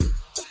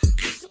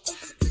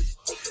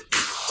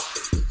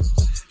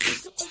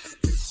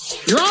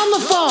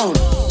the phone.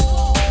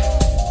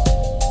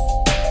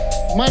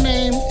 My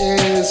name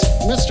is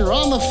Mr.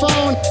 On the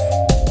Phone.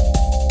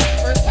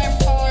 First time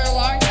caller,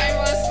 long time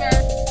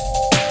listener.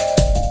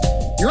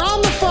 You're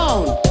on the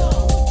phone.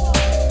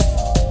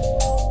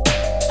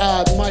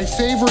 My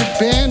favorite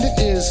band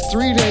is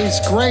 3 Days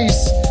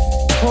Grace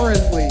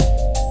currently.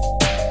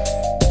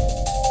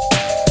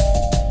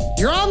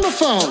 You're on the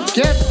phone.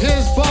 Get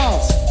his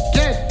balls.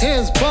 Get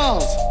his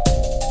balls.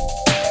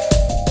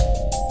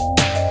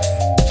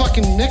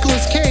 Fucking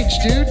Nicolas Cage,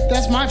 dude.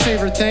 That's my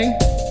favorite thing.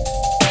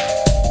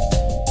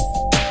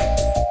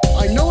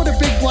 I know what a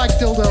big black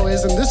dildo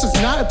is, and this is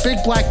not a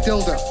big black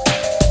dildo.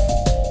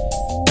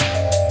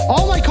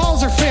 All my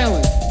calls are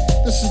failing.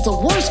 This is the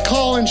worst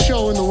call-in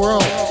show in the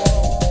world.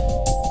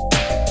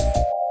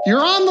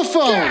 You're on the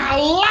phone. Yeah,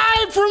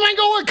 live from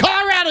Englewood,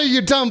 Colorado,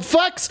 you dumb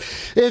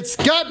fucks. It's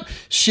got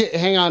shit.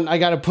 Hang on, I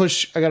gotta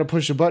push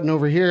a button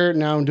over here.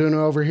 Now I'm doing it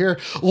over here.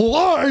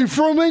 Live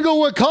from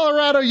Englewood,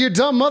 Colorado, you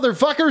dumb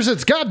motherfuckers.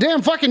 It's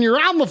goddamn fucking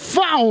You're on the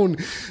Phone.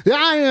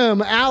 I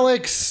am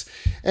Alex,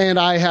 and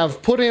I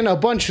have put in a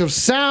bunch of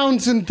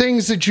sounds and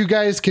things that you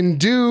guys can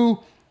do.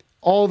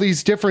 All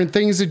these different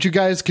things that you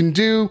guys can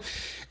do,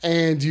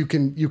 and you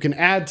can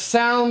add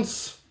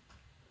sounds.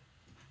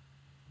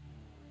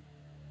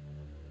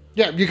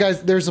 Yeah, you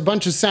guys, there's a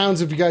bunch of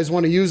sounds if you guys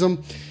want to use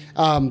them.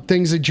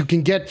 Things that you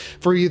can get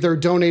for either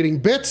donating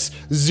bits,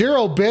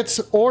 0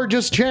 bits, or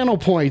just channel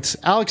points.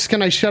 Alex,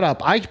 can I shut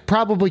up? I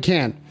probably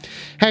can.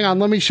 Hang on,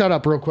 let me shut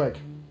up real quick.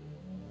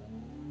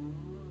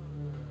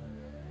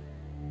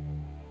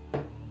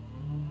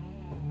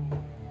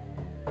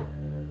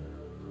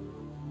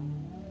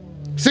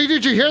 See,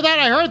 did you hear that?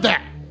 I heard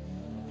that.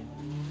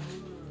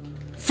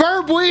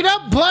 Ferb, weed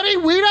up, buddy.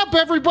 Weed up,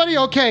 everybody.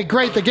 Okay,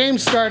 great. The game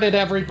started,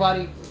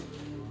 everybody.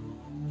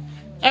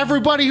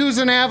 Everybody who's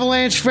an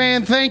Avalanche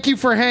fan, thank you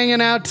for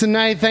hanging out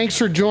tonight. Thanks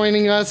for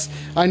joining us.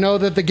 I know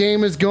that the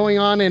game is going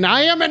on, and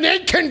I am an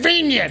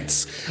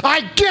inconvenience.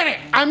 I get it.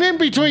 I'm in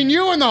between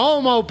you and the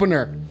home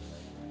opener.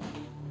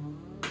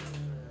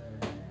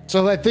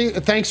 So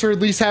thanks for at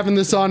least having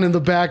this on in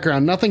the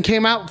background. Nothing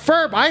came out.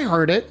 Ferb, I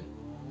heard it.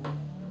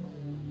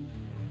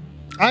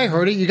 I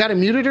heard it. You got it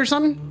muted or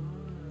something?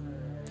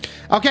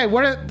 Okay,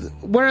 what are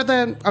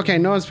the... Okay,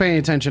 no one's paying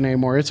attention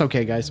anymore. It's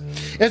okay, guys.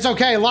 It's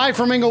okay. Live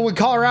from Englewood,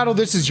 Colorado,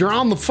 this is You're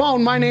on the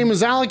Phone. My name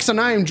is Alex, and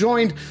I am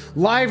joined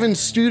live in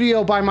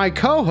studio by my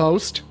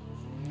co-host.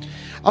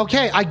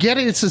 Okay, I get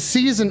it. It's a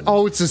season...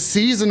 Oh, it's a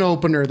season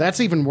opener. That's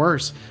even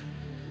worse.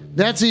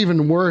 That's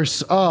even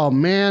worse. Oh,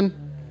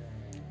 man.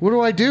 What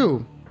do I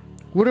do?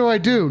 What do I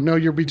do? No,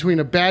 you're between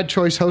a bad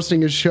choice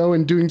hosting a show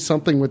and doing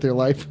something with your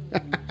life.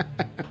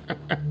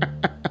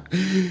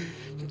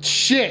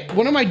 Shit,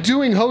 what am I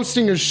doing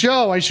hosting a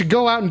show? I should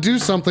go out and do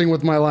something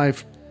with my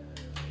life.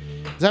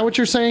 Is that what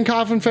you're saying,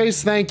 Coffin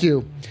Face? Thank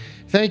you.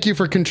 Thank you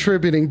for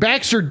contributing.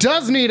 Baxter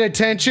does need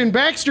attention.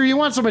 Baxter, you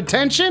want some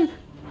attention?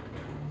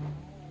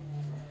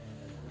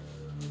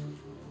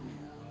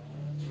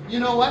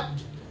 You know what?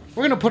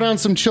 We're going to put on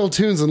some chill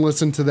tunes and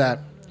listen to that.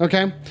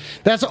 Okay?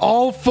 That's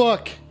all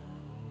fuck.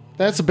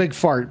 That's a big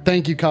fart.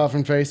 Thank you,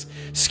 Coffin Face.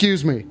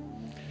 Excuse me.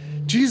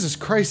 Jesus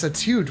Christ,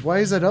 that's huge. Why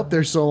is that up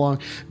there so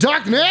long?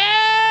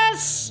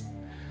 Darkness!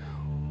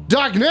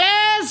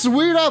 Darkness!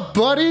 Weed up,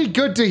 buddy.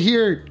 Good to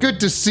hear. Good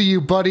to see you,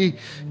 buddy.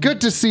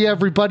 Good to see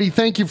everybody.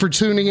 Thank you for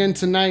tuning in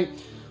tonight.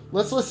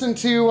 Let's listen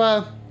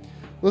to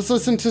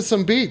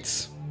some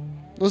beats.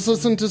 Let's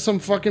listen to some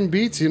fucking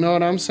beats, you know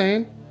what I'm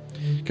saying?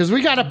 Because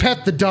we gotta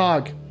pet the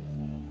dog.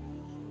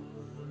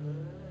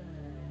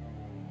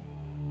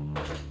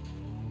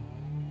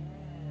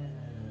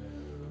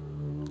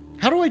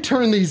 How do I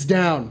turn these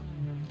down?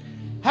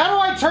 How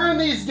do I turn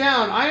these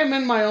down? I am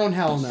in my own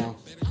hell now.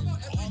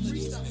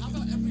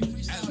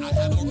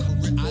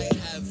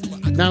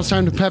 Now it's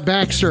time to pet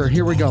Baxter.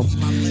 Here we go.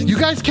 You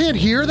guys can't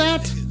hear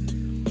that?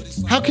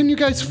 How can you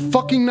guys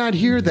fucking not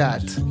hear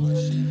that?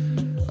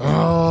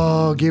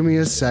 Oh, give me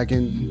a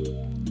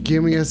second.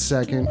 Give me a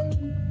second.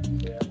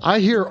 I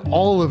hear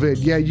all of it,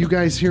 yet you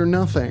guys hear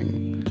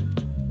nothing.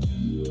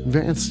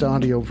 Advanced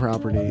audio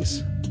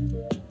properties.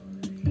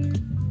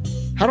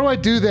 How do I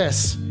do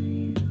this?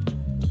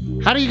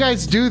 How do you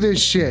guys do this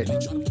shit?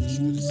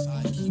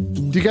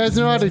 Do you guys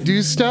know how to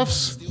do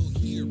stuffs?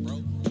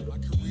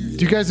 Do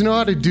you guys know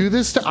how to do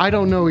this? I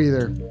don't know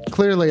either.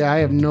 Clearly, I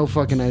have no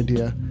fucking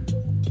idea.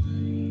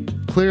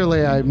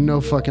 Clearly, I have no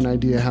fucking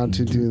idea how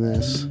to do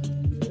this.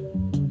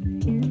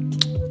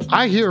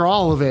 I hear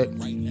all of it.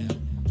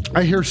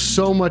 I hear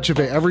so much of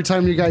it. Every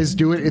time you guys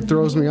do it, it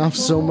throws me off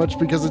so much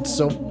because it's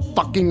so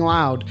fucking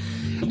loud.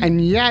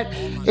 And yet,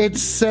 it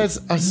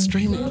says a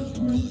stream.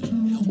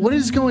 What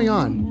is going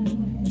on?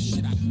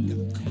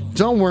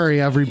 Don't worry,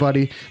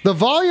 everybody. The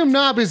volume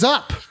knob is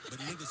up.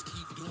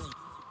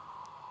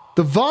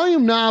 The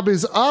volume knob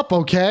is up,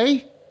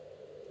 okay?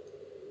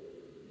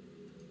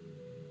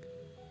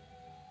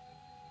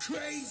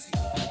 Crazy.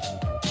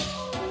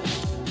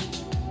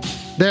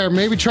 There,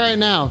 maybe try it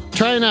now.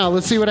 Try it now.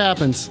 Let's see what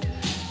happens.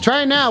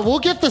 Try it now. We'll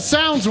get the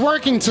sounds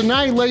working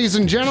tonight, ladies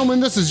and gentlemen.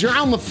 This is You're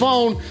on the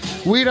Phone,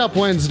 Weed Up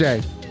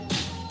Wednesday.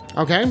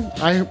 Okay,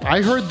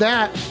 I heard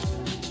that.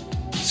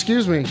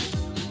 Excuse me.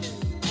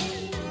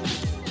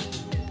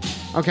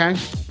 Okay.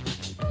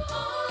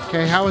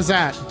 Okay, how was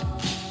that?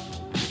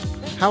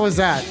 How was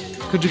that?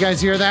 Could you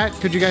guys hear that?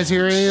 Could you guys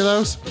hear any of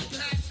those?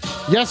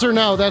 Yes or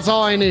no? That's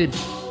all I need.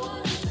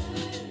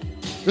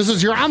 This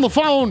is You're on the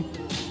Phone.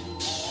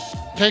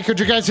 Okay, could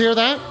you guys hear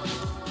that?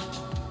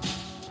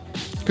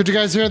 Could you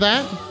guys hear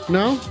that?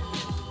 No?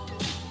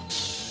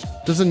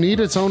 Does it need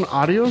its own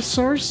audio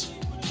source?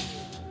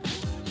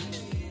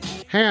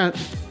 Hang on.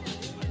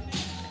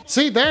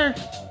 See, there.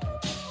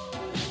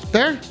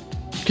 There?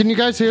 Can you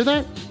guys hear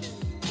that?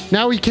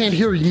 Now he can't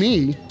hear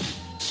me.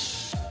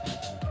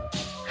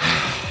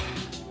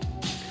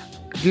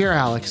 Dear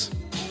Alex.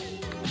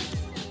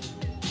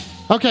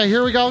 Okay,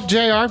 here we go. JR,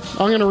 I'm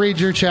going to read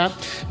your chat.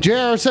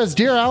 JR says,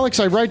 Dear Alex,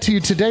 I write to you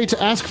today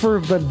to ask for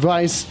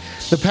advice.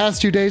 The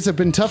past 2 days have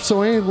been tough, so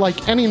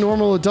like any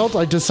normal adult,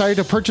 I decided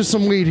to purchase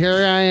some weed. Here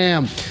I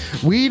am.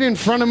 Weed in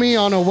front of me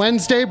on a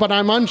Wednesday, but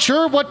I'm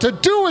unsure what to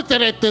do with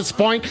it at this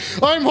point.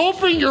 I'm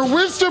hoping your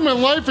wisdom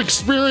and life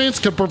experience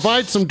can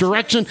provide some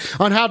direction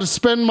on how to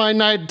spend my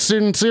night.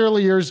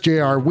 Sincerely yours,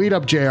 JR. Weed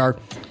up, JR.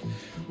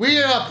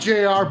 Weed up,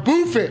 JR.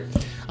 Boof it.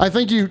 I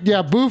think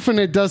boofing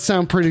it does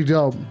sound pretty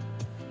dope.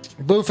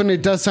 Boofing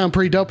it does sound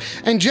pretty dope.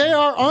 And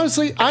JR,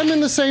 honestly, I'm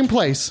in the same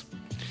place.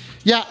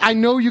 Yeah, I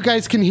know you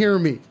guys can hear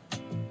me.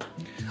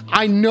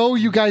 I know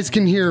you guys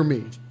can hear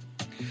me.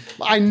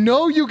 I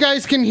know you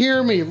guys can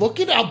hear me. Look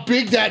at how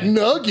big that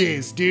nug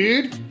is,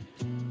 dude.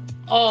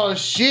 Oh,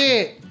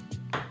 shit.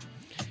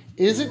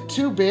 Is it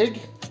too big?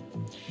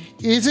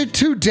 Is it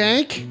too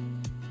dank?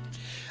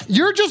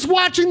 You're just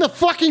watching the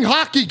fucking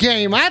hockey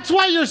game. That's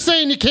why you're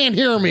saying you can't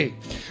hear me.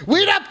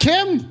 Wait up,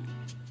 Kim.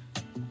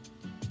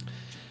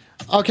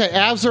 Okay,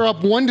 Avs are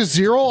up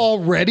 1-0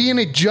 already, and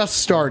it just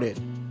started.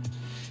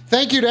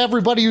 Thank you to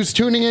everybody who's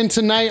tuning in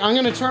tonight. I'm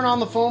going to turn on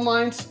the phone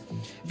lines.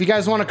 If you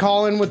guys want to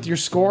call in with your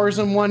scores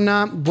and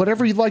whatnot,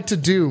 whatever you'd like to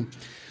do.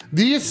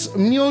 This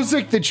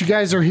music that you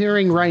guys are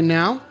hearing right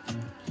now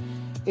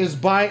is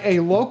by a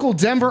local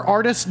Denver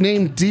artist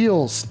named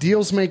Deals.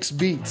 Deals makes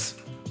beats.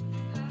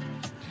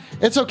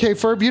 It's okay,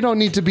 Ferb. You don't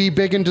need to be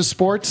big into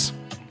sports.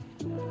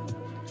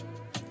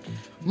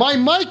 My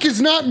mic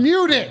is not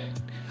muted.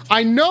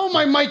 I know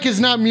my mic is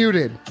not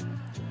muted.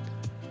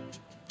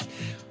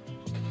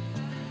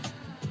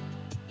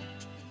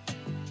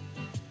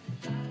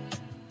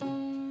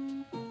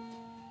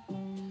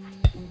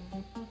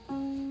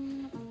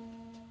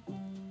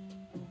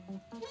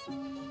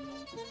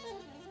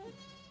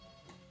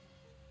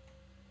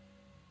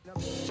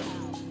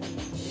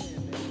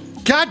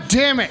 God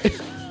damn it.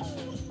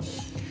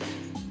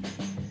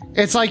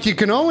 It's like you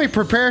can only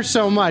prepare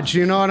so much,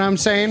 you know what I'm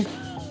saying?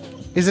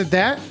 Is it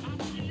that?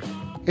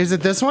 Is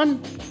it this one?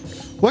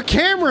 What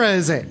camera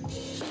is it?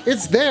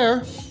 It's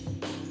there.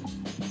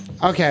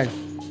 Okay.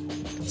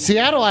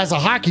 Seattle has a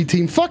hockey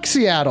team. Fuck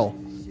Seattle.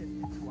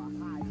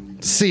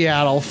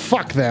 Seattle.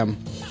 Fuck them.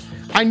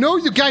 I know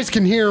you guys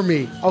can hear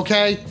me,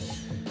 okay?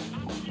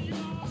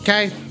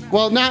 Okay?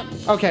 Well, not...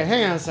 Okay,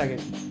 hang on a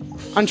second.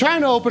 I'm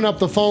trying to open up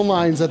the phone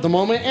lines at the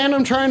moment, and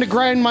I'm trying to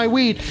grind my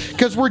weed,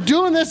 because we're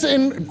doing this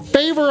in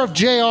favor of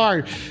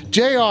JR.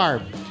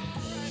 JR.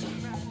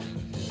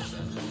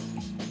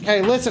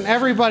 Hey, listen,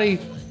 everybody.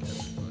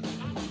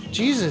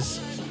 Jesus.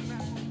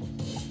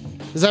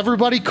 Is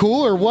everybody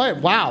cool or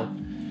what? Wow.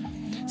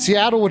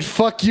 Seattle would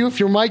fuck you if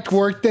your mic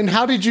worked. Then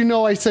how did you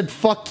know I said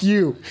fuck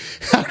you?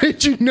 How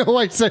did you know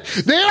I said...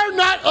 They are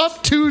not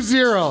up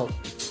 2-0.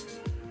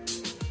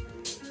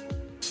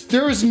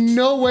 There is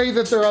no way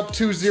that they're up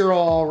 2-0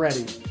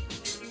 already.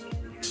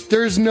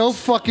 There's no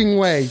fucking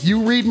way.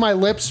 You read my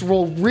lips,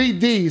 well,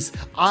 read these.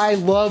 I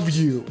love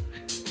you.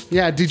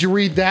 Yeah, did you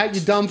read that,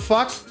 you dumb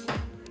fuck?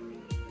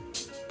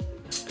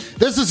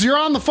 This is You're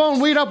on the Phone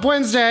Weed Up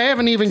Wednesday. I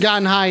haven't even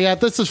gotten high yet.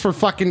 This is for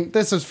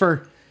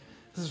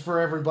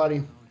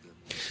everybody.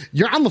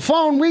 You're on the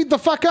phone, weed the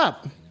fuck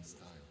up.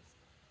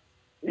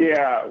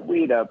 Yeah,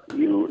 weed up.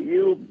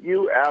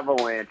 You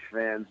Avalanche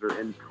fans are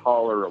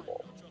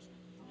intolerable.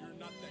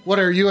 What,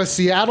 are you a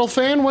Seattle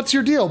fan? What's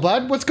your deal,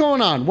 bud? What's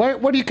going on?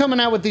 What are you coming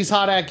out with these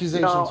hot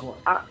accusations for?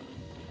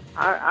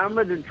 I'm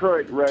a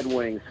Detroit Red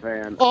Wings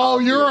fan. Oh,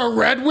 you're a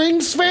Red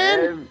Wings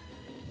fan?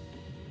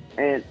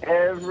 And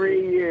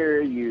every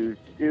year, you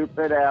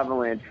stupid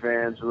Avalanche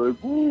fans are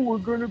like, "Ooh, we're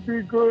gonna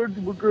be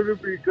good. We're gonna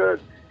be good."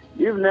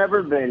 You've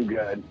never been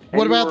good.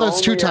 What about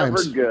those 2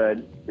 times?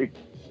 Good.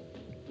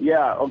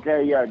 Yeah.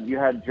 Okay. Yeah. You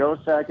had Joe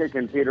Sakic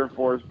and Peter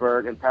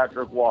Forsberg and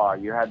Patrick Waugh.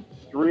 You had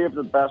 3 of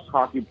the best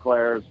hockey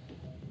players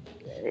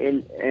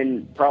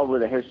in probably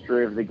the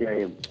history of the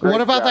game. Great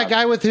what about job. that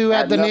guy who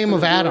had the name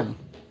of Adam?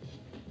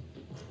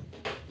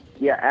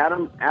 Yeah,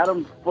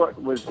 Adam Foote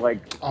was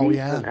like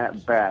decent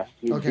at best.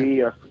 He'd be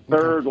a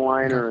third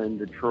liner in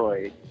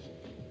Detroit.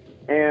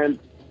 And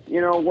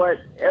you know what?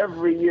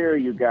 Every year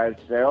you guys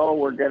say, "Oh,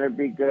 we're going to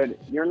be good."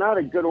 You're not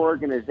a good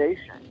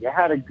organization. You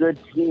had a good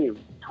team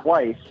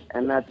twice,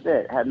 and that's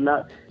it.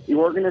 The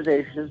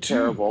organization is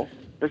terrible.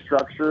 The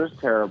structure is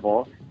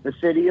terrible. The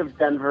city of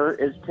Denver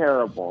is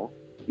terrible.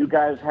 You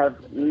guys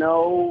have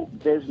no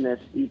business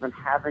even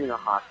having a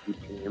hockey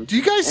team. Do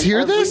you guys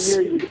hear this?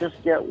 Every year you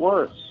just get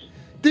worse.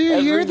 Do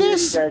you hear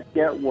this? Every year you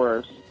guys get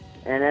worse.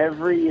 And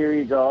every year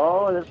you go,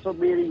 oh, this will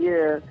be the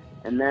year.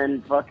 And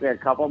then fucking a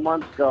couple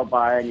months go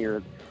by and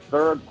you're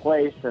third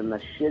place in the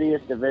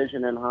shittiest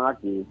division in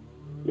hockey.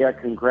 Yeah,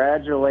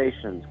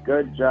 congratulations.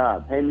 Good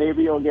job. Hey,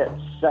 maybe you'll get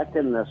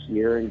second this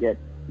year and get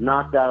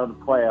knocked out of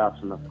the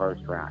playoffs in the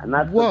first round. And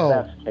that's the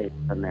best case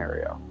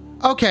scenario.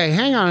 Okay,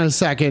 hang on a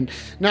second.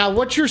 Now,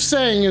 what you're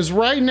saying is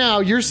right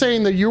now you're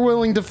saying that you're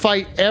willing to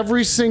fight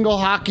every single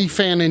hockey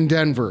fan in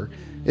Denver.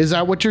 Is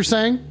that what you're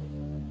saying?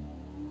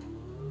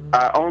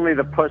 Only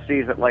the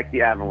pussies that like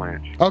the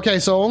Avalanche. Okay,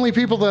 so only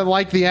people that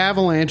like the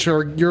Avalanche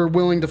you're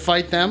willing to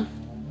fight them?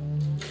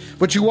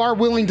 But you are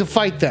willing to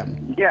fight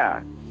them?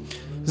 Yeah.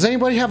 Does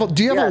anybody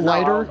do you have a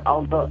lighter?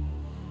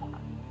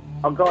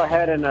 I'll go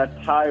ahead and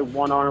tie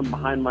one arm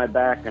behind my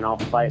back, and I'll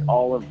fight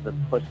all of the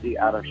pussy,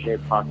 out-of-shape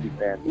hockey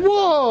fans.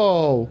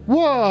 Whoa.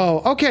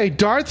 Okay,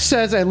 Darth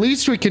says at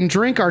least we can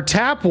drink our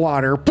tap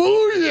water.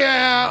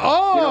 Booyah!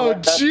 Oh,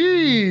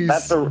 jeez.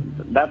 That's a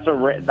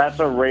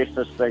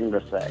racist thing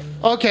to say.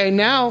 Okay,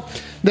 now,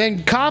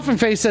 then Coffin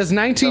Face says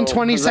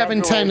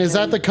 1927-10. Is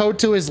that the code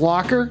to his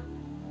locker?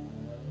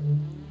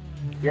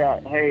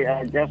 Yeah, hey,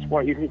 guess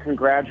what? You can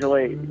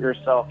congratulate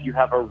yourself. You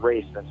have a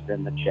racist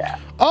in the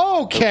chat.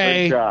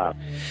 Okay. So good job.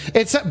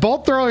 It's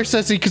Bolt Thrower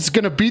says he's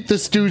going to beat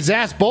this dude's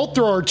ass. Bolt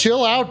Thrower,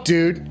 chill out,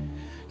 dude.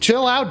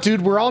 Chill out,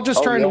 dude. We're all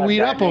just trying to weed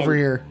up over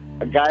here.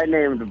 A guy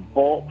named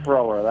Bolt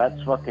Thrower.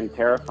 That's fucking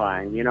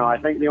terrifying. You know, I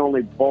think the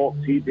only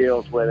bolts he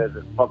deals with is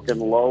at fucking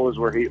Lowe's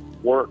where he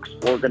works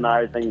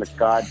organizing the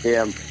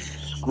goddamn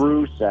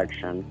screw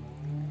section.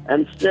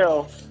 And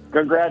still...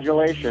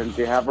 congratulations,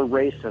 you have a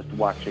racist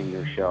watching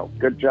your show.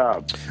 Good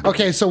job.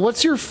 Okay, so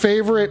what's your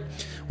favorite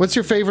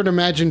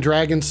Imagine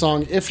Dragons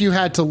song if you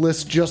had to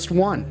list just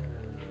one?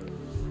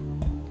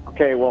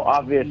 Okay, well,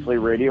 obviously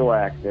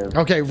Radioactive.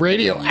 Okay,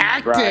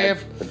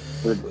 Radioactive.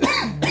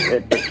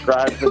 It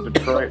describes the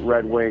Detroit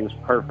Red Wings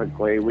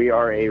perfectly. We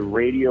are a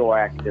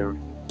radioactive,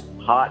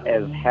 hot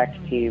as heck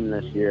team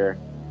this year.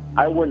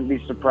 I wouldn't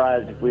be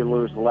surprised if we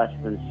lose less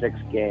than 6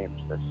 games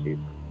this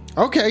season.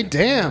 Okay,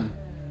 damn.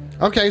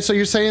 Okay, so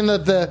you're saying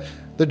that the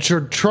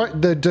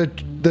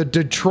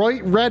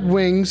Detroit Red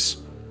Wings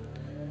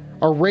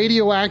are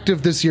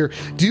radioactive this year.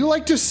 Do you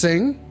like to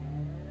sing?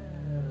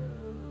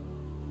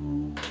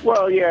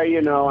 Well, yeah,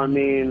 I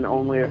mean,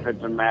 only if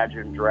it's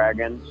Imagine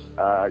Dragons.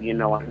 I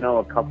know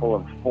a couple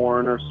of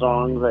Foreigner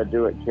songs I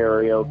do at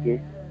karaoke.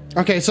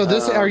 Okay, so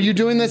are you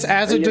doing this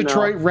as a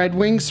Detroit Red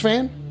Wings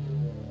fan?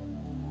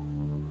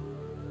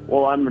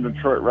 Well, I'm a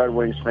Detroit Red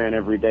Wings fan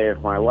every day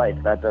of my life.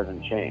 That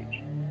doesn't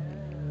change.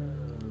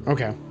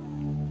 Okay.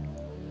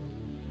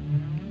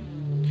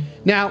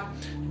 Now,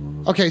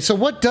 so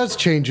what does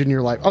change in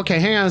your life? Okay,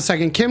 hang on a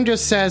second. Kim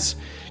says,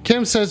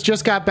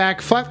 just got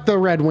back, fuck the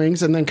Red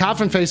Wings, and then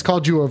Coffin Face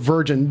called you a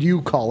virgin.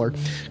 You caller.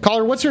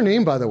 Caller, what's your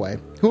name, by the way?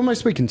 Who am I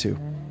speaking to?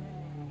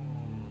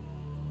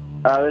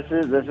 This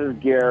is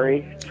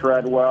Gary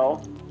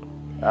Treadwell.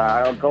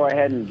 I'll go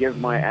ahead and give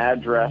my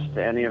address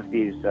to any of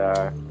these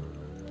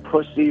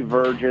pussy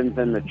virgins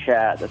in the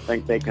chat that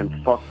think they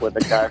can fuck with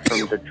a guy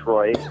from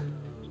Detroit.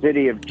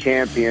 City of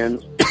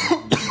champions.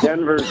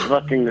 Denver's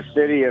fucking the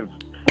city of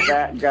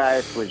fat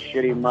guys with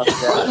shitty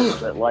mustaches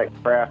that like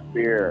craft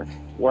beer.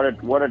 What a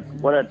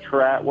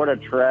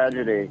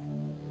tragedy.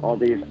 All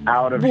these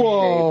out of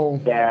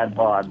shape dad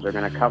bods are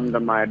gonna come to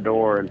my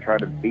door and try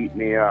to beat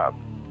me up.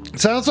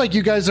 Sounds like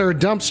you guys are a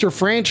dumpster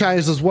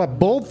franchise, is what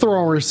Bolt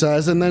Thrower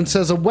says, and then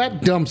says a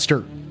wet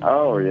dumpster.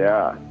 Oh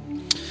yeah.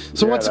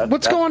 So what's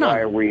going on?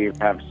 That's why we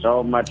have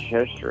so much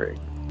history.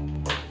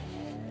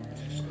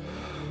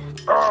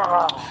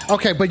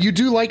 Okay, but you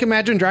do like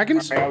Imagine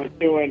Dragons? I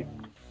do.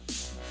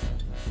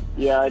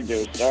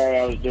 Sorry,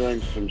 I was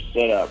doing some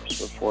sit-ups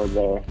before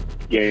the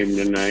game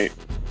tonight.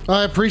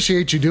 I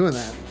appreciate you doing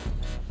that.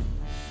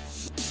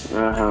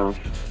 Uh-huh.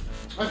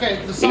 Okay,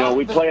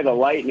 we play the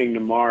Lightning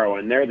tomorrow,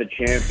 and they're the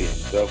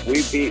champions. So if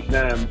we beat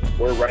them,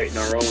 we're writing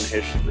our own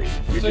history.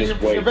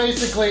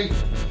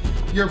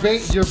 You're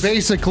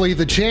basically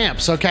the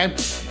champs, okay?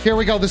 Here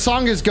we go. The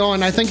song is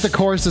going. I think the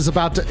chorus is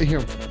about to...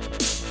 Here.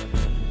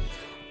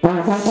 I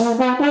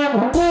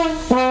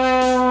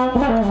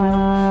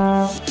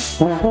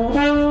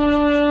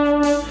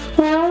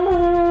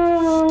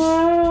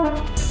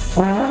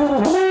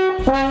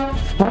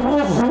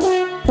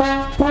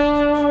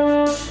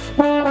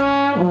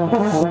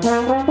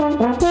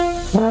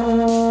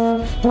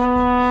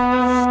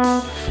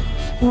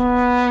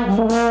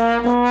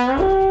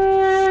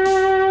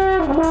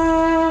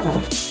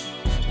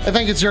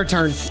think it's your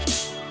turn.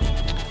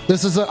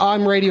 This is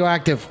I'm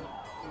Radioactive.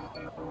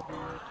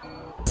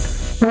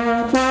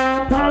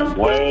 I'm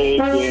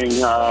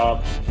waking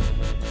up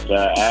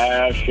to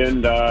ash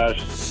and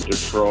dust.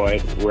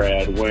 Detroit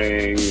Red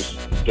Wings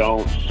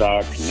don't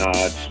suck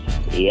nuts.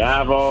 The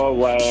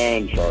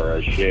Avalanche are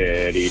a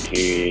shitty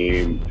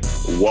team.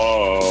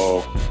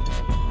 Whoa.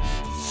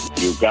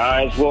 You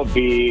guys will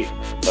beat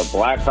the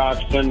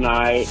Blackhawks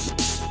tonight.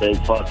 Big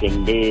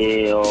fucking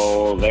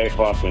deal. They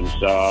fucking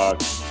suck.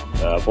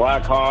 The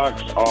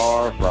Blackhawks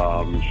are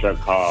from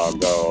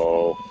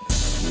Chicago.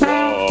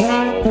 Whoa.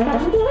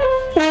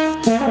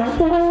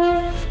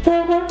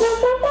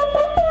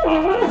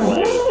 I'm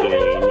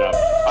waking up.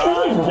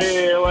 I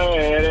feel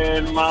it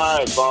in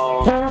my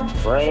bones.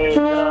 Break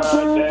a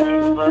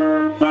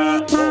Denver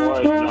Fat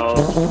Boys no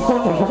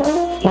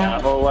slow. The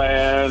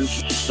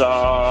Avalanche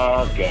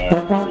suck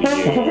every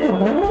year.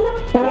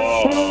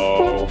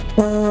 Whoa.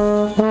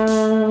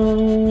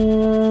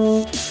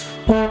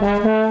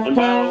 And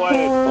by the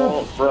way,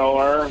 Bolt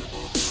Thrower.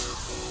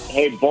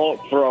 Hey, Bolt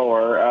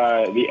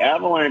Thrower. The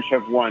Avalanche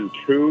have won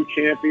 2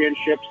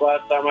 championships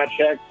last time I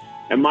checked.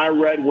 And my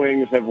Red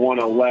Wings have won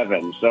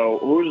 11. So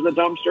who's the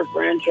dumpster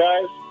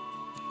franchise?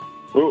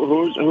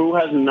 Who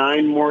has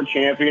 9 more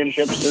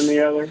championships than the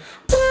other?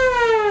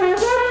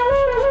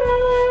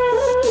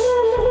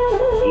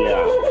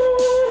 Yeah.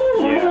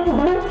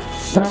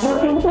 That's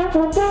right.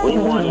 We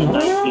won in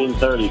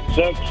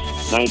 1936,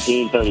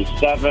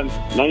 1937,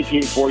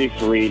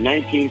 1943,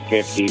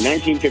 1950,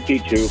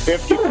 1952,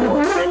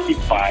 54,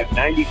 55,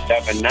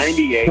 97,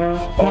 98,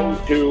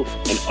 02,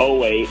 and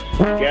 08.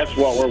 Guess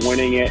what? We're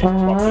winning it.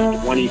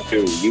 Fucking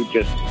 22.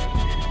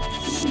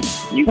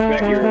 You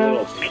bet your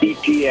little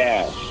PT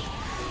ass.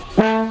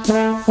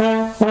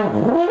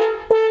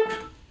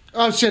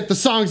 Oh shit, the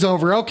song's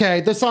over.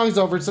 Okay, the song's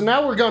over. So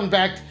now we're going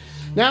back.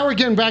 Now we're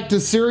getting back to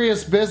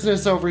serious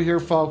business over here,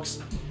 folks.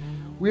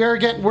 We're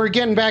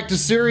getting back to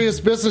serious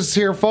business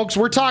here, folks.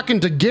 We're talking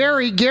to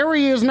Gary.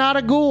 Gary is not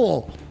a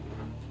ghoul.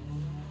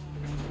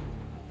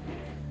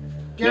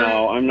 Gary?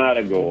 No, I'm not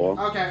a ghoul.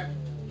 Okay.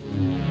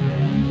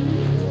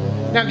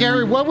 Now,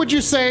 Gary, what would you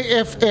say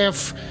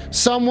if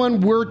someone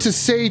were to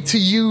say to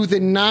you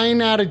that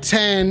 9 out of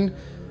 10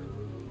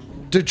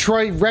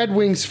 Detroit Red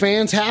Wings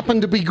fans happen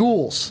to be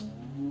ghouls?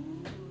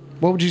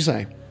 What would you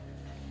say?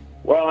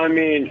 Well, I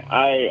mean,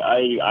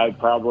 I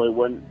probably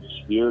wouldn't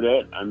dispute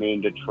it. I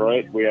mean,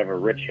 Detroit, we have a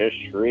rich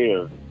history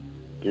of,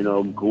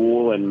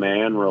 ghoul and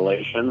man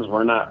relations.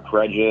 We're not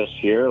prejudiced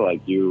here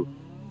like you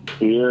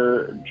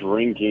beer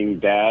drinking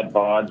dad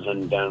bods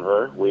in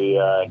Denver. We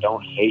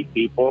don't hate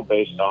people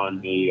based on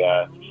the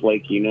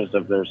flakiness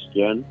of their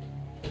skin.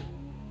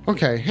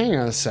 Okay, hang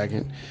on a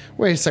second.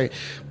 Wait a second.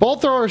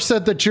 Bolt Thrower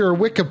said that you're a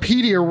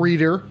Wikipedia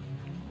reader.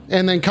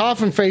 And then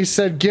Coffin Face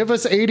said, give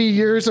us 80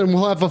 years and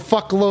we'll have a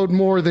fuckload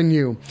more than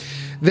you.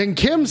 Then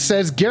Kim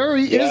says,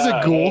 Gary is a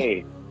ghoul.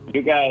 Hey,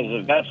 you guys,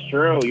 if that's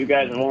true, you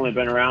guys have only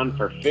been around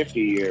for 50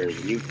 years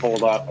and you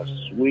pulled off a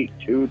sweet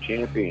 2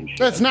 championships.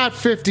 That's not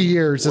 50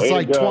 years. It's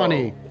like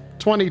 20,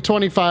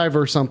 25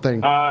 or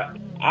something.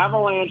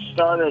 Avalanche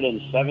started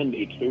in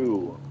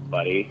 72,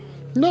 buddy.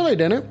 No, they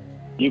didn't.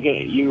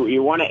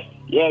 You want to...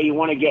 Yeah, you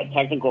want to get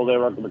technical. They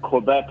were the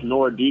Quebec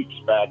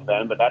Nordiques back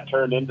then, but that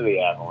turned into the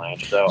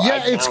Avalanche. So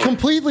yeah, it's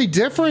completely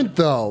different,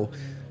 though.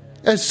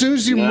 As soon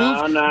as you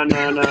move...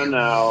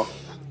 No.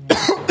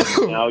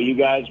 No, you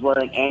guys were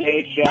an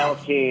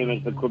NHL team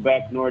as the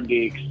Quebec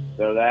Nordiques,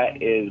 so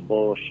that is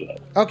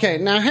bullshit. Okay,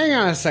 now hang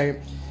on a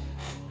second.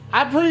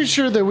 I'm pretty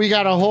sure that we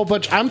got a whole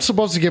bunch... I'm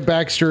supposed to get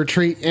Baxter a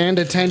treat and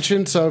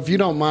attention, so if you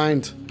don't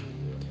mind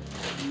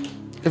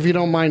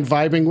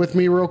vibing with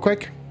me real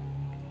quick...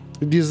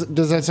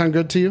 Does that sound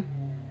good to you?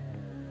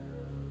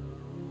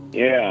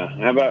 Yeah.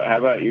 How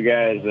about you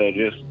guys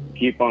just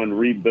keep on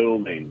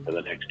rebuilding for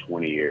the next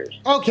 20 years?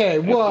 Okay,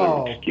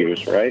 whoa. That's an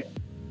excuse, right?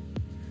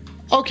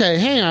 Okay,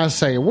 hang on a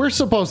second. We're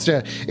supposed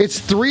to...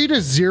 It's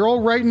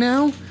 3-0 right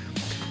now?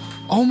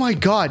 Oh my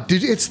god,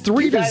 dude, it's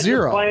 3-0. You guys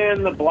are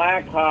playing the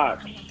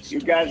Blackhawks. You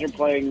guys are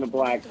playing the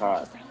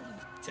Blackhawks.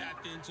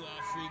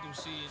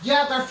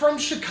 Yeah, they're from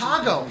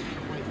Chicago.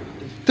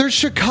 They're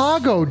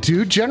Chicago,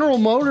 dude. General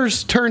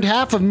Motors turned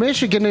half of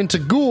Michigan into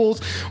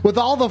ghouls with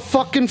all the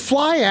fucking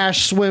fly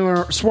ash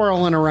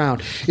swirling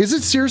around. Is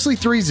it seriously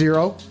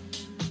 3-0?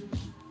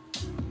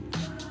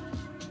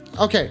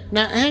 Okay,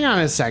 now hang on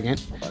a second.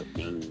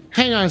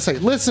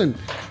 Listen.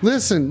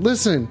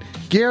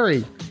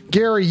 Gary,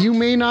 you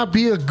may not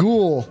be a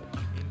ghoul.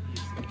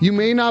 You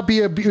may not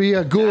be a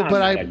ghoul,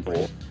 but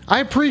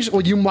I appreciate...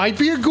 Well, you might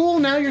be a ghoul?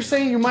 Now you're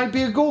saying you might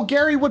be a ghoul?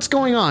 Gary, what's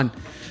going on?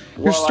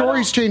 Your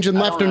story's changing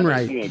left and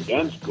right.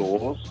 Against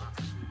ghouls.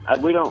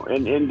 We don't.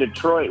 In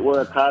Detroit,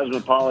 we're a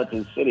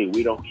cosmopolitan city.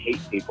 We don't hate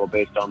people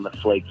based on the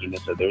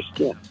flakiness of their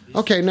skin.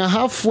 Okay, now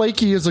how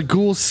flaky is a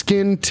ghoul's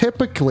skin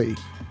typically?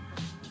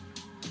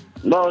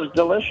 No, it's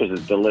delicious.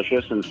 It's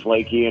delicious and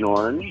flaky and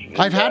orange. And,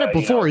 I've had it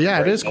before.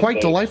 It is quite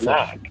delightful.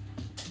 Snack.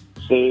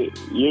 See,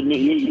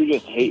 you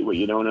just hate what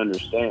you don't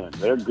understand.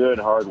 They're good,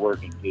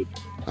 hardworking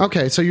people.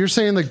 Okay, so you're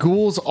saying the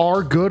ghouls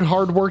are good,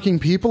 hardworking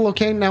people?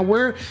 Okay, now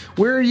where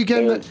are you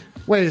getting the...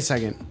 Wait a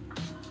second.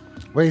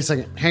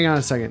 Hang on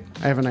a second.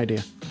 I have an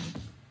idea.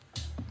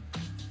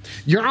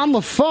 You're on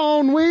the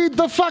phone. Weed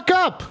the fuck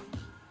up.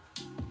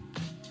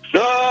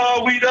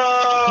 No, weed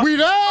up. Weed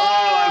up. Oh,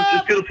 I was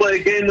just going to play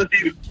a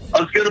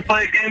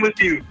game with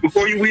you.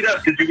 Before you weed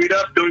up. Did you weed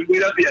up? Don't you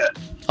weed up yet?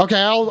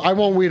 Okay, I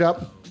won't weed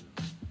up.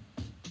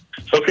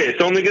 Okay,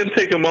 it's only going to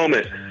take a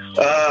moment.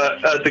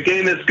 The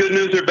game is good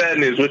news or bad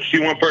news. Which do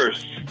you want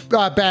first?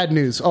 Bad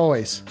news,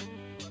 always.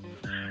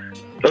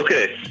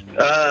 Okay.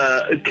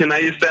 Can I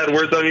use bad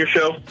words on your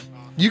show?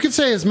 You can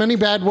say as many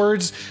bad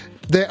words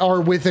that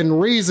are within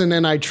reason,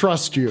 and I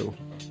trust you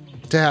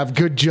to have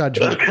good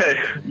judgment. Okay.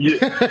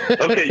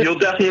 Okay. You'll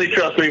definitely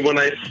trust me when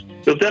I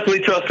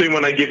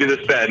give you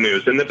this bad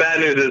news. And the bad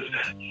news is,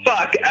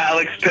 fuck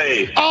Alex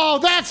Pace. Oh,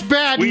 that's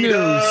bad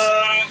news.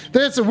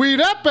 That's weed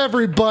up,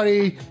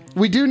 everybody.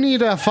 We do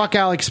need fuck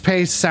Alex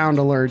Pace sound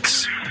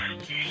alerts.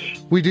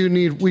 We do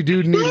need one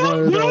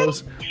of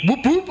those.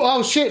 Whoop whoop.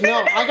 Oh shit!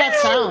 No, I got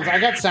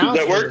sounds.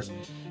 Does that work?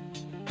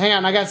 Hang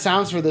on, I got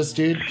sounds for this,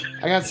 dude.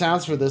 I got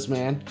sounds for this,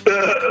 man.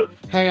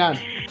 Hang on.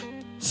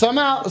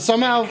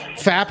 Somehow,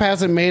 FAP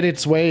hasn't made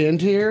its way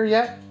into here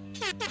yet.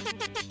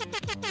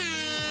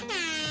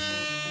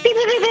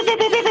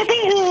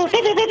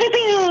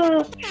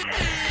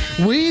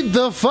 Weed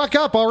the fuck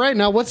up. All right,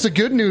 now what's the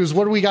good news?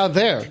 What do we got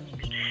there?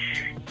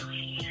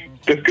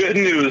 The good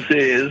news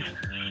is,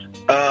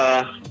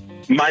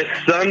 my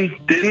son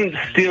didn't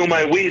steal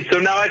my weed, so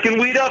now I can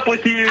weed up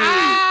with you.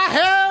 Ah,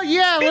 hell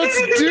yeah, let's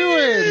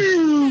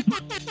do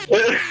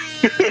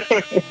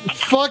it.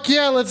 Fuck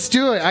yeah, let's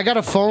do it. I got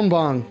a phone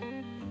bong.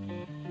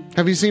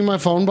 Have you seen my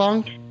phone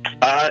bong?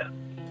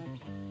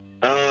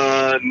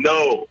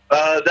 No.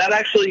 That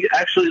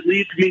actually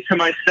leads me to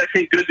my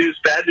second good news,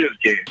 bad news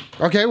game.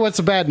 Okay, what's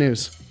the bad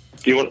news?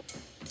 Do you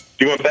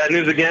want bad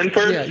news again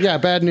first? Yeah,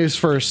 bad news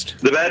first.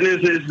 The bad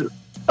news is,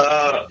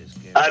 I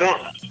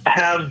don't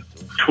have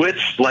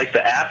Twitch, like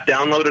the app,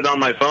 downloaded on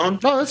my phone.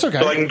 Oh, that's okay.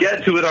 So I can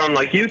get to it on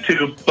like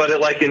YouTube, but it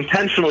like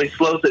intentionally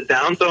slows it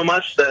down so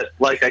much that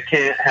like I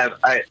can't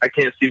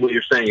see what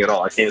you're saying at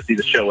all. I can't see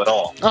the show at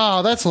all.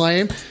 Oh, that's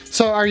lame.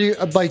 So are you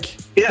like?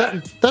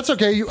 Yeah, that's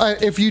okay.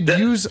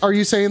 Are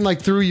you saying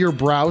like through your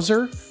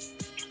browser?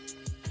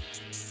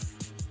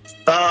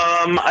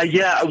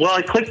 Yeah. Well,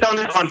 I clicked on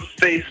it on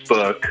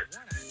Facebook.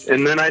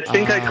 And then I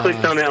think I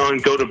clicked on it on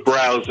go to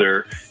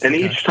browser, and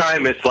each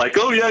time it's like,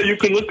 oh yeah, you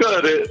can look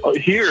at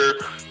it here,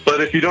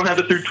 but if you don't have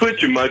it through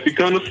Twitch, it might be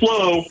kind of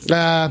slow.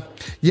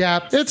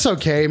 Yeah, it's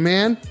okay,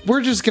 man. We're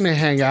just gonna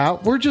hang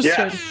out. We're just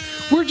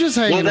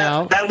hanging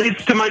out. That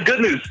leads to my good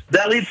news.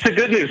 That leads to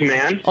good news,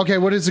 man. Okay,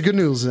 what is the good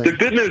news then? The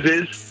good news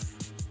is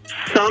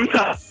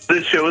sometimes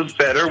this show is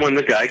better when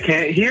the guy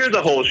can't hear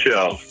the whole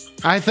show.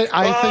 I think.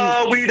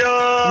 Weed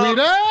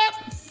up.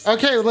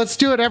 Okay, let's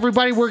do it,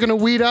 everybody. We're going to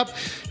weed up.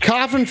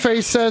 Coffin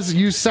Face says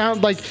you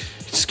sound like...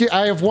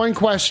 I have one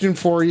question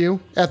for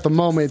you at the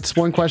moment. It's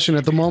one question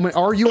at the moment.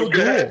 Are you a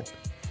ghoul?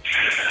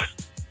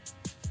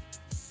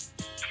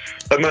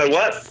 Am I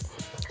what?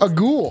 A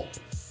ghoul.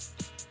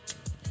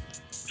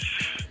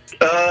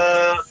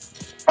 I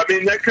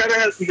mean, that kind of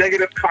has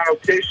negative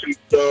connotation,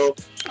 so...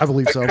 I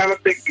believe so. I kind of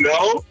think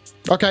no.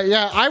 Okay,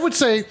 yeah, I would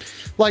say...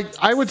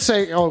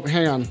 Oh,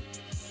 hang on.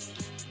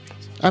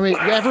 I mean,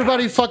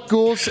 everybody fuck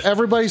ghouls.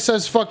 Everybody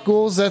says fuck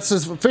ghouls. That's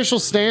the official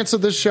stance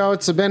of this show.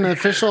 It's been an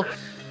official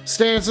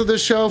stance of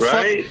this show.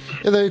 Right?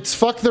 It's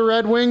fuck the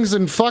Red Wings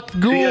and fuck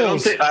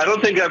ghouls. I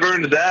don't think I've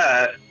earned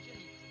that.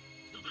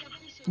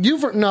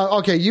 You're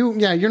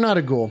not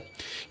a ghoul.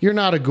 You're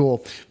not a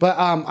ghoul. But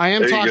I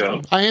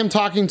am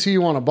talking to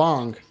you on a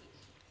bong.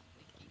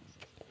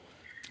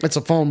 It's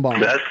a phone bong.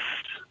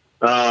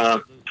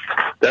 That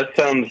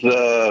sounds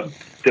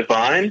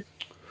divine.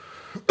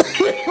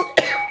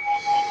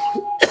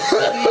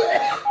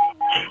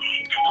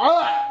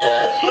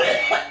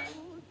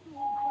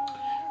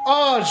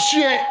 Oh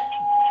shit!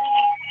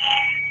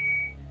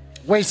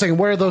 Wait a second.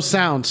 Where are those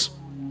sounds?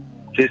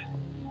 Did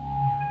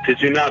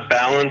you not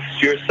balance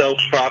yourself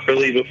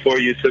properly before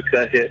you took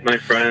that hit, my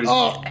friend?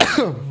 Oh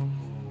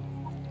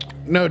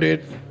no,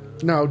 dude.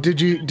 No,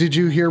 did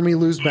you hear me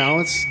lose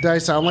balance? Did I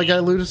sound like I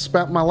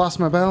lost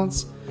my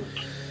balance?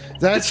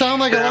 Did I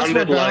sound like I lost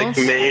my balance?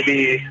 Like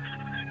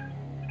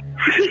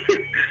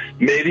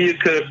maybe you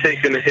could have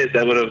taken a hit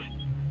that would have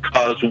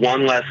caused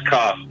one less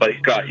cough, but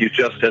got you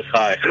just as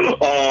high.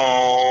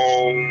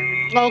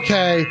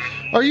 Okay.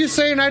 Are you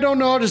saying I don't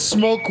know how to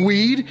smoke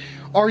weed?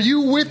 Are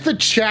you with the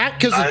chat?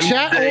 Because the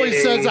chat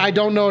always says I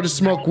don't know how to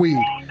smoke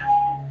weed.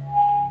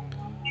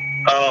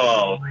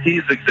 Oh,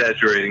 he's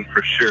exaggerating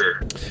for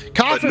sure.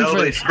 But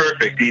nobody's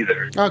perfect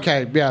either.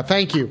 Okay, yeah,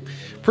 thank you.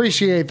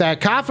 Appreciate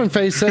that. Coffin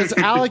Face says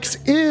Alex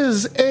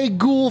is a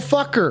ghoul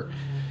fucker.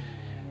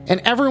 And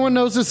everyone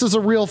knows this is a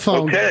real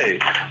phone.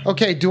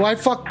 Okay, do I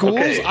fuck ghouls?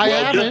 Okay. I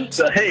haven't.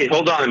 Hey,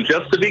 hold on.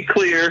 Just to be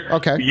clear,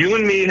 you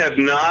and me have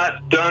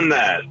not done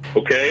that,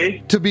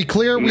 okay? To be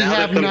clear, we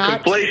have not. Now there's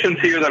some conflations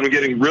here that I'm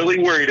getting really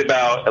worried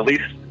about, at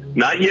least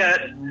not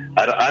yet.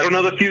 I don't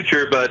know the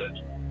future, but...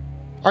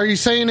 Are you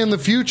saying in the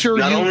future...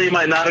 Not only am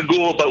I not a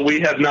ghoul, but we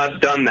have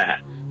not done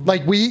that.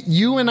 Like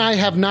you and I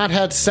have not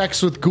had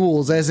sex with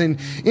ghouls, as in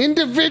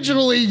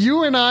individually,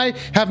 you and I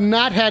have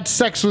not had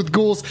sex with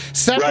ghouls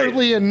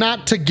separately and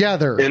not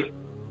together. I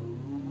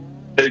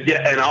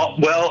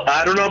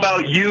don't know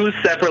about you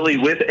separately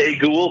with a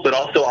ghoul, but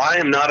also I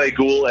am not a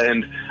ghoul,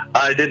 and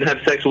I didn't have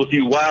sex with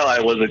you while I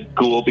was a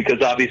ghoul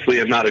because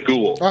obviously I'm not a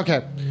ghoul.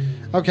 Okay.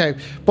 Okay.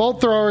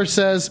 Bolt Thrower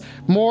says,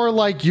 more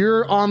like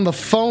you're on the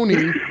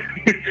phony.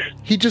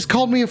 He just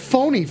called me a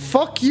phony.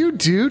 Fuck you,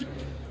 dude.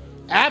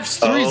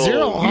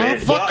 Abs30, huh?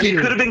 Fuck you. He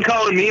could have been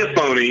calling me a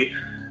phony.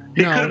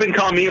 He could have been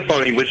calling me a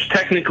phony, which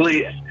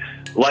technically,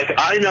 like,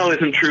 I know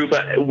isn't true,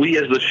 but we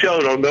as the show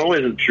don't know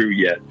isn't true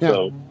yet. Yeah.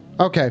 So.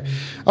 Okay.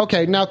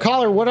 Now,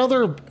 caller, what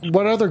other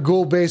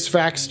ghoul-based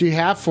facts do you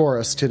have for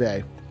us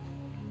today?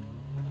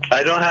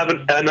 I don't have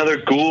another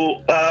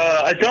ghoul.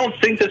 I don't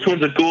think this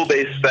one's a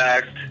ghoul-based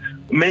fact.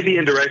 Maybe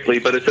indirectly,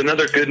 but it's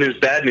another good news,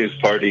 bad news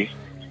party.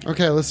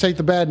 Okay, let's take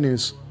the bad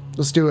news.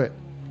 Let's do it.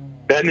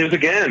 Bad news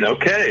again.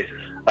 Okay.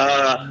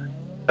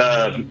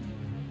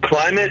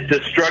 Climate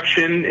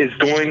destruction is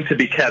going to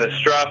be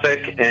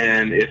catastrophic,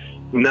 and if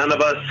none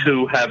of us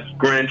who have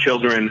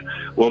grandchildren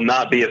will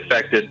not be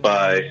affected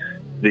by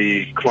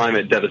the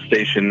climate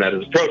devastation that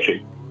is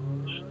approaching.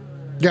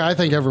 Yeah, I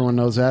think everyone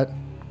knows that.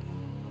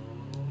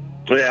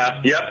 Yeah,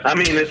 yep. I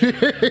mean,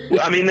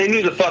 they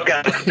knew the fuck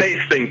out of space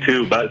thing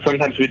too, but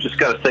sometimes we just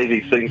gotta say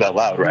these things out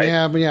loud, right?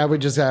 Yeah, we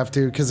just have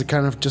to, because it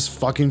kind of just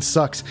fucking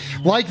sucks.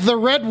 Like the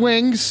Red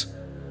Wings.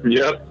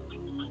 Yep.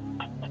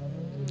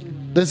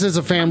 This is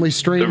a family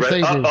stream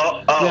thing.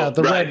 Yeah,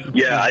 the right. Red.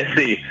 Yeah, I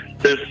see.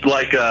 There's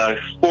like a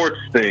sports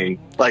thing,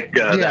 like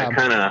that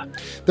kind of.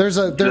 There's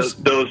those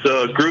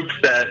groups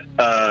that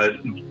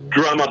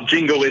drum up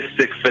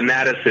jingoistic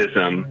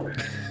fanaticism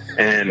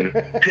and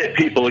pit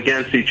people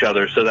against each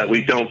other so that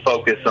we don't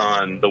focus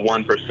on the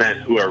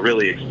 1% who are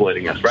really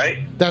exploiting us, right?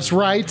 That's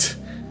right.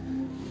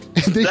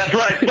 That's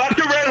right. Fuck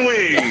the Red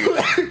Wings.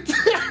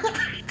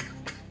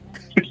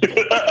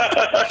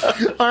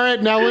 All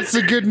right, now what's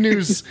the good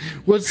news?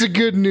 What's the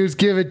good news?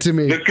 Give it to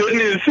me. The good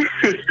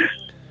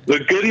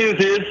news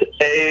is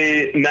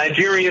a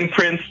Nigerian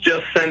prince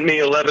just sent me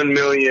 11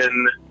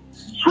 million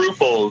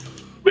rupees,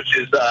 which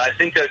is, I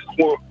think, a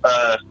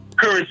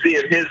currency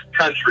in his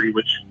country,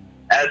 which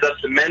adds up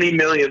to many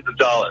millions of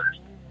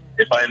dollars,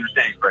 if I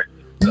understand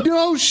correctly. So,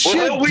 no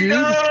shit,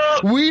 dude.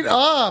 Weed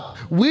up.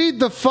 Weed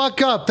the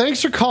fuck up.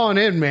 Thanks for calling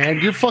in, man.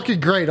 You're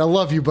fucking great. I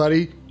love you,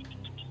 buddy.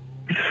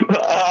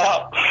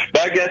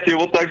 Back at you.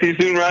 We'll talk to you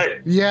soon,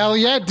 right?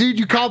 Yeah, dude.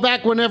 You call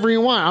back whenever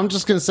you want. I'm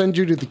just going to send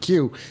you to the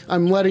queue.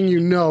 I'm letting you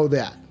know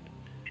that.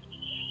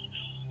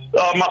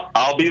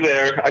 I'll be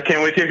there. I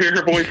can't wait to hear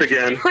her voice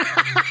again.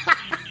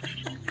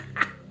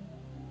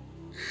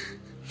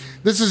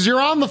 This is You're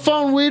on the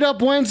Phone Weed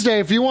Up Wednesday.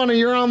 If you want a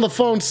You're on the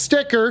Phone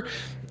sticker,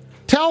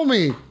 tell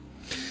me.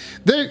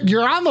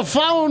 You're on the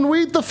phone,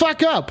 weed the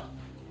fuck up.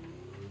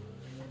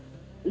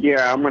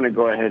 Yeah, I'm going to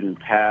go ahead and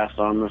pass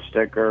on the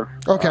sticker.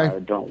 Okay. I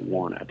don't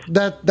want it.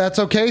 That's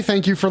okay.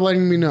 Thank you for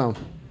letting me know.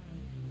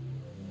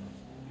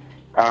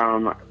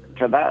 To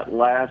that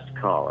last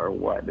caller,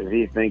 what? Does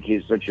he think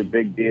he's such a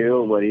big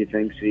deal? What, he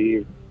thinks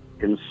he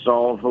can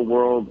solve the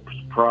world's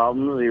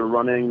problems? You're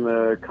running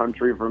the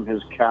country from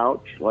his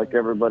couch like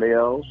everybody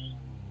else?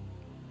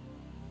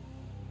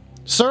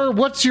 Sir,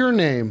 what's your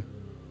name?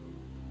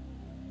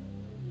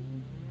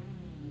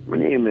 My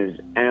name is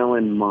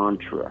Alan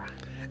Mantra.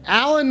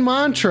 Alan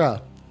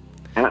Mantra.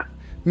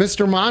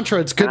 Mr. Mantra,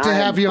 it's good to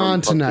have you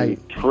on tonight.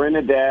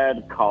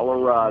 Trinidad,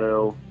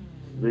 Colorado,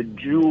 the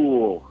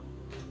jewel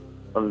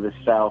of the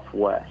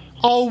Southwest.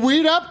 Oh,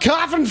 weed up,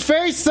 coffin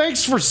face.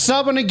 Thanks for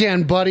subbing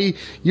again, buddy.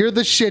 You're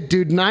the shit,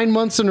 dude. 9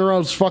 months in a row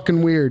is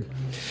fucking weird.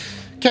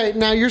 Okay,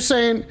 now you're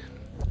saying,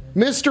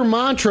 Mr.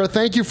 Mantra,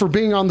 thank you for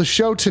being on the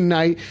show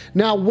tonight.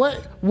 Now,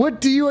 what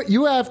do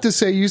you have to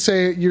say? You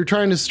say you're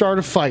trying to start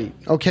a fight.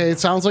 Okay, it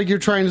sounds like you're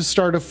trying to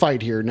start a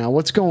fight here. Now,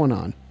 what's going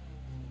on?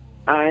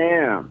 I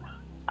am.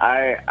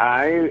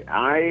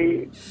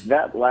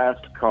 That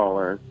last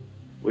caller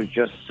was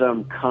just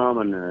some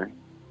commoner.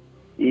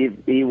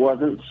 He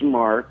wasn't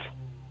smart.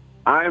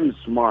 I'm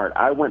smart.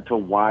 I went to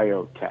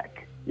Wyotech.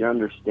 You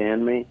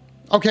understand me?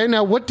 Okay,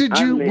 now what did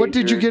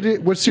you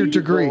get? What's your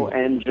degree?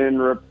 Engine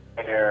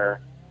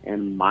repair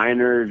and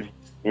minored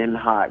in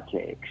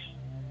hotcakes.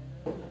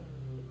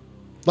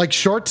 Like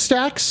short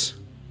stacks?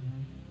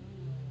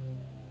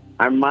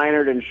 I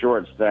minored in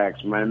short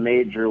stacks. My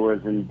major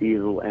was in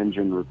diesel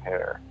engine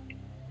repair.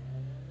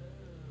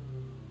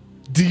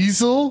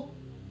 Diesel?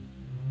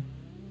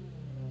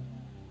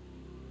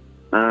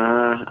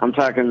 I'm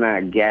talking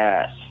that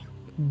gas.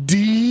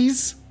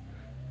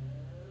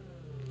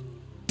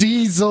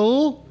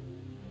 Diesel?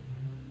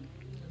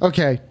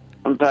 Okay.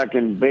 I'm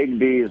talking big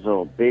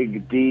diesel,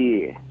 big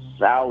D,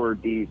 sour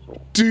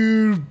diesel.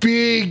 Dude,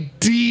 big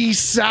D,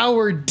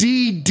 sour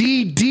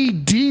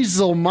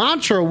diesel.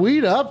 Mantra,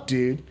 weed up,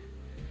 dude.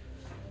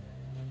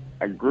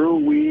 I grew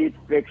weed,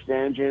 fixed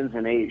engines,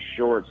 and ate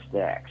short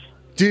stacks.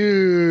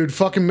 Dude,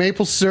 fucking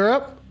maple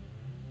syrup?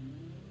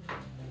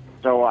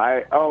 So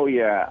I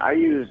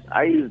used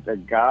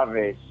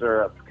agave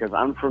syrup because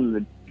I'm from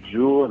the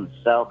jewel in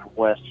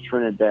Southwest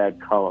Trinidad,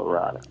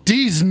 Colorado.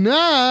 These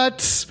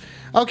nuts.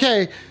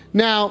 Okay,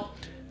 now,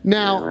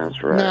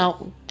 that's right.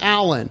 Now,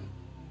 Alan,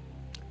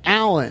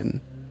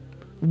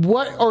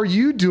 what are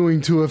you doing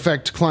to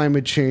affect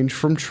climate change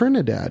from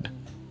Trinidad?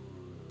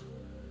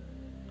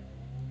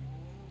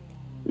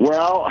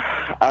 Well,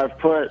 I've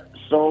put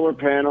solar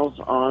panels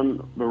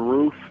on the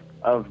roof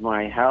of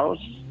my house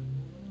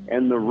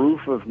and the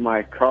roof of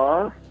my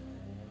car.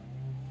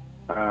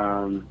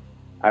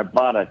 I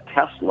bought a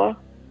Tesla,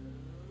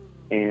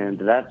 and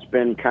that's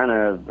been kind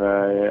of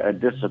a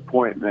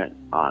disappointment,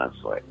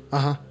 honestly.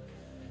 Uh-huh.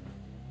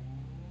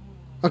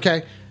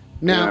 Okay.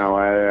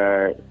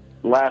 Now,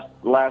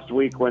 last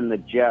week when the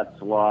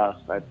Jets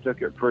lost, I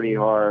took it pretty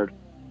hard.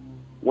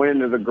 Went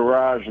into the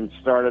garage and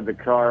started the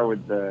car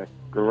with the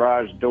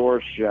garage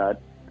door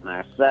shut, and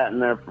I sat in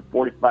there for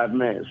 45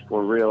 minutes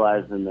before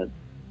realizing that,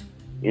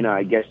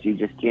 I guess you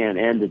just can't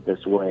end it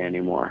this way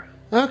anymore.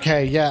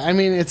 Okay, yeah. I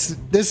mean,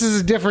 this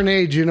is a different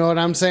age, you know what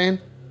I'm saying?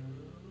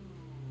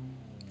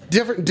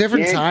 Different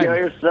Can't time. kill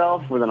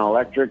yourself with an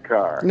electric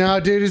car. No,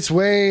 dude, it's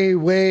way,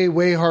 way,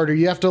 way harder.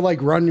 You have to,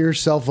 run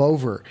yourself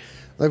over.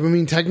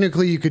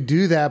 Technically you could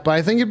do that, but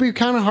I think it'd be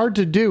kind of hard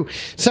to do.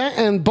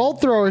 And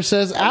Bolt Thrower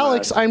says,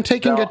 Alex, I'm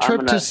taking a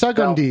trip to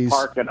Sugundees.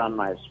 Park it on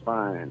my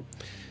spine.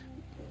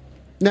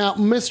 Now,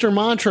 Mr.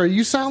 Mantra,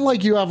 you sound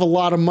like you have a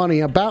lot of money.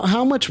 About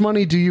how much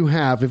money do you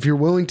have, if you're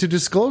willing to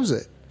disclose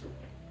it?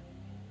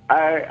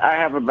 I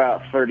have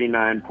about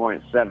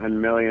 $39.7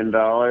 million.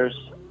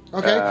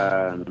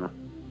 Okay.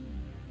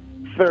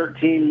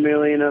 13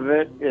 million of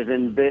it is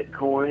in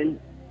Bitcoin,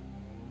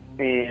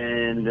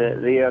 and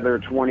the other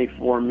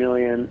 24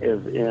 million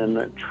is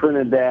in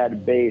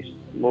Trinidad-based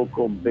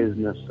local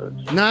businesses.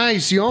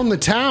 Nice. You own the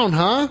town,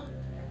 huh?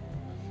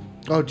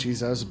 Oh, geez,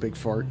 that was a big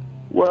fart.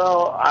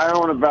 Well, I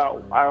own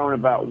about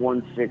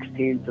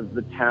 1/16 of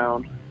the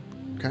town.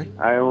 Okay.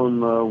 I own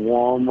the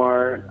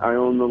Walmart. I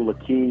own the La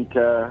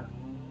Quinta.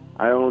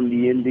 I own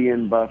the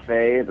Indian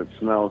buffet that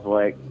smells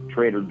like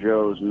Trader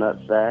Joe's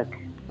nutsack.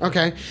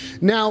 Okay.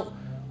 Now,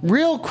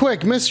 real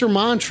quick, Mr.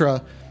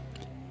 Mantra,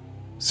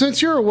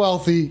 since you're a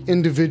wealthy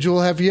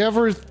individual, have you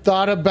ever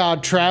thought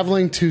about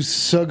traveling to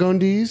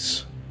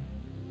Sugundees?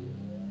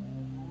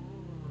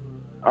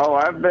 Oh,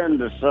 I've been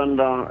to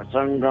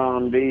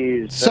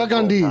Sugundees.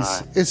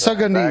 Sugundees. It's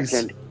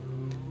Sugundees.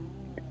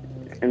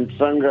 In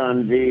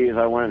Sugundees,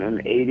 I went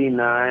in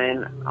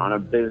 '89 on a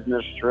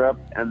business trip,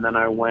 and then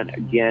I went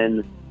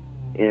again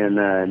in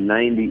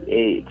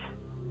 '98.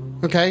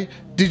 Okay.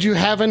 Did you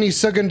have any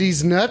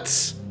Sugundees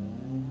nuts?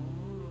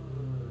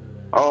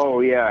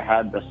 Oh, yeah. I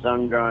had the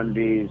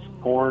Sugundees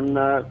corn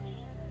nuts,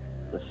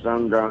 the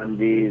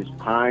Sugundees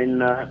pine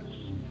nuts,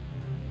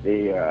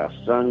 the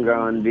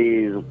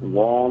Sugundees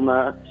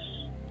walnuts,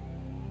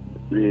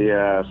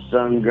 the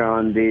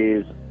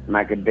Sugundees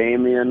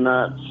macadamia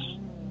nuts,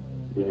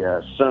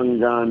 the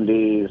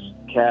Sugundees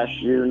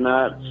cashew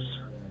nuts.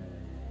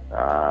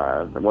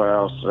 What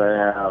else did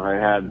I have? I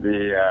had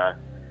the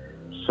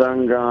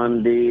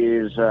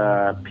Sugundees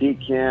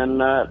pecan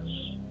nuts.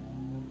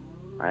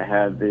 I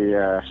had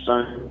the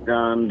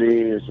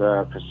Sugundees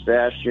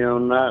pistachio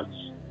nuts.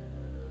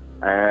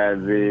 I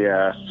had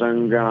the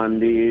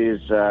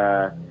Sugundees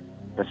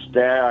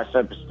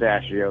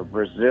pistachio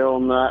Brazil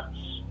nuts.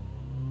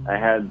 I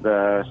had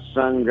the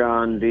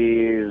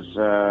Sugundees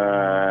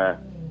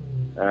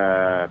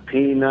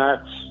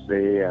peanuts,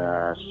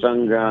 the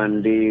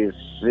Sugundees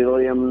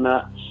psyllium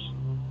nuts,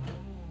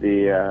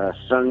 the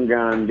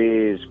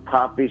Sugundees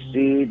poppy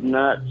seed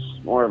nuts,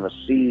 more of a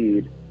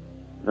seed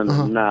than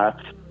a nut.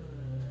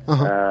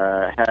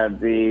 Had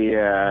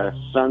the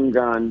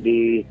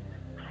Sungandee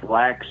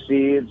flax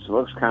seeds,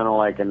 looks kind of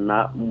like a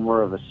nut,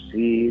 more of a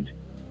seed.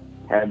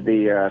 Had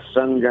the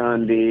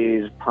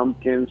Sugundees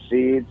pumpkin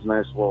seeds,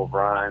 nice little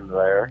rhyme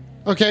there.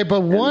 Okay,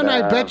 but one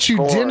I bet you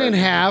didn't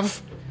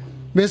have,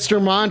 Mr.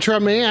 Mantra.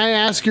 May I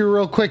ask you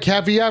real quick,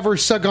 have you ever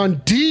sucked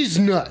on D's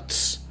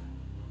nuts?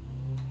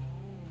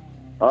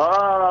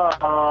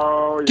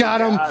 Oh,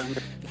 got him.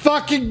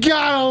 Fucking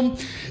got him.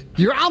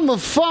 You're on the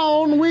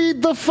phone.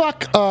 Weed the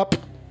fuck up.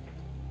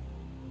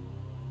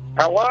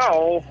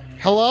 Hello?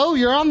 Hello?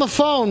 You're on the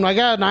phone. I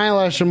got an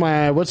eyelash in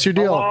my eye. What's your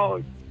deal?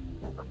 Hello?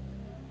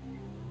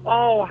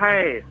 Oh,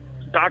 hey.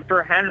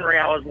 Dr. Henry,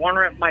 I was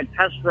wondering if my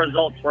test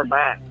results were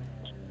back.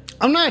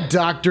 I'm not a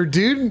doctor,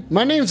 dude.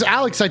 My name's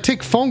Alex. I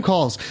take phone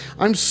calls.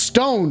 I'm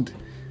stoned.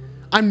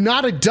 I'm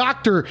not a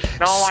doctor.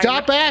 No,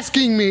 Stop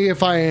asking me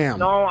if I am.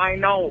 No, I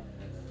know.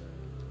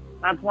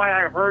 That's why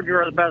I heard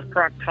you're the best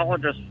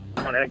proctologist,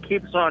 and it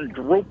keeps on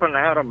drooping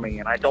out of me,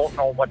 and I don't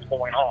know what's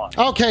going on.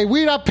 Okay,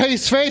 weed up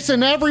Paceface,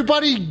 and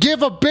everybody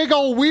give a big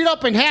old weed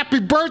up and happy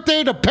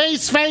birthday to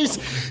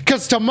Paceface,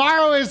 because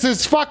tomorrow is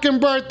his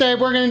fucking birthday.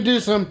 We're gonna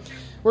do.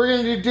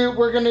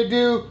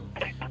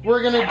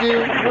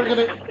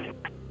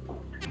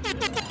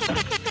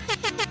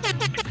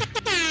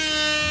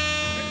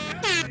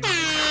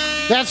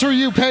 That's for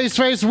you,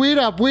 Paceface. Weed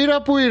up, weed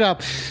up, weed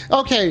up.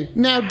 Okay,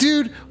 now,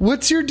 dude,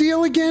 what's your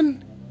deal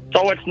again?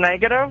 So it's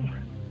negative?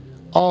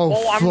 Oh,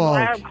 well,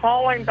 fuck. I'm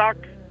calling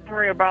Dr.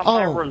 Henry about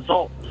my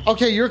results.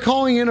 Okay, you're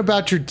calling in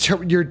about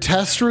your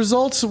test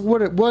results?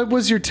 What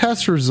was your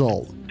test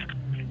result?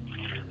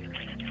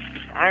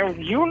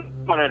 You know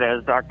what it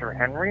is, Dr.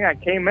 Henry. I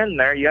came in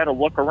there, you had to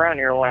look around,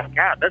 you're like,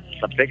 God, this is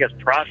the biggest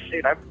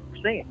prostate I've ever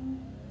seen.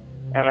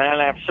 And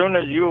then as soon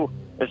as you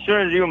As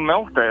soon as you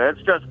milked it,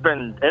 it's just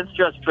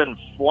been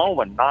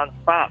flowing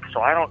nonstop.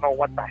 So I don't know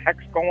what the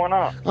heck's going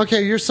on.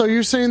 Okay, you're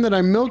saying that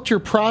I milked your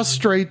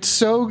prostrate.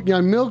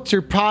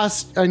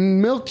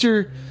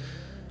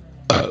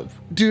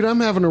 Dude, I'm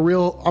having a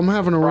real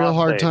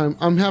hard time.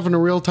 I'm having a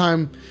real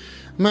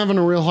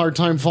hard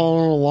time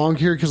following along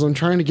here because I'm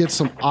trying to get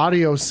some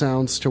audio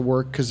sounds to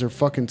work because they're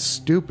fucking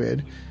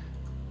stupid,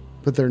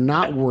 but they're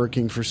not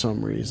working for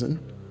some reason.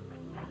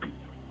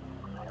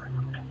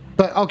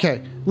 But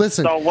okay,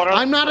 listen. So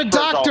I'm not a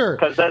doctor.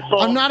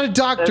 I'm not a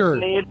doctor.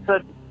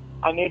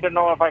 I need to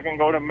know if I can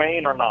go to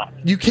Maine or not.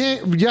 You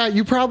can't. Yeah,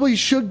 you probably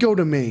should go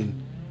to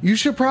Maine. You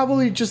should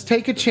probably just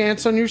take a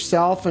chance on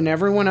yourself and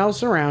everyone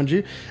else around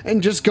you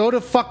and just go to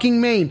fucking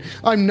Maine.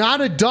 I'm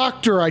not a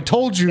doctor. I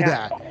told you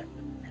that.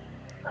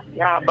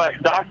 Yeah,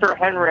 but Dr.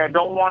 Henry, I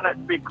don't want it to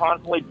be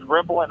constantly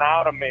dribbling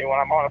out of me when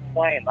I'm on a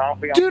plane.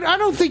 Dude, I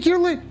don't think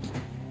you're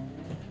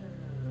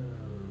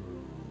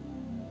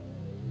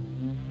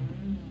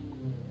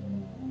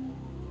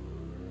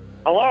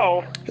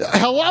Hello?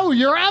 Hello,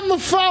 you're on the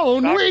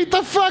phone. Wait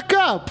the fuck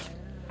up.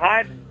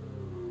 Hi,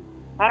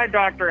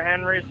 Dr.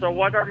 Henry. So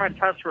what are my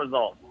test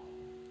results?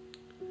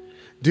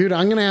 Dude,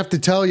 I'm going to have to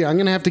tell you. I'm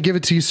going to have to give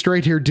it to you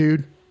straight here,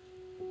 dude.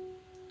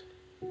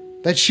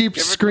 That sheep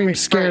scream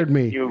scared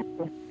me.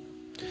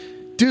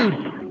 Dude,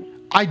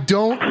 I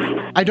don't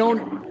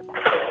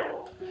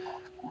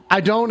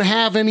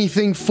have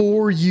anything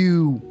for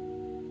you.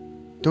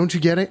 Don't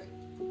you get it?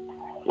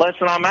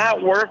 Listen, I'm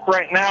at work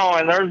right now,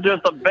 and there's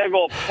just a big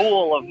old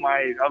pool of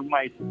my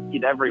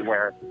seed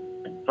everywhere.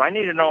 So I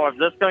need to know if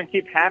this is going to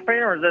keep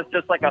happening, or is this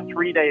just like a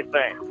 3-day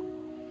thing?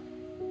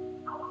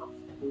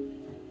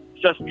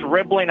 It's just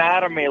dribbling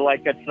out of me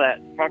like it's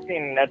that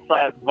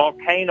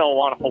volcano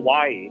on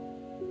Hawaii.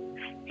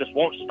 Just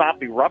won't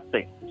stop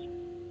erupting.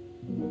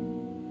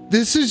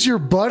 This is your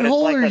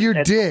butthole or your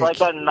dick? It's like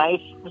a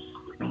nice.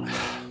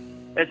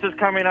 It's just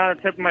coming out of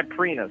the tip of my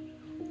penis.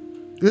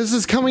 This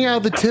is coming out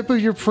of the tip of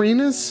your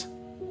penis?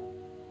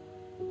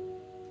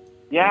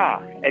 Yeah,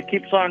 it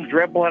keeps on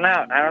dribbling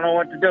out. I don't know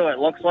what to do. It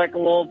looks like a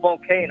little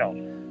volcano.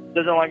 It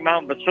isn't like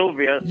Mount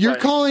Vesuvius. You're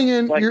calling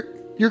in.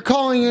 You're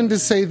calling in to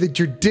say that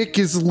your dick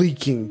is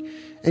leaking,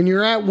 and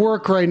you're at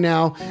work right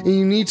now, and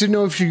you need to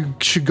know if you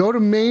should go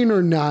to Maine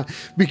or not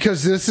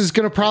because this is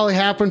going to probably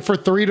happen for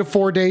 3 to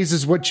 4 days.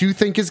 Is what you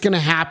think is going to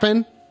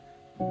happen?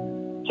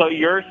 So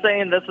you're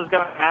saying this is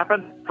going to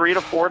happen 3 to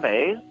 4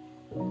 days?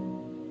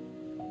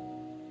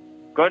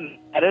 Good.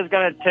 That's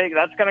going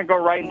to go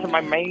right into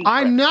my main.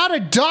 I'm not a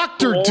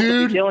doctor,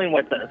 dude. Dealing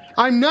with this.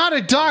 I'm not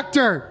a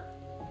doctor.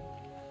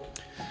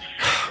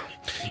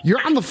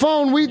 You're on the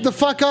phone. Weed the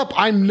fuck up.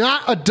 I'm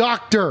not a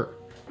doctor.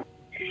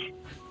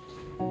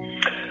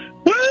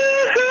 Woo-hoo-hoo!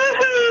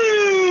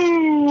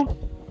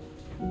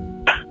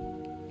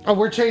 Oh,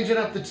 we're changing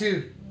up the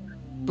tune.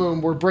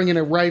 Boom, we're bringing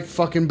it right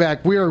fucking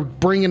back. We are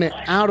bringing it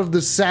out of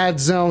the sad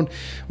zone.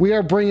 We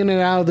are bringing it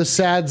out of the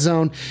sad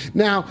zone.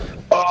 Now...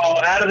 Oh,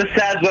 out of the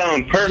sad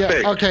zone.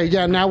 Perfect. Yeah, okay,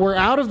 yeah, now we're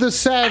out of the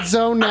sad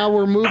zone. Now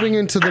we're moving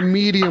into the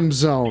medium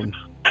zone.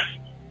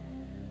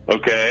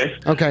 Okay.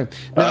 Okay.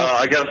 Now,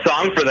 I got a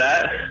song for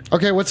that.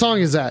 Okay, what song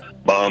is that?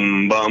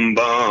 Bum, bum,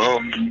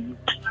 bum.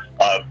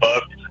 I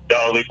fucked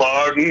Dolly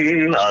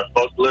Parton. I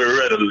fucked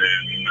Loretta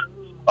Lynn.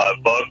 I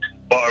fucked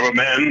Barbara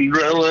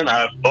Mandrell, and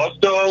I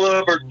fucked all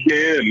of her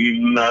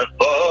kin. I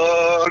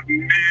fucked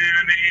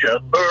Minnie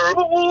Earl.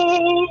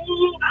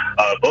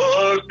 I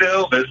fucked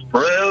Elvis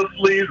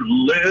Presley's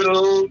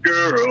little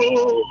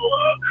girl.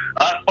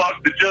 I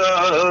fucked the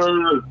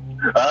judge.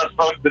 I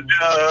fucked the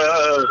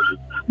judge.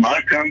 My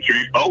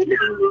country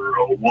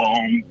boner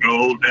won't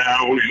go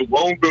down. It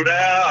won't go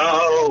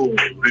down.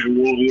 It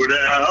won't go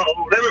down.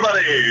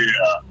 Everybody.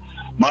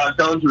 My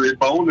country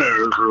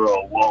boner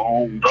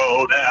won't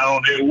go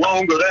down. It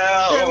won't go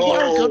down. It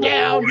won't go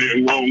down.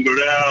 It won't go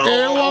down.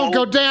 It won't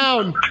go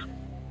down.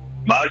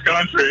 My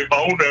country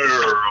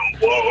boner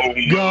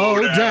won't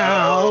go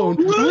down.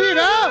 Lead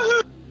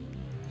up.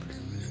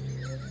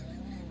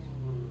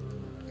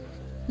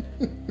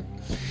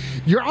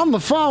 You're on the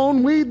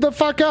phone. Weed the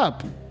fuck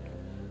up.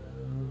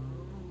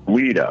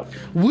 Weed up.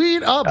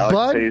 Weed up, Alex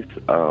bud. Pace,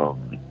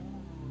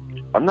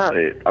 I'm not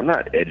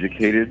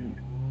educated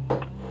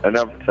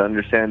enough to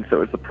understand.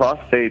 So is the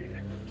prostate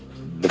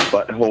the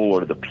butthole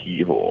or the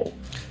pee hole?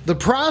 The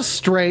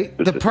prostate.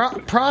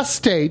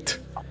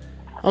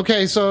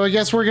 Okay, so I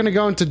guess we're going to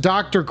go into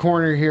doctor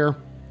corner here.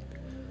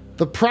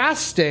 The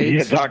prostate.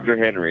 Yeah, Dr.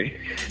 Henry.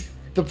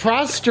 The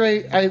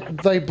prostate, I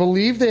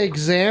believe they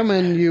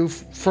examine you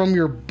from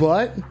your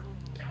butt.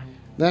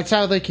 That's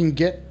how they can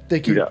get...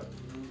 Yeah.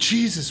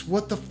 Jesus,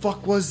 what the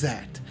fuck was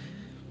that?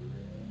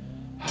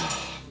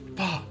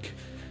 Fuck.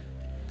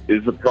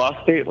 Is the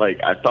prostate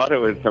I thought it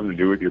was something to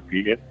do with your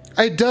penis?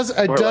 It does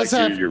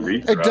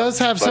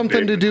have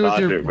something to do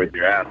with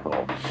your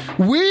asshole.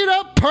 Weed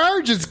up,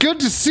 Purge. It's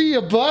good to see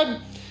you, bud.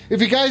 If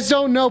you guys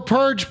don't know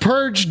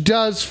Purge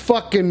does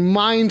fucking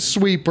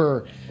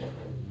Minesweeper.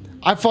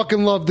 I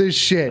fucking love this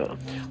shit.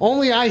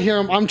 Only I hear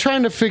him. I'm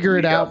trying to figure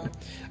it out.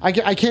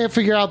 I can't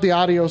figure out the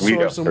audio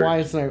source and why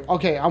it's not.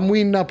 Okay, I'm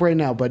weeding up right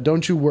now, but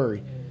don't you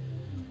worry.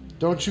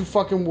 Don't you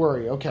fucking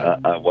worry, okay?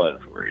 I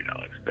was worried,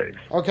 Alex Space.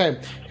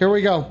 Okay, here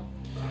we go.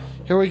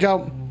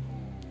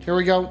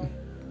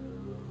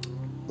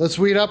 Let's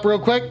weed up real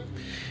quick.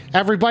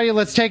 Everybody,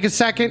 let's take a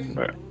second.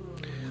 Right.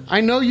 I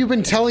know you've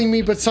been telling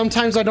me, but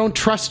sometimes I don't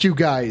trust you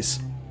guys.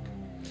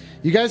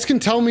 You guys can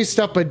tell me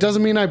stuff, but it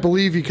doesn't mean I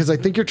believe you because I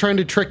think you're trying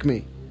to trick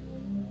me.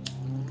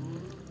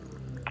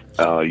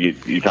 Oh,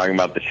 you talking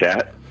about the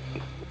chat?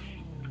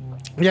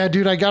 Yeah,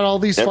 dude, I got all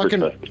these Never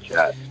trust the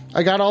chat.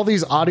 I got all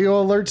these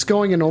audio alerts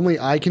going and only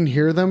I can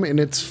hear them and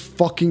it's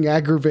fucking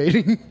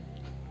aggravating.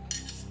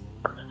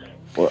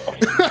 Well,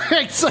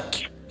 it's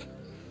like,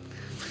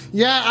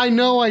 yeah, I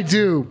know I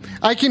do.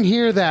 I can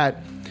hear that.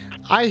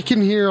 I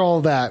can hear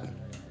all that.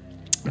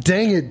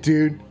 Dang it,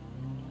 dude.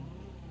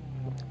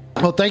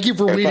 Well, thank you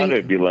for I reading. thought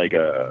it'd be like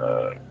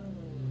a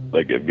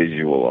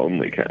visual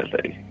only kind of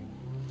thing,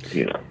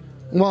 you know.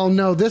 Well,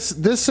 no, this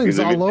thing's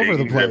all over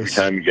the place. Every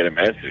time you get a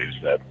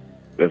message, that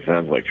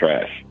sounds like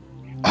trash.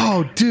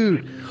 Oh,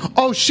 dude.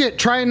 Oh, shit.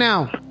 Try it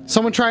now.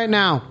 Someone try it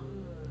now.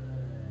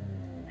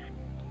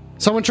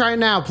 Someone try it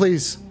now,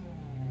 please.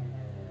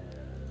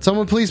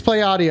 Someone please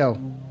play audio.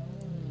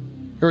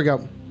 Here we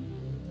go.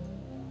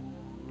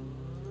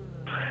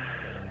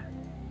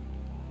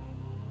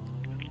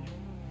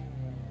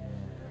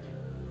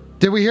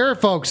 Did we hear it,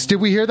 folks? Did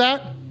we hear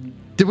that?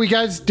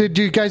 Did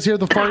you guys hear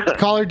the fart?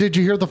 Caller, did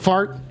you hear the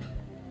fart?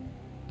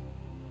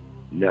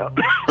 No.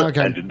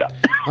 Okay. I did not.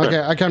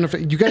 Okay, I kind of...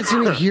 You guys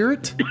didn't hear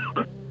it?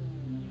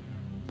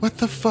 What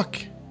the fuck?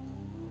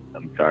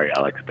 I'm sorry,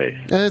 Alex Space.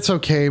 It's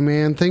okay,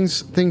 man.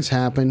 Things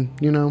happen,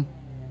 you know?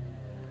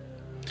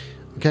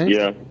 Okay?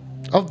 Yeah.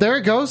 Oh, there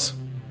it goes.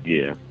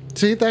 Yeah.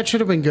 See, that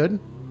should have been good.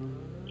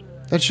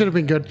 That should have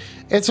been good.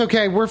 It's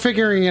okay. We're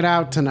figuring it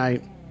out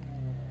tonight.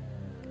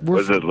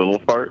 Was it a little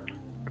fart?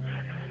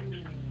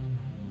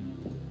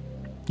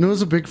 No, it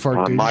was a big fart,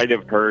 I dude. might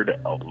have heard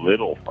a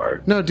little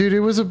fart. No, dude, it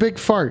was a big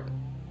fart.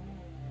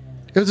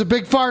 It was a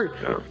big fart.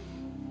 No.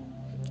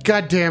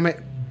 God damn it.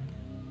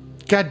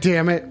 God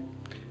damn it.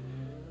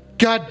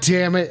 God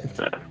damn it.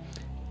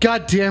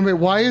 God damn it.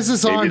 Why is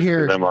this Maybe on it's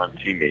here? 'cause I'm on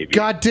TV.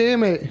 God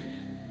damn it.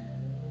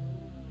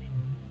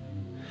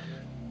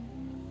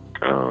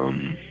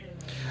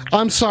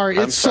 I'm sorry.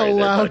 It's so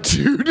loud,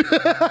 dude.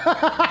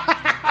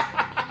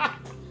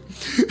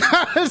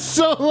 That was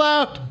so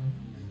loud.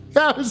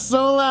 That was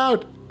so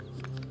loud.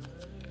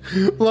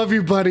 Love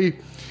you, buddy.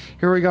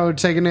 Here we go. We're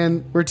taking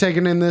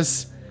in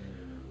this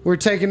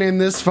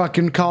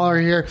fucking caller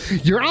here.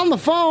 You're on the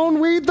phone.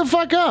 Weed the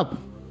fuck up.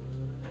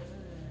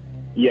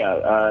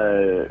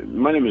 Yeah,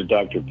 my name is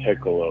Dr.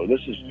 Piccolo.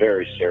 This is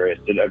very serious.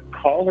 Did a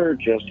caller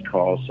just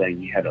call saying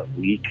he had a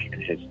leak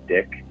in his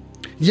dick?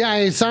 Yeah,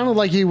 it sounded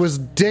like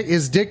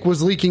his dick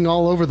was leaking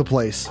all over the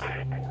place.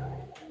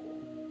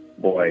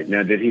 Boy,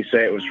 now did he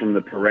say it was from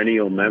the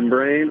perennial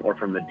membrane or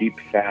from the deep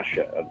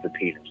fascia of the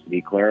penis? Did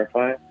he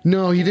clarify?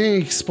 No, he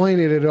didn't explain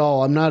it at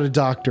all. I'm not a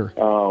doctor.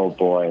 Oh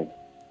boy.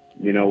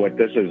 You know what?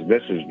 This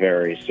is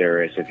very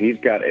serious. If he's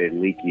got a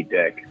leaky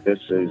dick, this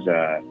is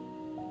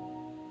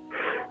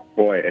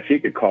boy, if he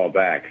could call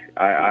back.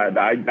 I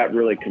that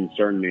really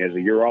concerned me as a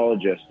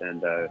urologist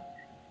and a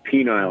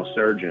penile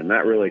surgeon.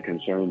 That really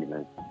concerned me.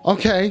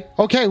 Okay.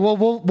 Well,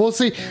 we'll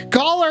see.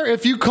 Caller,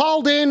 if you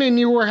called in and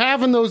you were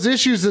having those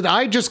issues that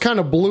I just kind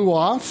of blew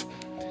off,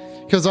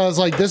 because I was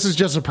like, this is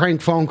just a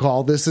prank phone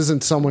call. This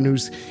isn't someone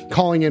who's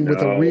calling in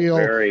with a real...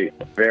 Very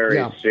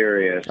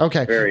serious.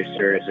 Okay. Very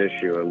serious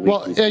issue.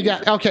 Well,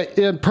 yeah,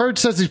 okay. Purge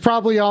says he's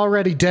probably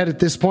already dead at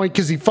this point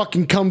because he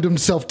fucking cummed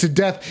himself to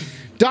death.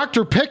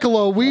 Dr.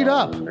 Piccolo, weed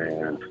up.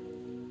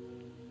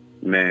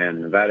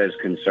 Man, that is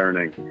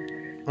concerning.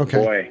 Okay.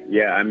 Boy,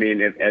 yeah, I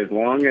mean, as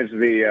long as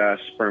the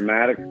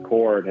spermatic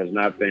cord has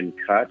not been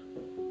cut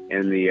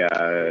and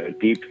the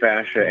deep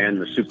fascia and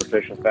the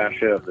superficial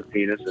fascia of the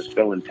penis is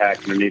still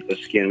intact underneath the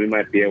skin, we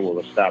might be able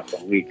to stop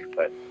the leak.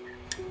 But,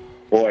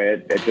 boy,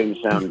 it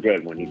didn't sound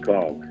good when he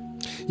called.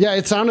 Yeah,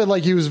 it sounded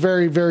like he was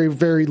very, very,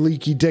 very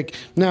leaky dick.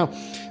 Now,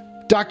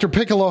 Dr.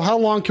 Piccolo, how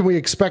long can we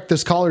expect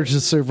this caller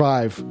to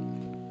survive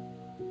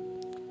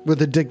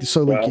with a dick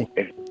so leaky?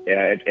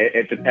 Yeah,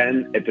 it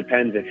depends. It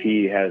depends if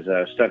he has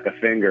stuck a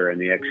finger in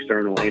the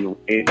external anal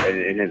in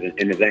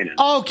his anus.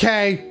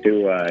 Okay.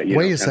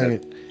 Wait a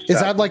second. Is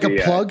that like a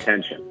plug?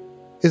 Tension.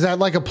 Is that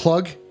like a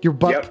plug? Your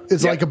butt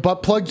is like a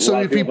butt plug.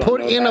 So if he put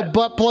in a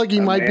butt plug,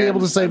 he might be able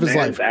to save his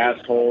life. His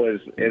asshole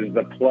is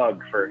the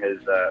plug for his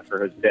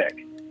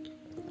dick.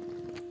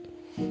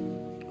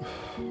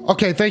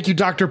 Okay, thank you,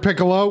 Dr.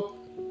 Piccolo.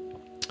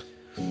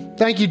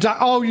 Thank you, Doc.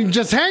 Oh, you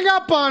just hang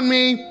up on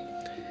me.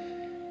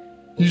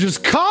 You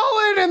just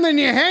call it and then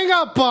you hang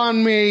up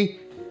on me.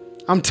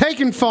 I'm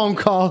taking phone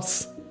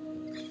calls.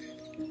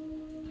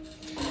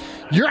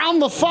 You're on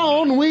the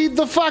phone. Weed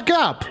the fuck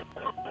up.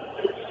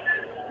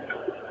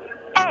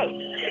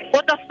 Hey,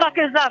 what the fuck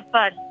is up,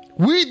 bud?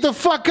 Weed the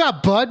fuck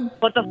up, bud.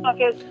 What the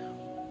fuck is...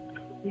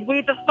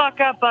 Weed the fuck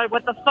up, bud.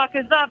 What the fuck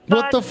is up, bud?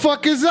 What the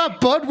fuck is up,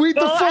 bud? Weed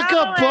the fuck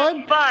up,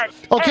 bud.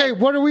 Okay, Hey,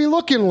 what are we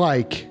looking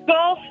like?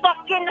 go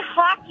fucking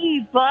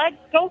hockey, bud.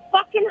 Go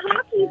fucking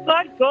hockey,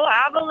 bud. Go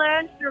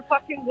Avalanche. You're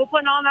fucking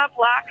whooping on that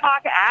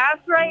Blackhawk ass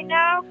right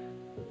now.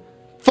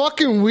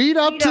 Fucking weed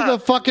up Weed to up.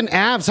 the fucking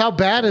abs. How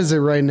bad is it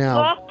right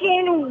now?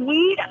 Fucking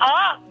weed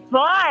up,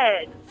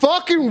 bud.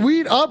 Fucking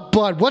weed up,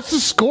 bud. What's the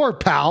score,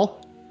 pal?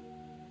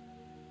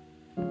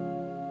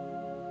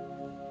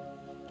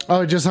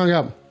 Oh, it just hung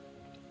up.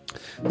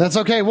 That's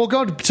okay. We'll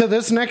go to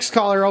this next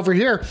caller over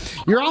here.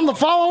 You're on the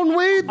phone.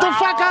 Weed the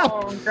fuck up.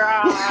 Oh,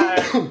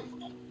 God.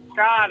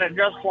 God, it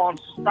just won't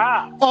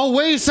stop. Oh,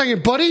 wait a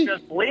second, buddy. It's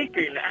just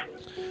leaking.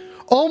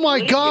 Oh, my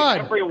Leaking God.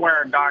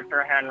 everywhere,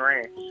 Dr.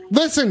 Henry.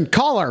 Listen,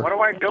 caller. What do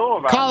I do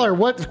about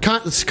Caller,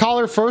 it?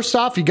 caller, first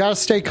off, you got to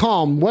stay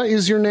calm. What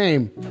is your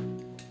name?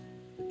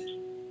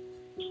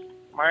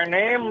 My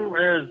name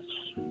is...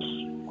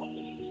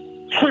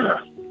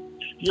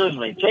 Excuse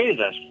me,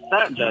 Jesus.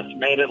 That just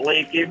made it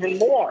leak even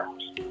more.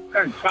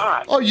 Good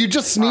God. Oh, you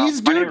just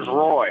sneezed, My dude? name's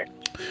Roy.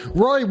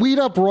 Roy, weed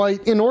up, Roy.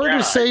 In order Yeah.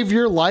 to save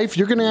your life,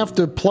 you're going to have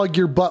to plug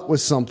your butt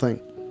with something.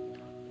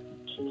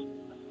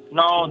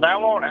 No, that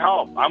won't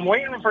help. I'm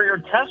waiting for your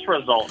test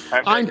results.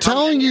 Have they I'm come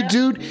telling in you, yet?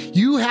 dude,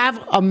 you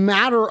have a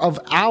matter of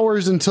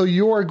hours until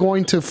you are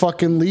going to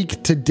fucking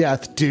leak to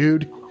death,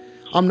 dude.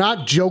 I'm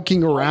not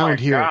joking around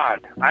here. God,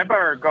 I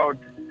better go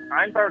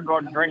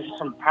drink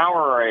some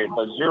Powerade,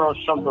 the zero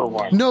sugar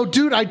one. No,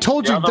 dude, I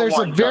told The you other there's a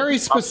one very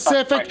just pumped up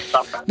my specific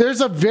stomach. there's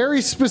a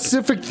very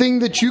specific thing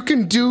that you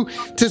can do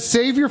to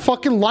save your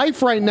fucking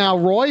life right now,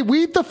 Roy.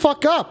 Weed the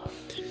fuck up.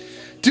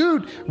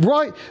 Dude,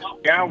 Roy,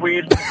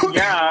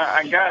 Yeah,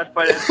 I guess,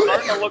 but it's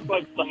starting to look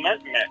like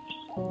cement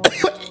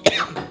mix.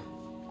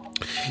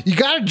 you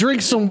got to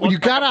drink some you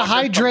got to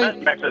hydrate.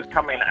 Cement mix is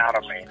coming out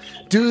of me.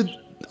 Dude,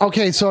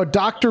 okay, so a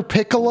Dr.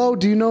 Piccolo,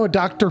 do you know a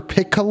Dr.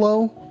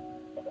 Piccolo?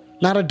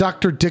 Not a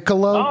Dr.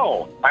 Diccolo?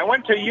 No, I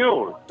went to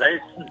you. They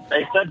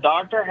said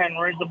Dr.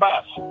 Henry's the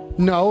best.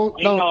 No,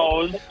 He no.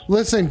 knows.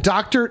 Listen,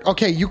 Doctor,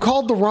 okay, you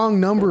called the wrong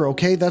number,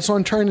 okay? That's what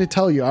I'm trying to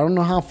tell you. I don't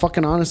know how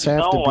fucking honest I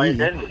have to No, be. I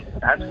didn't.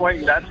 That's what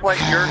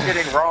you're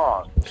getting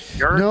wrong.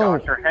 You're No.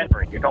 Dr.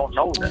 Henry. You don't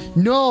know this.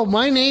 No,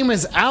 my name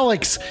is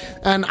Alex,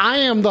 and I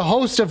am the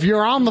host of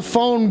You're on the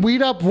Phone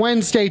Weed Up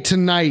Wednesday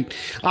tonight.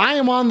 I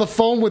am on the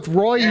phone with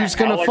Roy, who's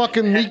gonna Alex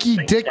fucking leaky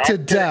Henry. dick to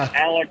Dr. death.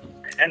 Alex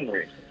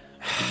Henry.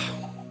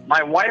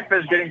 My wife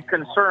is getting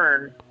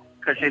concerned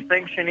because she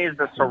thinks she needs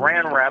to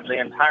saran wrap the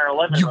entire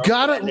living You room.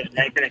 gotta- and it's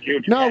making a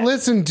huge No, mess.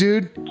 listen,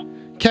 dude.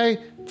 Okay,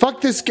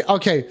 fuck this.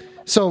 Okay,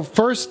 so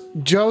first,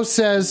 Joe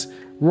says,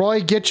 Roy,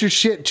 get your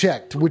shit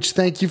checked, which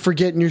thank you for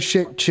getting your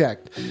shit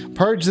checked.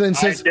 Purge then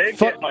says, I did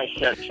 "Fuck- get my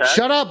shit checked.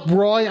 Shut up,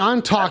 Roy. I'm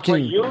That's talking.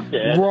 what you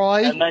did.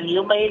 Roy. And then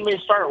you made me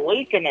start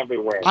leaking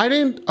everywhere. I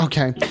didn't.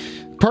 Okay.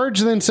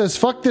 Purge then says,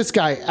 fuck this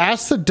guy.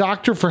 Asks the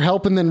doctor for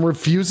help and then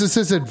refuses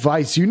his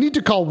advice. You need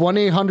to call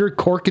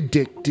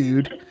 1-800-Cork-A-Dick,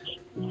 dude.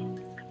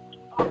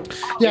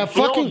 Yeah, it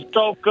feels fucking.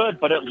 so good,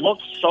 but it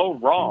looks so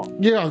wrong.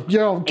 Yo,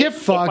 get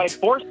If I fucked.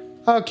 force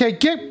Okay,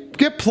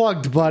 get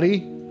plugged,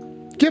 buddy.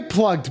 Get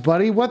plugged,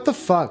 buddy. What the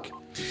fuck?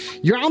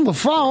 You're on the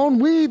phone.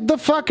 Weed the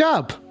fuck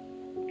up.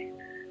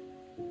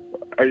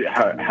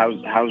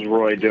 How's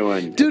Roy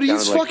doing? Dude, It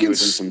he's sounded like he fucking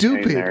was in some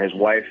pain stupid. there. His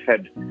wife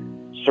had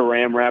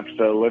saran wrapped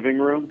the living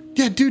room.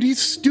 Yeah, dude, he's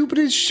stupid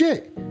as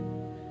shit.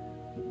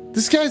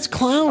 This guy's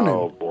clowning.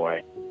 Oh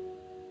boy,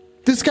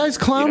 This guy's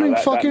clowning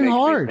that fucking makes me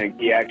hard. think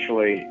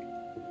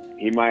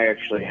he might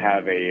actually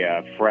have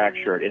a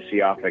fractured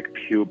ischiotic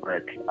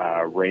pubic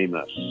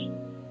ramus.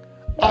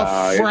 Is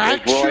Roy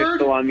Fractured?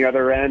 still on the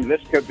other end?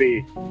 This could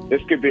be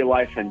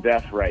life and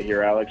death right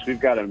here, Alex. You've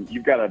got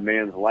a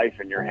man's life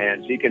in your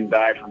hands. He can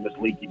die from this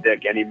leaky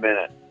dick any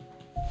minute.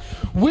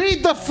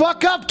 Weed the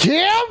fuck up,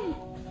 Kim!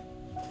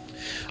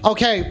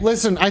 Okay,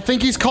 listen, I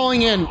think he's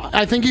calling in.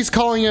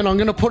 I'm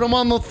going to put him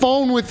on the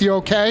phone with you,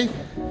 okay?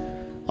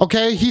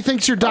 Okay, he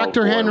thinks you're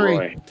Dr. Oh, boy,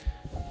 Henry.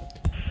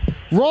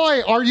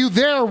 Roy, are you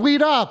there?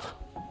 Weed up.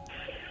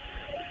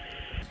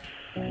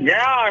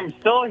 Yeah, I'm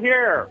still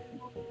here.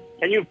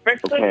 Can you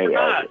fix this Okay, or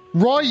not?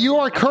 Roy, you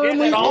are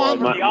currently Get it all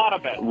on... over the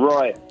ottoman.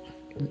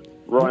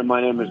 Roy,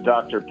 my name is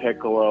Dr.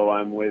 Piccolo.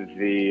 I'm with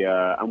the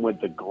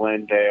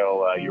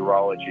Glendale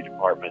urology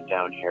department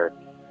down here,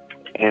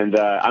 and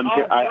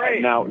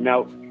Great. now,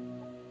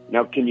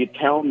 can you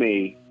tell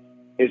me,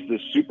 is the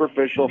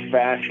superficial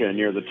fascia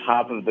near the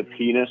top of the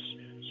penis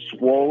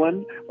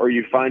swollen, or are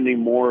you finding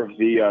more of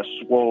the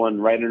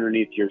swollen right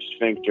underneath your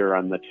sphincter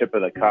on the tip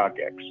of the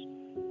coccyx?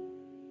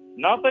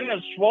 Nothing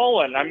is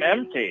swollen. I'm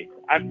empty.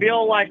 I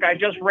feel like I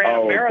just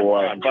ran a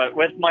marathon, but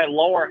with my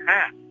lower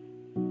half.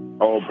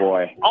 Oh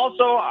boy.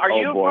 Also, are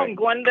you boy. from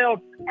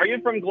Glendale? Are you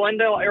from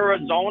Glendale,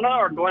 Arizona,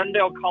 or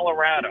Glendale,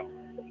 Colorado?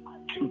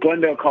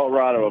 Glendale,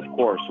 Colorado, of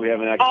course. We have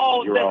an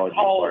excellent urology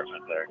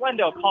department there.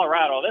 Glendale,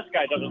 Colorado. This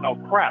guy doesn't know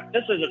crap.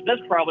 This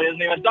probably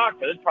isn't even a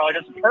doctor. This is probably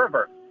just a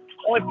pervert.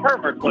 Only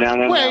perverts.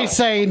 No. Wait a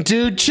second,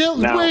 dude. Chill.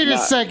 No, Wait a no.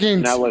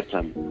 second. Now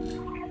listen.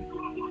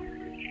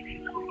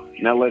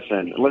 Now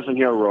listen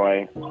here,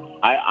 Roy.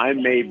 I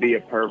may be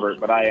a pervert,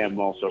 but I am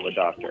also a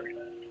doctor.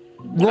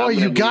 Roy,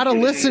 you gotta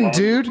listen,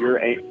 dude.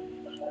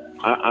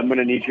 I'm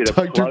gonna need you to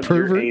Dr. plug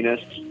Pervert. your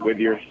anus with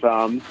your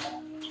thumb,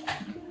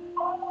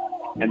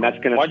 and that's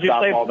gonna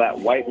stop all that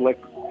white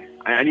liquid.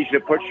 I need you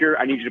to put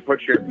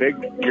your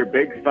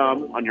big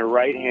thumb on your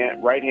right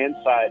hand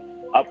side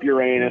up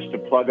your anus to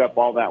plug up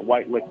all that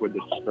white liquid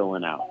that's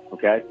spilling out.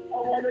 Okay.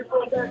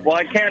 Well,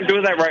 I can't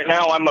do that right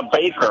now. I'm a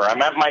baker.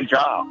 I'm at my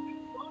job.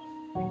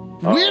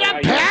 Weed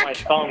up,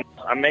 Pack!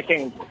 I'm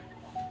making.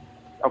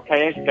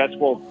 Okay,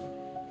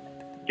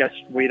 guess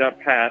weed up,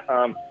 Pat.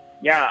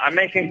 Yeah, I'm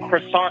making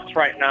croissants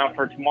right now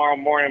for tomorrow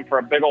morning for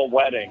a big old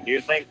wedding. Do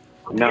you think?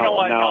 No,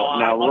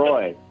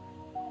 Roy.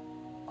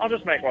 I'll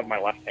just make one with my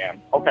left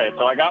hand. Okay,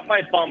 so I got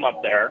my thumb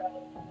up there.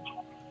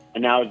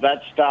 And now, does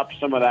that stop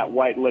some of that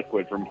white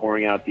liquid from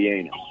pouring out the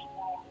anus?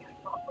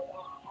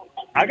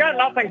 I got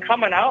nothing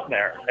coming out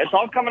there. It's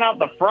all coming out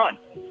the front.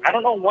 I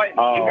don't know what you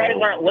guys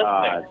aren't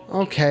listening.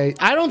 Okay,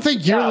 I don't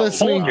think you're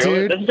listening,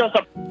 dude. This is just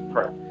a...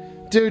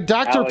 Dude,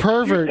 Dr. Alex,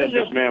 Pervert. You said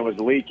this man was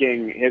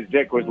leaking, his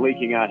dick was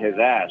leaking out his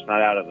ass,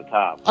 not out of the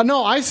top.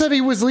 No, I said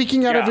he was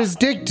leaking out of his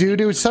dick, dude.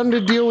 It was something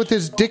to deal with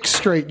his dick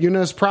straight,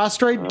 his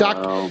prostrate.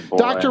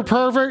 Dr.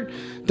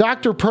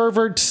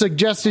 Pervert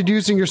suggested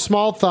using your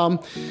small thumb.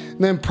 And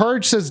then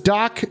Purge says,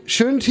 Doc,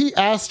 shouldn't he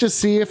ask to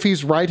see if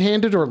he's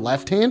right-handed or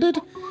left-handed?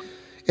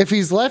 If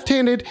he's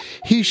left-handed,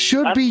 he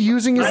should be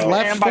using his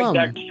left thumb.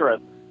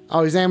 Ambidextrous.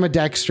 Oh, he's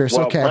ambidextrous.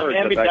 Well, okay.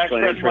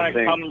 Ambidextrous when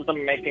it comes to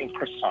making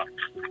croissants.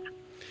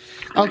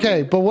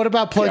 Okay, but what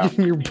about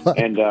plugging your butt?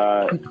 And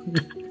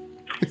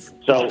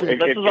so this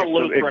is a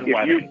Lutheran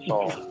wedding.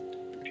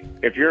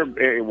 If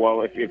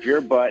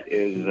your butt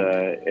is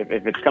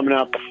if it's coming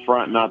out the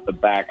front, not the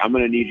back, I'm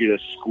going to need you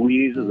to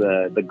squeeze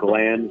the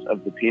glands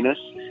of the penis,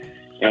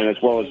 and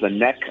as well as the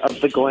neck of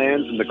the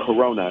glands and the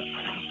corona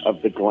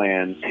of the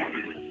glands.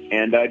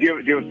 And do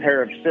you have a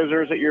pair of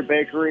scissors at your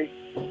bakery?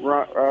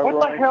 What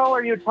the hell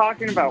are you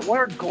talking about? What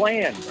are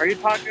glands? Are you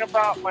talking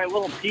about my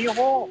little pee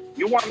hole?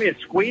 You want me to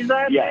squeeze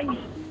that thing?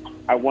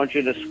 I want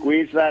you to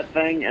squeeze that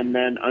thing, and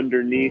then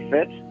underneath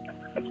it,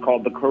 it's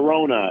called the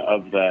corona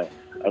of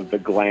the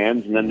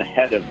glands, and then the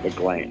head of the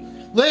glands.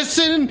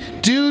 Listen,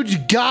 dude, you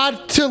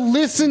got to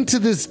listen to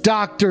this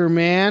doctor,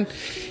 man.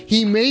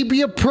 He may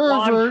be a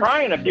pervert. Well, I'm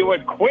trying. If you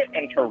would quit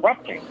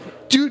interrupting.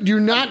 Dude, you're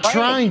not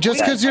trying.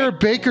 Just because you're a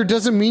baker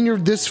doesn't mean you're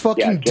this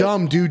fucking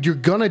dumb, dude. You're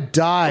gonna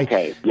die.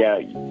 Okay, yeah.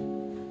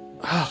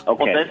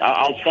 Okay,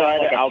 I'll try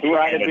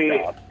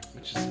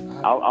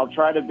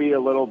to be a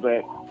little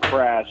bit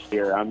crass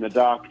here. I'm the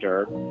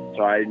doctor,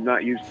 so I'm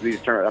not used to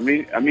these terms.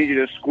 I need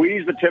you to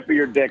squeeze the tip of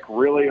your dick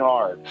really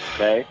hard.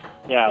 Okay.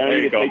 Yeah, there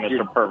you go,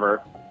 Mr.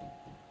 Pervert.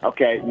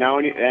 Okay, now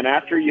and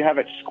after you have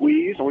it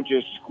squeezed, I want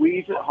you to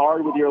squeeze it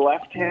hard with your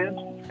left hand,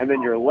 and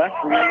then your left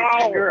ring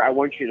finger, I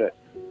want you to...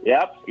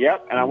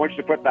 Yep. And I want you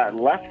to put that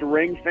left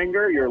ring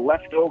finger, your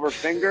leftover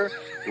finger,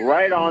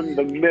 right on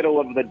the middle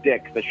of the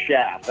dick, the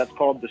shaft. That's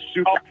called the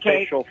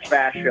superficial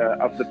fascia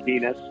of the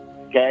penis.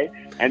 Okay?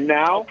 And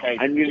now I'm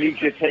going to need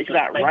you to take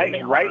that right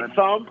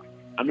thumb.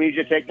 I'm going to need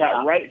you to take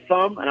that right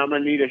thumb, and I'm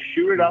going to need to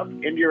shoot it up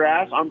into your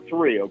ass on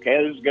 3.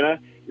 Okay? You're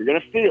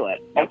gonna feel it.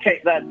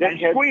 Okay, that dick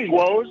head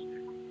close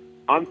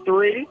on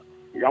 3.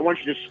 I want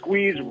you to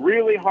squeeze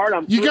really hard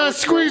on 3. You gotta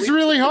squeeze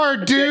really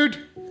hard, dude.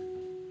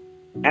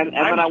 And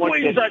then I want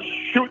you to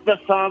shoot the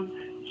thumb.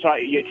 So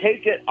you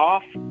take it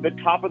off the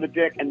top of the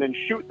dick and then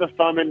shoot the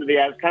thumb into the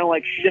ass. It's kind of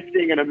like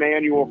shifting in a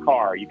manual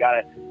car. You got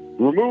to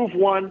remove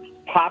one,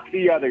 pop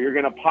the other. You're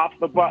going to pop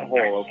the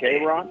butthole, okay,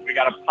 Ron? We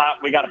got to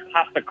pop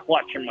the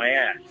clutch in my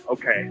ass.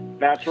 Okay.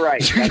 That's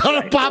right. You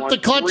got to pop the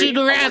clutch in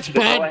your ass,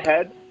 bud. Go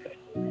ahead.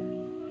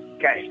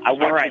 Okay. I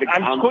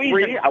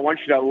want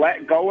you to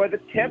let go of the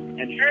tip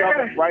and shove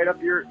it right up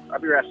your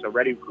ass. So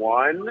ready?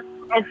 1.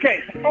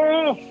 Okay.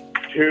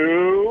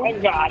 2. Oh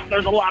God,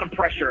 there's a lot of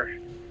pressure.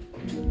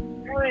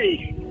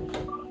 3.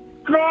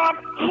 God,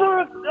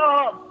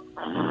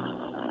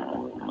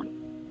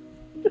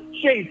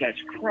 Jesus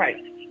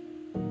Christ!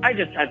 I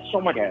just had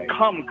so much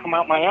cum come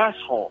out my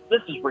asshole.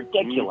 This is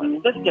ridiculous.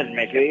 Mm-hmm. This didn't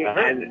make it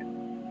better.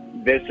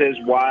 And this is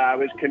why I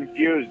was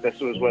confused. This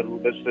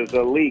is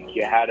a leak.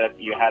 You had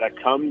a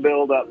cum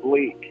buildup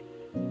leak.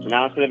 So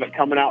now instead of it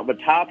coming out the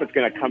top, it's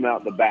going to come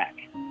out the back.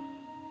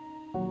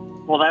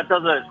 Well, that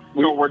doesn't.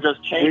 So we're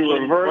just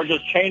changing. We're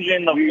just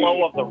changing the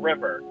flow of the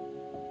river.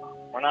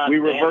 We're not. We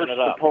reverse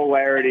the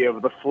polarity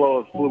of the flow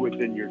of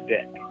fluids in your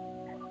dick.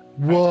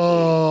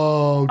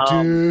 Whoa,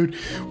 dude!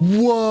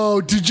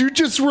 Whoa! Did you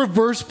just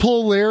reverse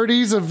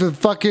polarities of the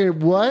fucking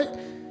what?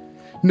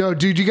 No,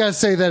 dude, you gotta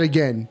say that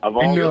again. Of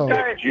all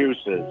the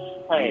juices.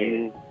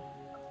 Hey,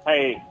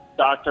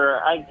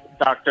 doctors,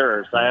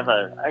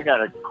 I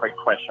got a quick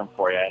question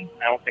for you, and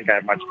I don't think I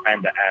have much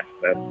time to ask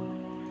this.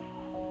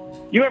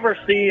 You ever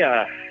see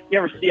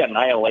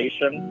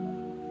Annihilation?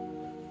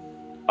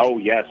 Oh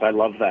yes, I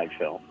love that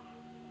film.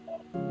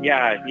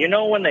 Yeah, you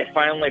know when they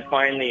finally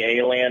find the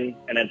alien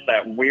and it's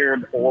that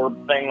weird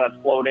orb thing that's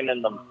floating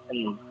in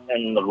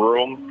the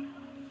room?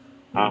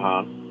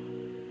 Uh-huh.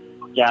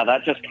 Yeah,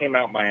 that just came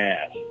out my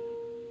ass.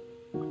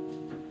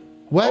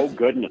 What? Oh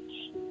goodness.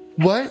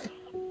 What?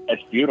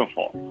 It's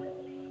beautiful.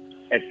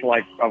 It's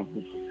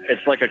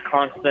like a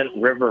constant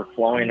river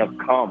flowing of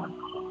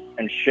cum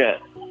and shit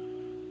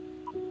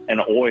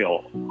and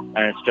oil, and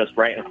it's just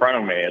right in front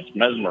of me. It's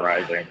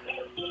mesmerizing.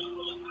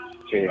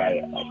 See,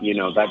 I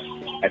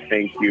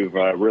think you've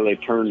really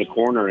turned the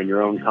corner in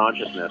your own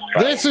consciousness.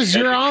 This is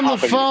your on the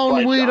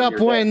phone Weed Up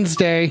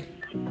Wednesday.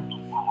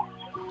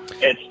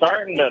 It's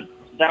starting to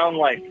sound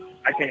like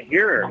I can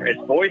hear its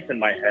voice in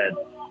my head.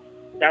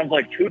 Sounds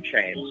like 2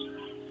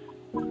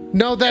 Chainz.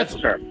 No, that's...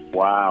 Yes, sir.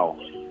 Wow.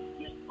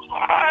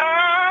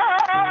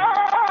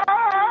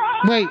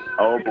 Wait.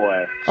 Oh,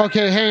 boy.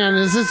 Okay, hang on.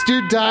 Is this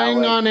dude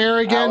dying on air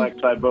again?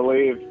 Alex, I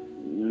believe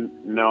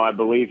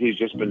he's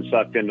just been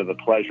sucked into the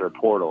pleasure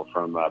portal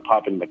from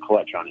popping the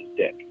clutch on his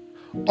dick.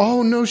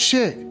 Oh, no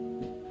shit.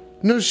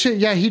 No shit.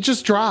 Yeah, he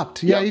just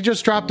dropped. Yeah, Yep. he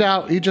just dropped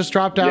out. He just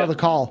dropped out of the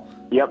call.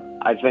 Yep.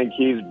 I think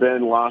he's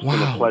been lost in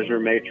the pleasure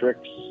matrix.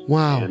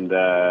 Wow. And,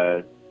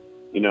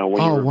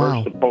 when you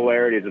reverse the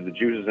polarities of the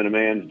juices in a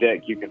man's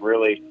dick, you can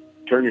really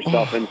turn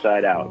yourself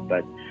inside out.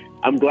 But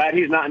I'm glad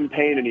he's not in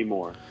pain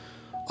anymore.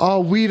 Oh,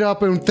 Weed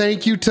Up, and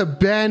thank you to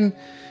Ben.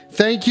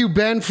 Thank you,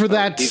 Ben, for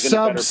that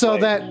sub.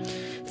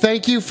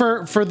 Thank you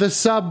for the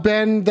sub,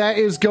 Ben. That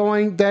is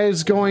going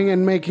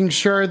and making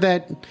sure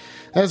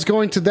that's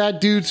going to that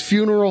dude's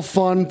funeral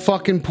fund.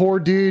 Fucking poor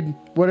dude,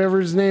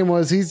 whatever his name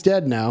was, he's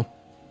dead now.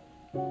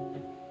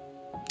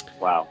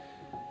 Wow.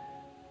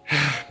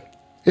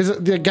 Is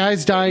it the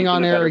guy's dying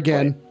on air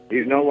again?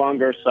 He's no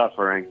longer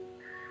suffering.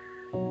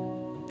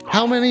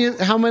 How many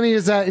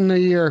is that in a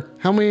year?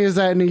 How many is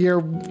that in a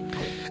year?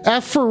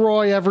 F for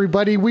Roy,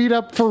 everybody. Weed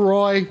Up for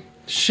Roy.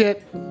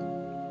 Shit.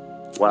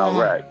 Well,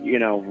 right.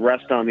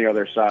 Rest on the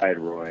other side,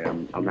 Roy.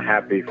 I'm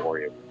happy for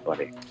you,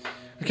 buddy.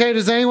 Okay,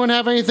 does anyone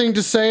have anything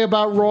to say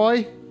about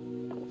Roy?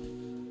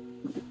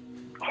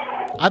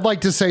 I'd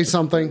like to say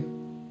something.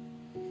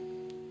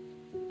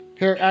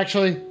 Here,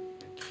 actually,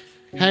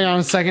 hang on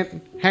a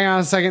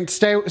second.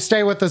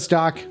 Stay with us,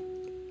 Doc.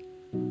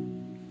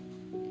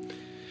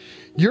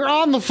 You're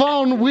on the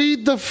phone.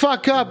 Weed the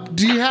fuck up.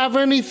 Do you have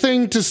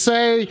anything to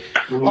say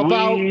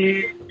about...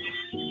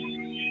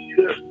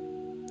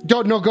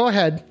 Go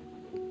ahead.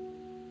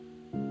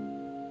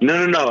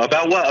 No.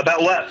 About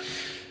what?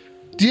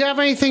 Do you have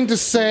anything to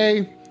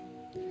say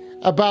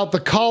about the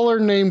caller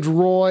named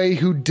Roy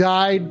who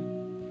died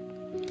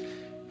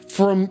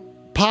from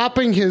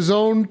popping his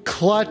own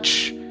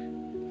clutch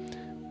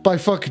by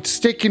fucking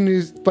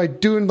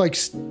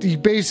he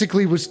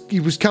basically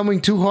was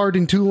coming too hard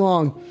and too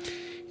long.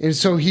 And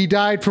so he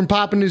died from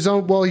popping his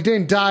own. Well, he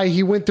didn't die.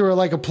 He went through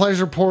a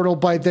pleasure portal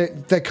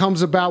that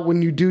comes about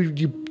when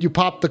you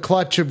pop the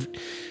clutch of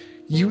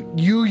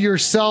you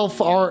yourself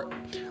are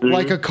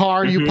like a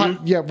car. You pop.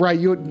 Yeah, right.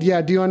 Do you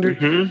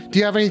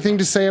have anything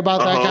to say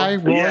about that guy,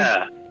 Roy?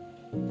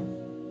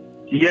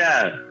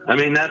 Yeah. I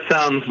mean, that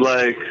sounds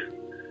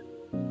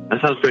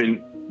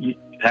pretty.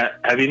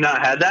 Have you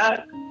not had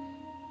that?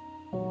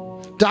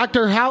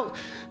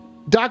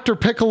 Dr.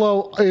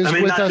 Piccolo is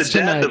with us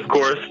tonight. Not to death, of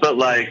course, but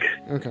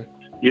okay.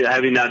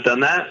 Have you not done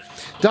that?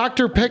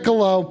 Dr.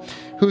 Piccolo,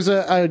 who's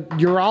a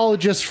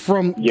urologist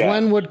from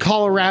Glenwood,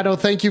 Colorado.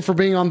 Thank you for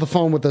being on the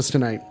phone with us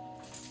tonight.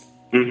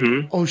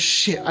 Mm-hmm. Oh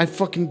shit! I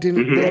fucking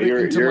didn't get it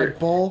into my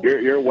ball.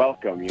 You're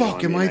welcome.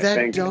 Fuck, am I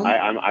that dumb?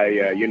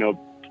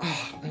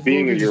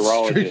 Being a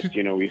urologist,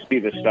 we see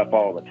this stuff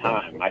all the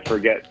time. I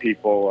forget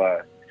people,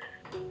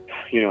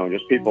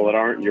 just people that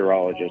aren't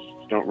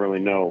urologists don't really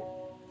know.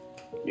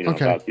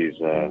 About these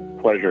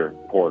pleasure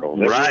portals.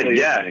 Right,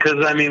 yeah, because,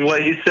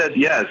 what he said,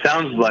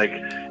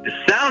 it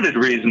sounded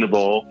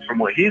reasonable from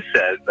what he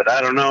said, but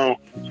I don't know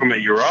from a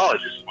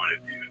urologist's point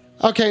of view.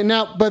 Okay,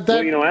 now, but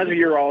that... Well, as a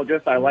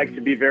urologist, I like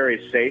to be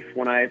very safe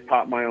when I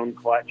pop my own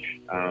clutch.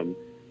 I'll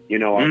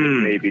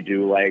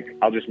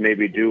just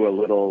maybe do a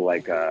little,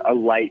 a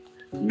light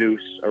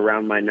noose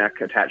around my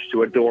neck attached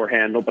to a door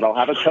handle, but I'll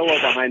have a pillow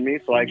behind me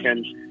so I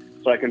can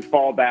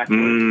fall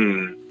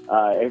backwards.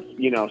 I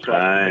can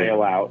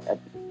bail out.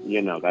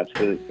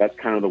 That's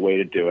kind of the way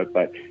to do it.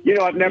 But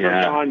I've never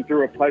gone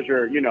through a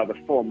pleasure, the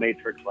full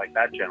matrix like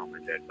that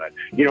gentleman did. But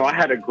I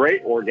had a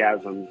great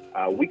orgasm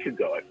a week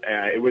ago.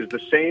 It was the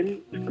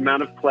same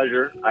amount of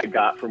pleasure I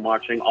got from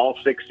watching all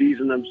 6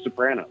 seasons of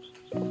Sopranos.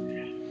 So,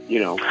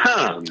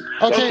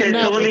 Okay,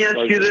 so let me ask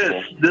you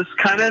this. This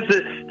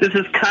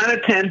is kind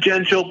of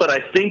tangential, but I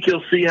think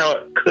you'll see how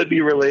it could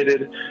be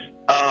related.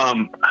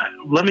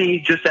 Let me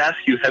just ask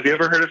you, have you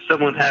ever heard of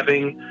someone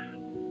having,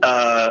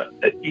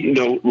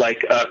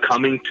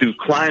 coming to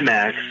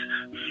climax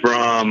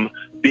from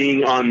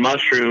being on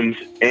mushrooms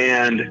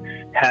and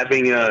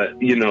having a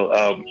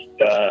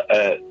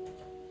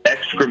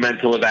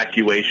excremental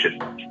evacuation?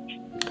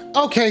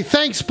 Okay,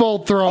 thanks,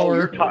 Bolt Thrower.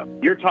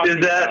 You're talking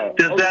about...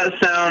 Does that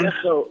sound...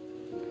 So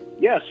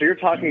you're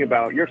talking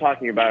about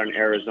an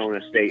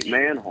Arizona state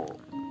manhole.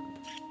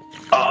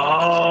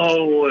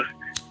 Oh...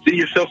 See,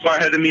 you're so far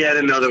ahead of me, I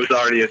didn't know there was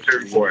already a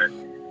term for it.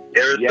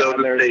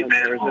 Arizona State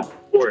Manhole.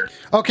 course.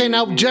 Okay,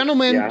 now,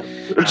 gentlemen,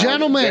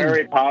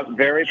 very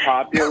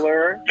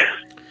popular.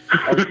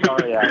 I'm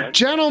sorry, Alex.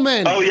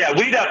 Gentlemen. Oh yeah,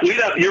 weed up.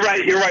 You're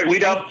right.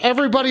 Weed up.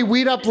 Everybody,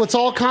 weed up. Let's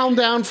all calm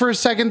down for a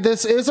second.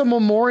 This is a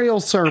memorial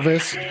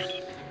service.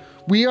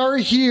 We are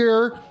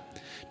here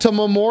to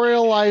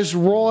memorialize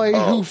Roy,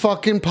 who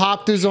fucking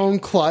popped his own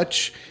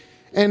clutch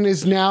and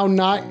is now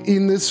not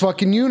in this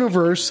fucking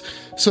universe.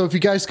 So if you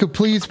guys could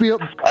please be...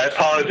 I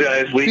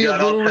apologize. We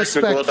got all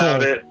technical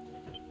about it.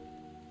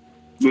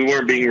 We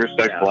weren't being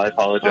respectful. I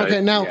apologize.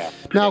 Okay, now,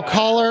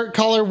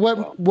 caller,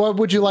 what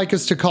would you like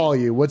us to call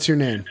you? What's your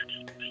name?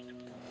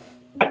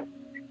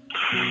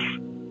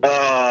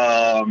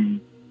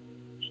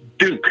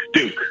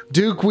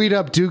 Duke, weed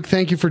up. Duke,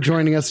 thank you for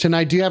joining us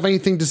tonight. Do you have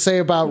anything to say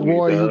about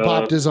Roy, who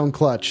popped his own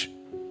clutch?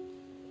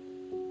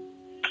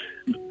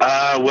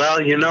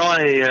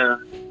 Well,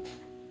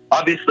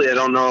 obviously I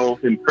don't know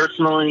him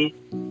personally,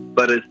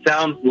 but it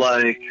sounds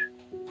like,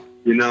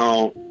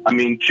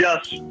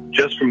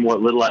 just from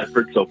what little I've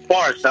heard so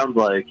far, it sounds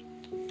like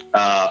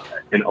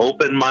an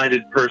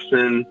open-minded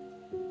person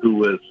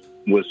who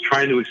was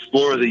trying to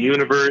explore the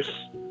universe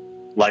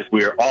like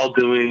we're all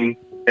doing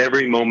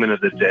every moment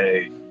of the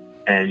day.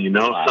 And,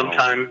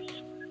 sometimes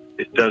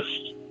it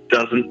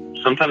doesn't,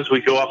 sometimes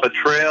we go off a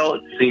trail,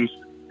 it seems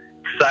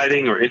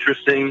exciting or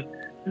interesting,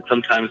 and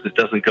sometimes it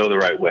doesn't go the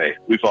right way.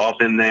 We've all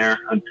been there.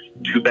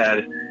 Too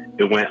bad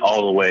it went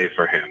all the way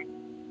for him.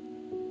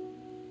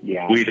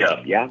 Yeah. Weed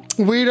up. Yeah.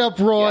 Weed up,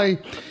 Roy.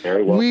 Yeah.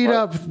 Very well Weed put.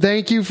 up.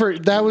 Thank you for,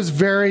 that was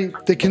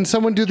can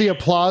someone do the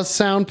applause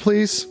sound,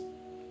 please?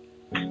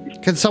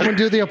 Can someone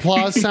do the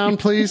applause sound,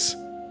 please?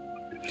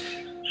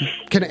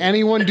 Can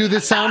anyone do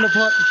the sound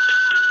applause?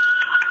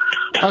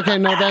 Okay,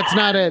 no, that's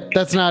not it.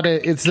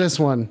 It's this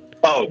one.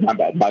 Oh, my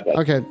bad.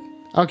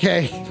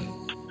 Okay.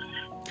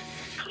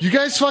 You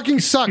guys fucking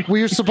suck.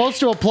 We are supposed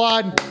to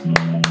applaud.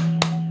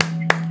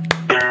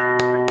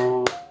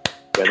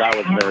 Yeah, that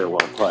was very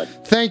well put.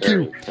 Thank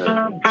you.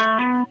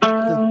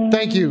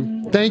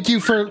 Thank you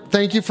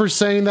for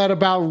saying that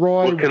about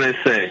Roy. What can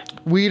I say?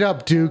 Weed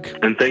up, Duke.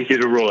 And thank you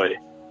to Roy.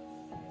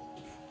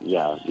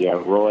 Yeah.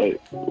 Roy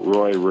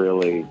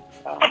really,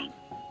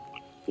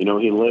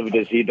 he lived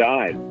as he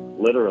died,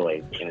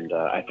 literally. And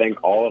I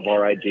think all of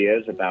our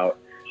ideas about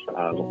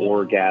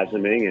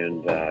orgasming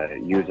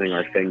and using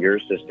our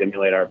fingers to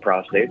stimulate our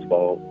prostates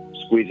while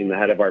squeezing the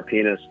head of our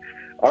penis,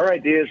 our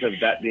ideas of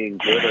that being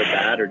good or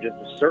bad are just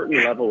a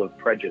certain level of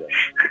prejudice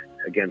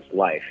against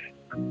life.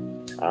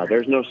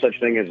 There's no such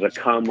thing as a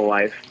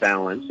cum-life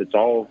balance. It's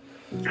all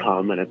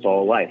cum and it's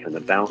all life, and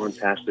the balance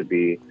has to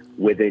be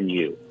within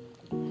you.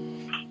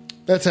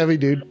 That's heavy,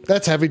 dude.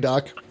 That's heavy,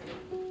 Doc.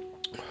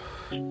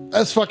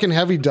 That's fucking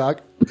heavy,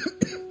 Doc.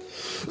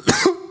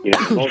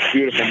 The most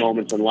beautiful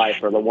moments in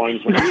life are the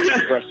ones when you're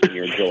expressing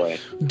your joy.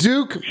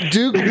 Duke,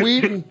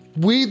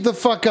 weed the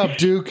fuck up,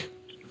 Duke.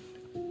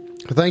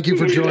 Thank you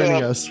for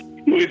joining us.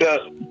 Weed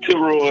up to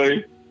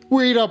Roy.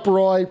 Weed up,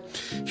 Roy.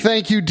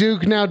 Thank you,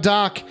 Duke. Now,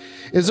 Doc,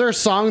 is there a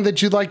song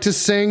that you'd like to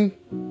sing?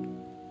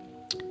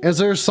 Is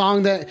there a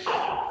song that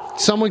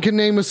someone can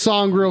name a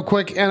song real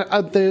quick? And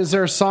is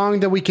there a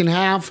song that we can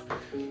have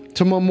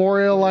to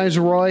memorialize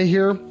Roy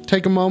here?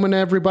 Take a moment,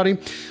 everybody.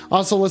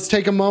 Also, let's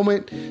take a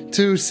moment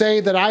to say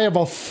that I have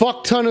a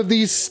fuck ton of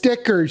these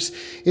stickers.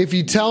 If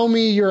you tell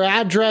me your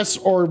address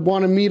or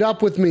want to meet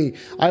up with me,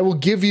 I will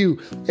give you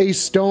a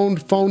Stone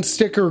Phone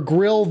sticker.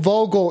 Grill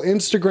Vogel,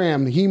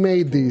 Instagram. He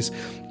made these.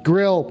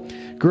 Grill,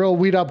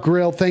 Weed Up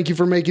Grill. Thank you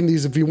for making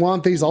these. If you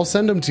want these, I'll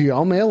send them to you.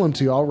 I'll mail them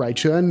to you. I'll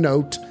write you a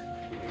note.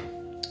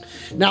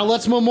 Now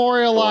let's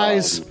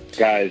memorialize.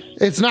 Guys,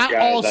 it's not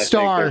All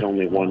Star. There's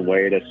only one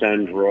way to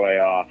send Roy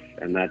off,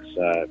 and that's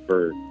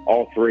for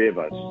all three of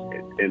us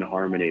in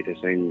harmony to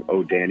sing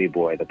 "Oh Danny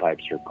Boy, the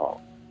Pipes Are Called"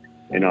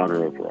 in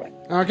honor of Roy.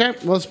 Okay,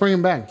 let's bring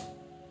him back.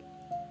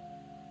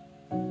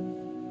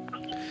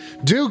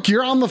 Duke,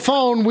 you're on the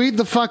phone. Weed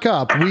the fuck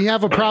up. We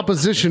have a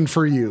proposition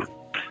for you.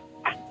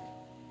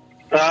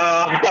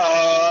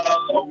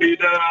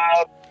 Weed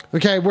up.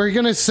 Okay, we're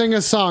going to sing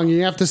a song.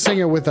 You have to sing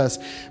it with us.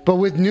 But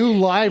with new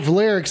live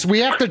lyrics. We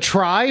have to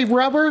try,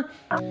 Rubber?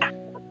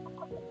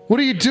 What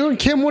are you doing,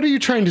 Kim? What are you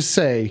trying to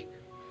say?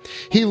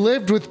 He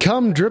lived with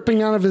cum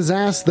dripping out of his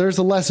ass. There's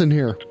a lesson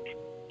here.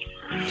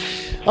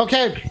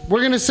 Okay, we're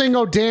going to sing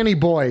Oh Danny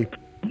Boy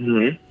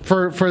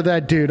for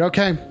that dude.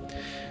 Okay.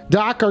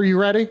 Doc, are you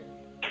ready?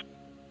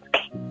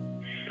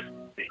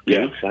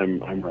 Yes,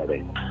 I'm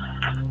ready.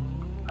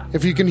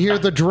 If you can hear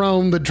the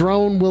drone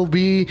will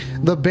be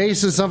the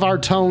basis of our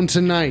tone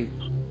tonight.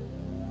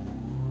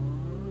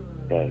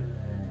 Okay.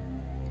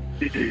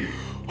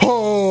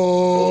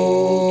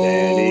 Oh,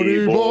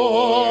 Danny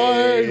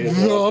boy,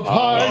 the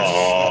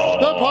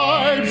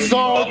pipes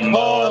are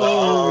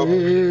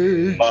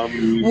calling.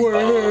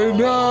 We're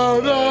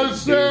not the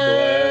same.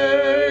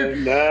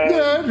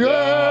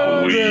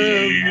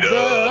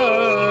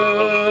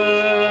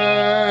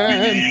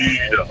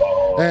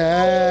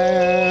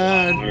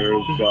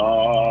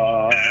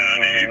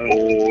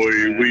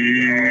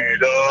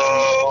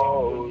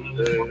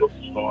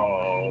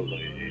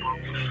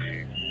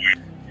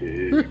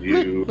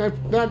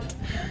 not.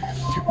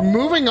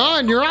 Moving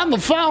on. You're on the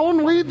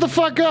phone. Weed the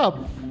fuck up.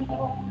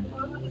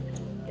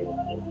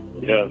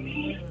 Yes.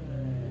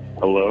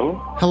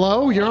 Hello?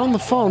 Hello? You're on the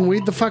phone.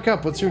 Weed the fuck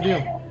up. What's your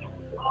deal?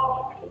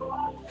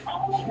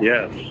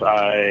 Yes,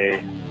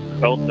 I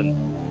felt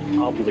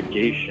an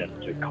obligation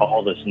to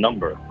call this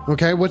number.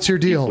 Okay, what's your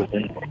deal?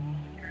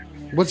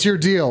 What's your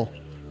deal?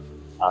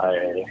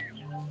 I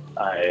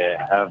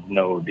have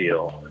no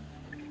deal.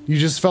 You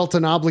just felt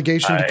an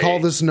obligation to call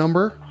this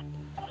number?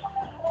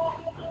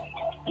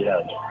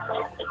 Yes.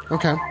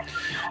 Okay.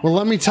 Well,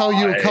 let me tell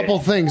you a couple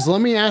things.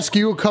 Let me ask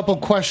you a couple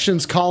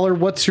questions, caller.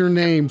 What's your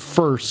name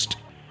first?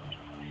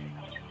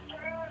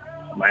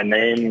 My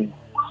name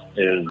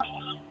is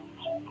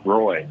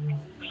Roy.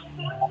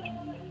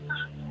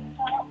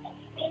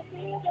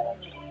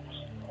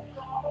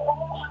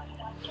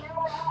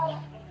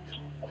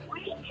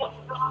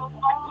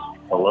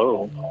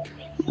 Hello?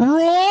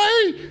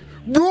 Roy?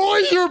 Roy,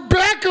 you're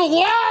back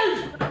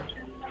alive!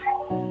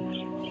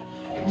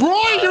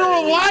 Roy, you're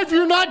alive!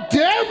 You're not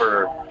dead!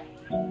 Never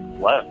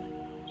left.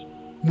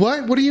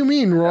 What? What do you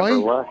mean, Roy?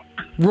 Never left.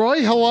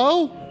 Roy,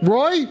 hello?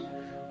 Roy?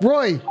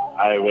 Roy?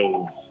 I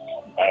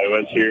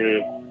was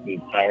here the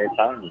entire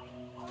time.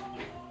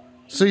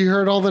 So you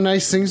heard all the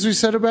nice things we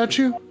said about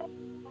you?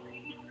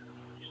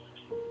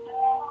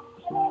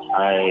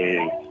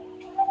 I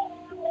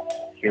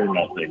hear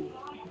nothing.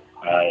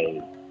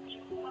 I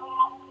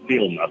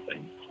feel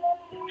nothing.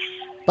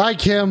 Bye,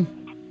 Kim.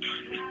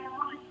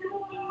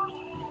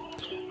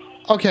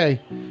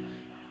 Okay.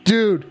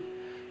 Dude.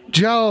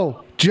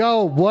 Joe,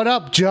 what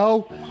up,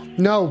 Joe?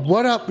 No,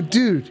 what up,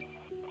 dude?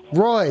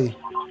 Roy.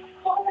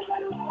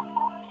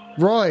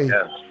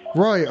 Yes.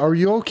 Roy, are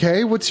you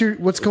okay? What's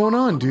going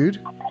on, dude?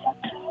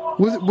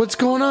 What's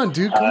going on,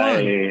 dude? Come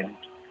on.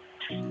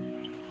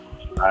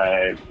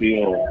 I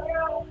feel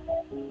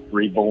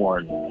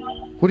reborn.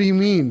 What do you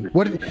mean?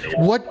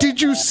 What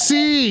did you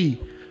see?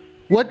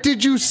 What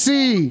did you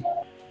see?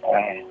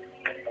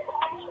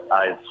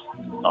 I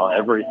saw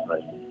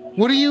everything.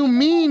 What do you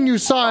mean you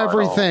saw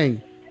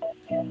everything?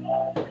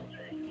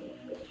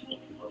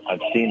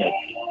 I've seen it.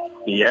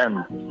 The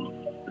end.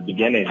 The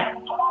beginning.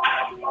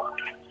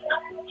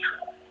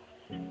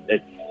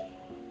 It's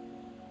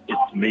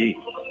me.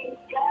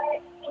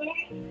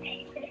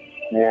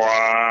 Wow.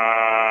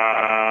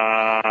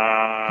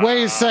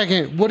 Wait a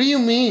second. What do you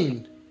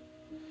mean?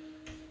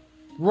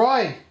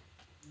 Roy,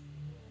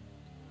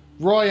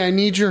 I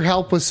need your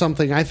help with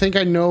something. I think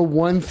I know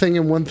one thing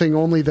and one thing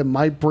only that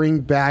might bring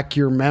back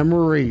your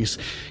memories.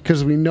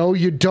 Because we know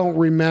you don't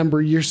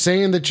remember. You're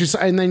saying that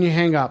and then you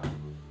hang up.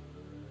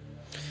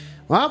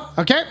 Well,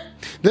 okay.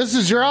 This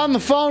is your On the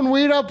Phone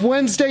Weed Up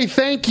Wednesday.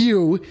 Thank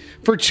you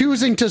for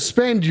choosing to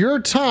spend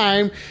your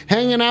time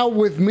hanging out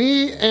with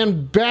me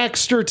and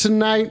Baxter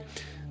tonight.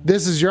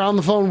 This is your On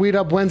the Phone Weed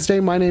Up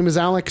Wednesday. My name is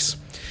Alex.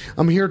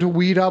 I'm here to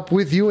weed up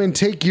with you and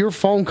take your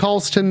phone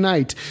calls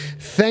tonight.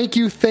 Thank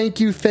you,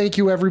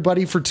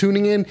 everybody, for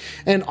tuning in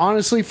and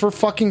honestly for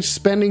fucking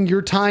spending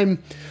your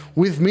time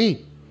with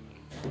me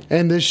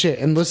and this shit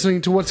and listening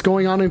to what's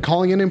going on and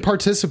calling in and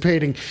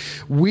participating.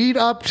 Weed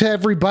up to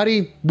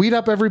everybody. Weed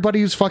up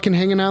everybody who's fucking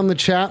hanging out in the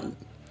chat.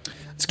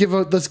 Let's give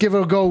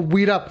it a go.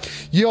 Weed up.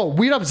 Yo,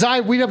 weed up Zai,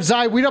 weed up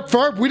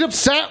Ferb, weed up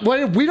Sat,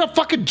 weed up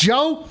fucking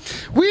Joe.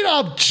 Weed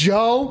up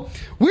Joe.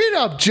 Weed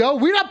up Joe.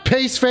 Weed up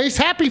Paceface.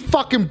 Happy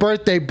fucking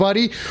birthday,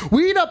 buddy.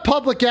 Weed up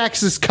Public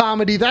Access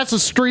Comedy. That's a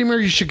streamer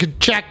you should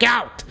check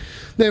out.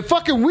 Then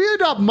fucking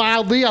weed up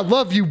Mildly. I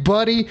love you,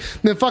 buddy.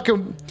 Then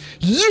fucking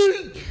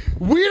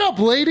weed up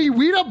Lady.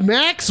 Weed up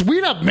Max.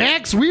 Weed up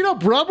Max. Weed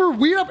up Rubber.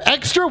 Weed up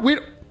Extra. Weed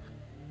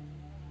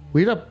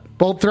up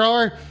Bolt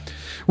Thrower.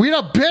 Weed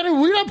up Benny.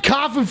 Weed up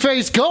Coffin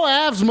Face. Go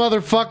Avs,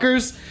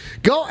 motherfuckers.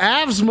 Go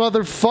Avs,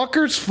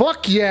 motherfuckers.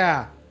 Fuck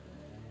yeah.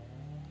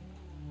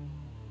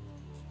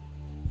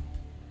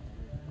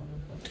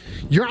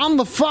 You're on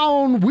the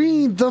phone.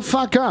 Weed the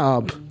fuck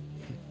up.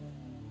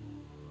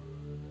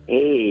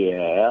 Hey,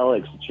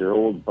 Alex, it's your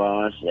old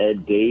boss,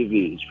 Ed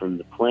Davies from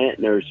the plant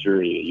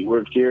nursery. You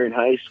worked here in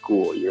high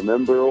school. You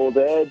remember old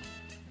Ed?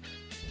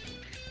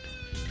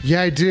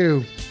 Yeah, I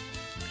do.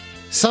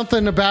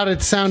 Something about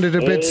it sounded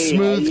a bit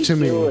smooth to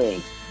me.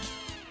 Doing?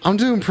 I'm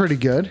doing pretty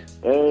good.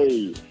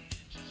 Hey.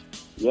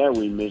 Yeah,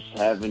 we miss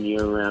having you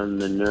around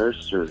the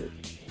nursery.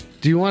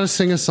 Do you want to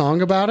sing a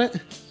song about it?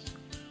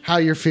 How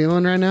you're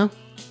feeling right now?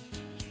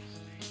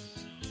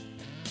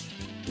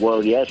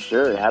 Well, yeah,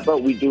 sure. How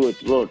about we do a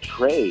little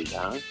trade,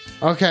 huh?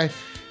 Okay.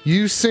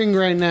 You sing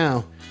right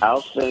now.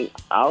 I'll sing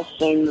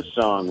the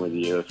song with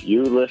you if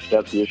you lift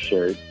up your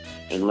shirt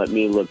and let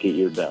me look at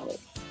your belly.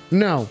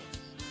 No.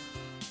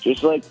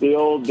 Just like the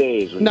old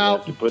days when you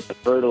have to put the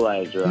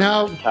fertilizer on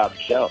the top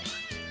shelf.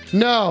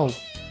 No.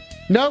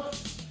 Nope.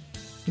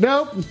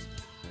 Nope.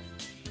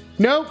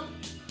 Nope.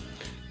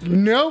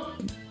 Nope.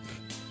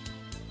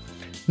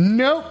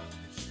 Nope.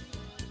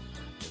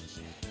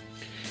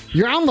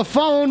 You're on the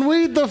phone.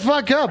 Weed the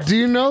fuck up. Do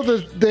you know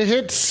the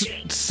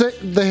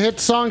hit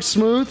song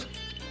Smooth?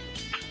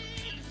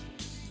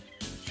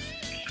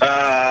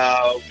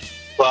 Well,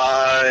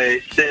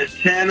 by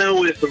Santana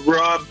with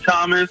Rob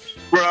Thomas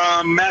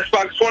from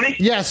Matchbox 20?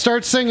 Yeah,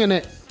 start singing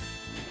it.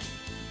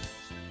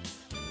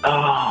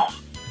 Oh.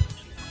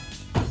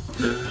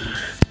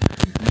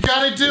 You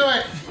gotta do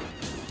it.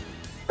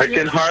 I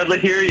can hardly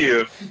hear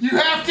you. You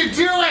have to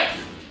do it.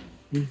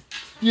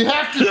 You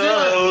have to do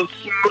So it.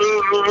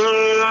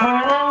 smooth.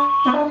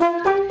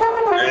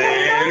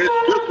 And it's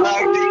just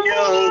like the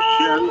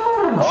ocean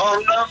on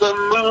the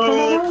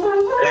moon.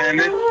 And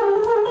it's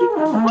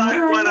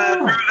like when I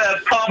threw that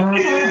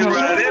pumpkin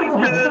right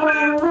into the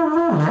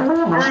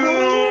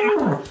room.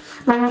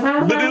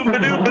 Ba-doo,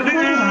 ba-doo,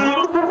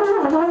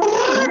 ba-doo.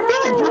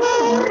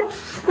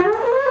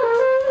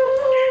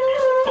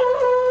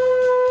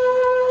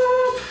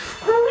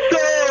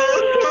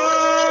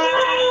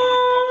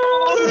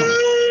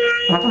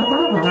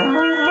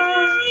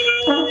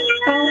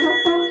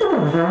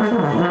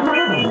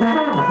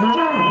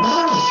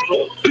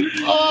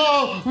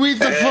 Oh, weed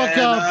the fuck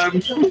up.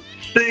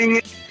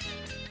 Singing.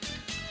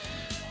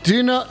 Do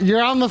you know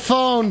you're on the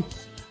phone?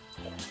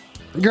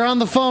 You're on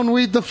the phone.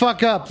 Weed the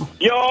fuck up.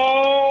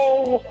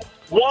 Yo,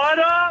 what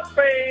up,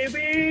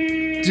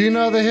 baby? Do you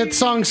know the hit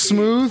song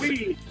 "Smooth"?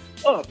 We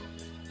up.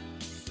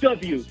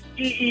 W-E-E-D-U-P.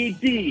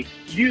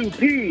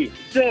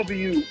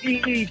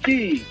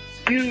 W-E-E-D-U-P.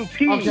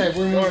 Okay,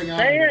 we're moving on.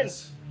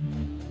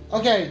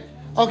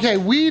 Okay,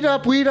 weed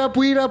up, weed up,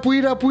 weed up,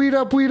 weed up, weed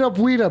up, weed up,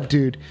 weed up,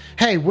 dude.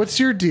 Hey, what's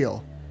your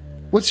deal?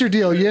 What's your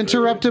deal? You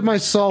interrupted my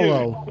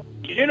solo.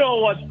 You know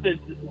what this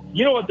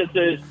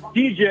is?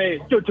 DJ.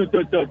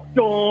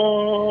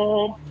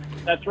 Dum.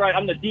 That's right.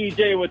 I'm the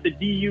DJ with the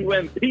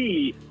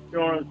D-U-M-P. You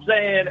know what I'm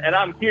saying? And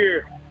I'm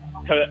here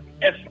to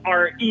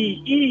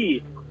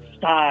F-R-E-E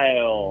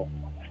style.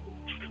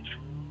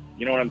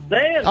 You know what I'm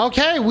saying?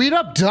 Okay, weed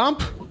up,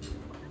 dump.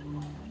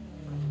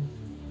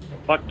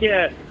 Fuck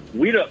yeah.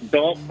 Weed up,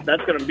 dump.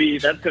 That's gonna be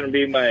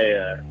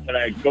my when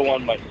I go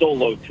on my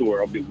solo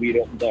tour. I'll be weed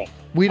up, dump.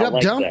 Weed I up,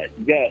 like dump. that.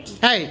 You got.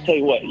 Hey, Tell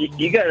you what,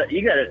 you got a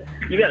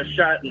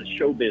shot in the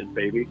showbiz,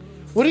 baby.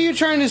 what are you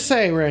trying to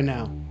say right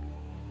now?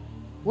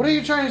 What are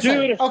you trying to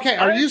say? Dude, Okay,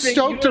 are you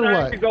stoked or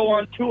I what? to go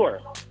on tour.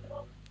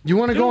 You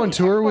want to go on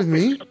tour with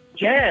me?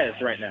 Jazz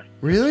right now.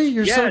 Really?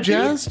 You're Yeah, so dude.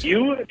 jazzed?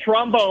 You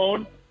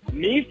trombone,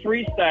 me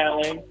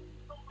freestyling.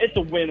 It's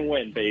a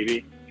win-win,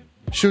 baby.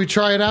 Should we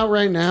try it out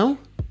right now?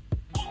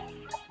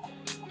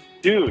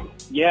 Dude,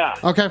 yeah.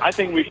 Okay. I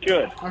think we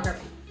should. Okay.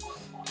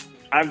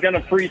 I'm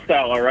gonna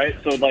freestyle, all right?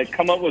 So, like,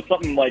 come up with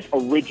something, like,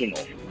 original.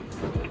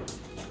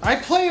 I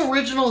play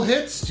original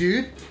hits,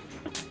 dude.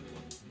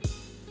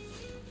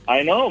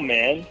 I know,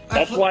 man.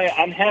 That's why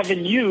I'm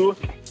having you.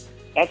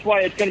 That's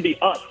why it's gonna be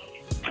us.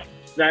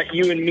 It's not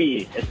you and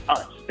me. It's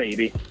us,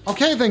 baby.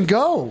 Okay, then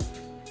go.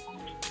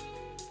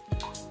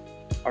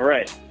 All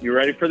right. You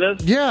ready for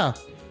this? Yeah.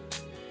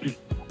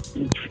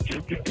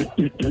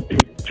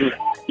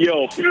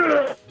 Yo.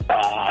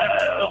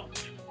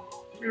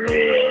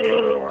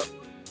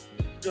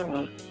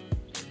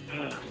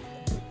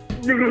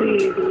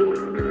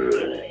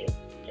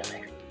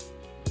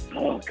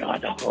 Oh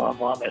God, I'm going to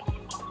vomit.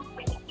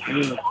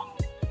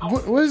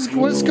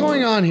 What's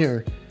going on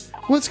here?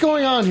 What's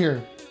going on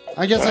here?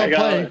 I guess I'll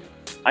play.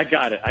 I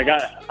got it. I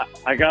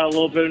got a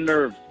little bit of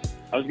nerves.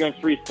 I was going to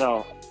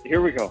freestyle.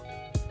 Here we go.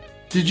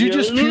 Did you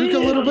just puke a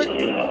little bit?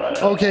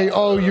 Okay.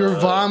 Oh, you're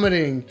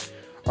vomiting.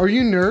 Are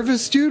you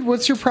nervous, dude?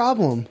 What's your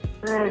problem?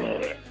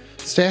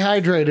 Stay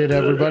hydrated,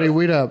 everybody.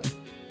 Weed up.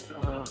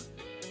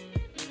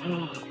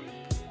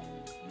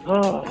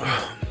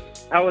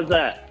 How was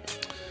that?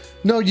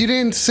 No, you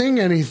didn't sing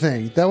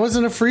anything. That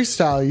wasn't a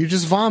freestyle. You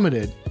just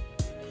vomited.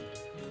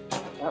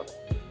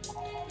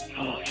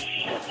 Oh,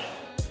 shit.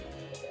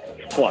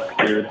 Fuck,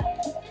 dude.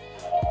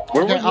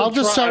 Where Okay, was I'll the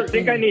just start. I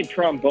think I need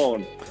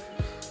trombone.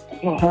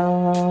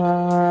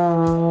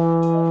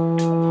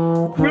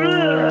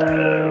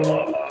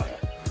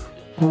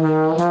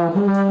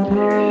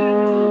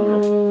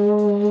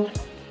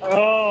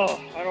 Oh,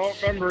 I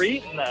don't remember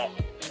eating that.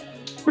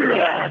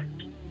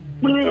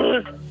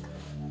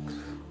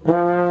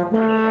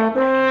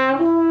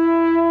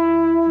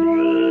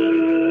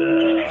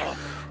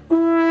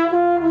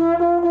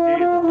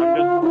 I'm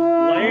just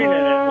laying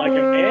in it like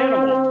an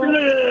animal.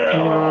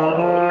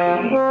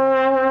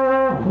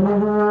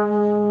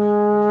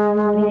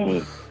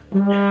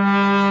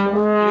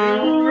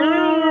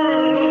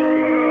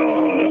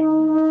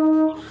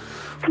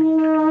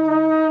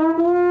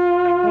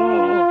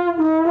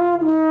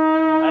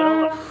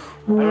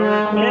 I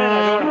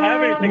don't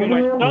have anything in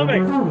my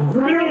stomach.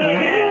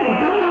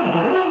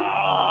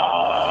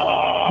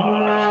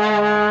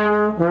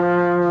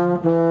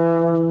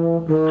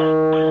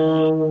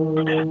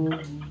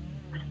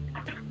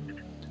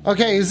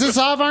 Okay, is this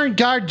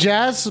avant-garde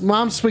jazz?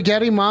 Mom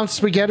spaghetti, mom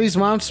spaghettis,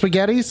 mom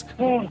spaghettis?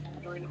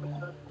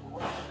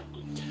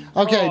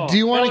 Okay, do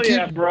you want to keep?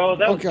 Yeah, bro,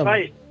 that was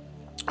tight.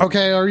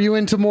 Okay, are you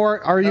into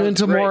more? Are you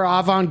into more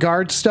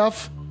avant-garde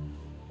stuff?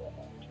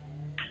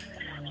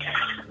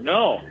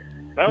 No,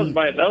 that was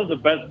the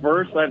best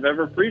verse I've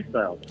ever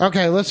freestyled.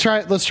 Okay, let's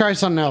try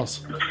something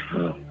else.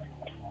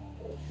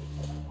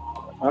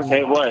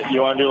 Okay, what?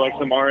 You want to do like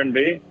some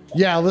R&B?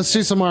 Yeah, let's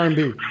do some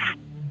R&B.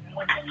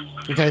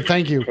 Okay,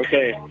 thank you.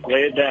 Okay,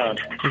 lay it down.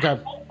 Okay.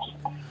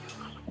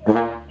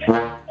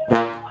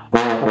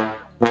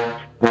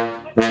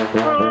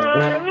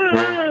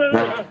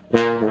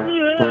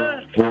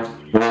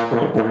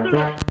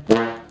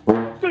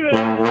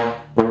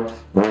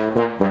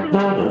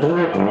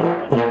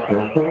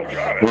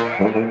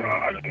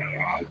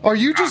 Are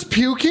you just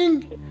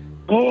puking?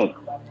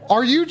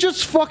 Are you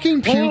just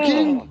fucking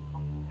puking?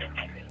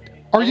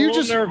 Are you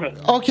just nervous?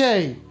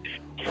 Okay?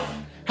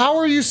 How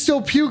are you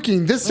still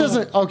puking? This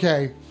doesn't.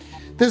 Okay,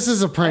 this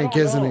is a prank,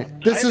 isn't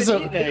it? This is a.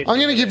 I'm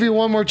gonna give you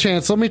one more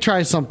chance. Let me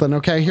try something.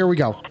 Okay, here we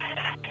go.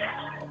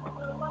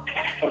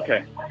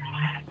 Okay.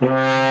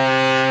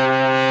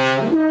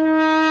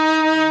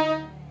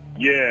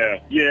 Yeah.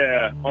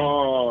 Yeah.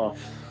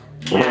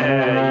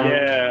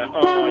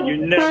 You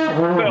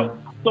never felt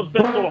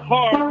something so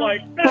hard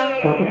like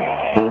that.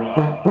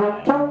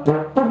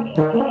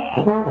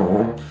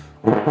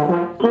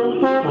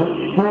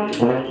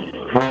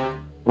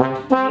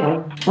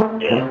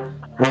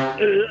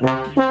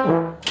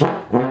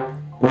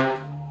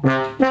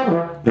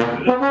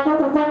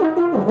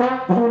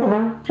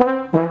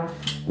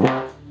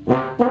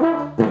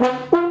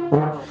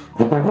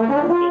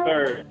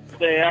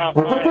 Stay out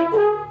my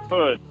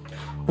hood.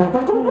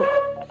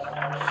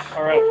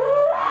 All right,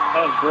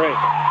 that was great.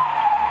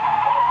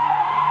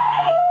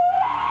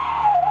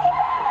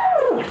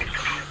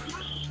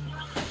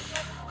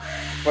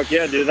 Fuck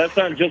yeah, dude, that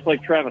sounds just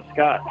like Travis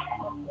Scott.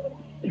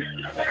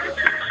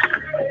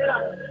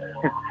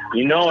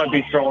 You know I'd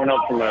be throwing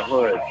up from my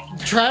hood.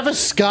 Travis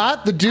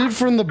Scott, the dude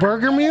from the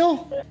Burger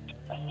Meal?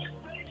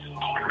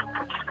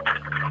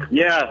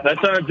 Yeah, that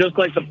sounded just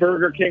like the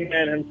Burger King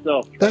man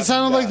himself. That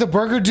sounded like the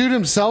burger dude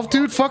himself,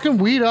 dude. Fucking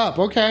weed up.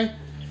 Okay.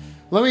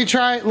 Let me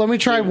try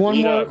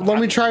one more. Let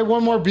me try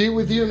one more beat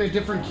with you in a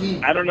different key.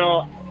 I don't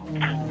know.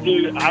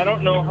 Dude, I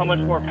don't know how much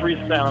more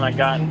freestyle I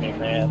got in me,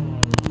 man.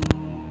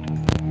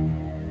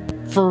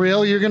 For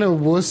real, you're gonna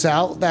wuss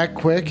out that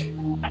quick?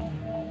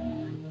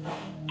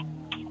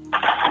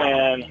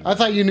 Man. I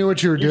thought you knew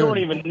what you were doing. You don't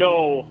even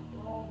know.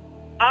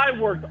 I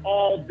worked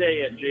all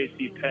day at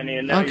JCPenney,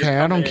 and now okay,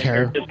 I don't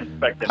care.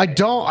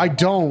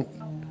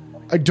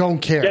 I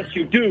don't care. Yes,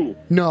 you do.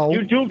 No.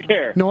 You do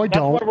care. No, I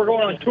don't. That's why we're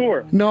going on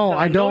tour. No,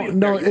 I don't.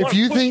 No, if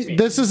you think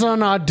this is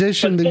an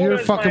audition, then you're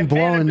fucking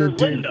blowing it,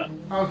 dude.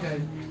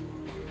 Okay.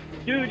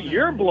 Dude,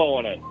 you're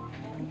blowing it.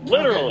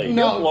 Literally. Okay.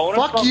 No, you're blowing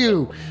fuck it.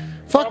 you.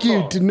 Fuck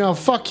you. No,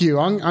 fuck you.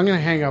 I'm going to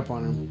hang up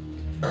on him.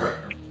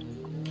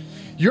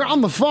 You're on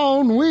the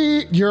phone.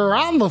 You're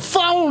on the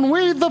phone.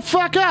 Weed the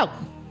fuck up.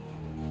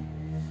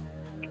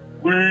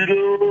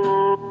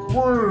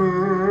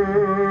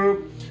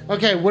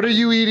 Okay, what are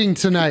you eating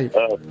tonight?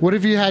 What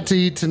have you had to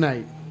eat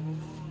tonight?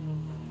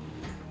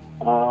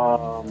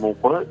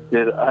 What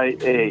did I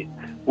eat?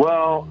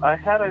 Well, I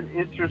had an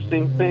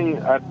interesting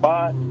thing. I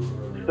bought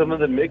some of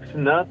the mixed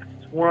nuts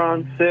were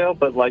on sale,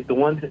 but like the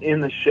ones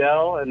in the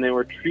shell, and they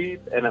were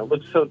cheap, and it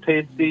looked so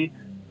tasty.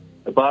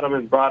 I bought them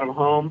and brought them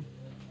home.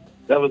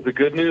 That was the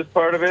good news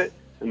part of it.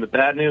 And the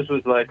bad news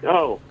was like,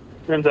 oh,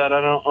 turns out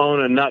I don't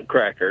own a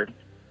nutcracker.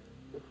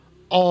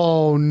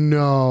 Oh,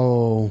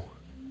 no.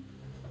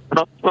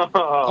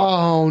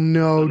 Oh,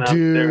 no,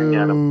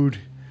 dude.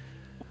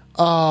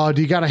 Oh,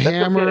 do you got a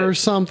hammer or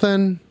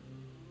something?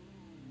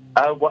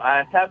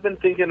 I have been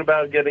thinking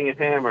about getting a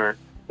hammer,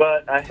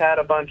 but I had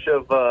a bunch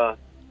of,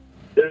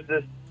 there's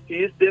this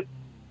cheese dip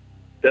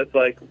that's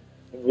like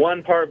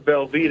 1 part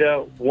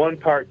Velveeta, 1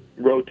 part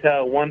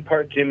Rotel, 1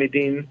 part Jimmy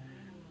Dean.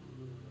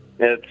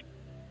 It's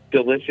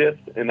delicious,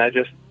 and I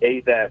just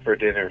ate that for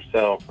dinner,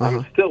 so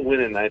I'm still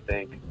winning, I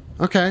think.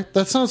 Okay,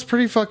 that sounds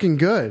pretty fucking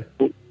good.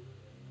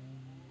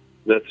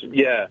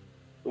 Yeah.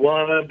 Well,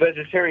 I'm a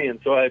vegetarian,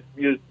 so I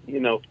use,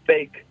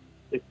 fake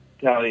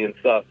Italian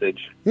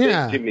sausage.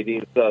 Yeah. Fake Jimmy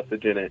Dean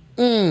sausage in it.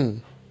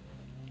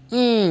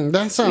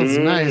 That sounds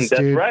nice, dude.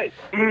 That's right.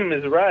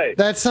 Is right.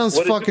 That sounds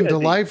fucking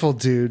delightful,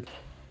 dude.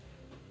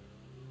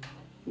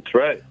 That's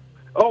right.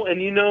 Oh, and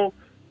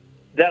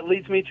that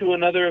leads me to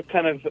another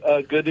kind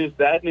of good news,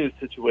 bad news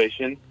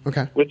situation.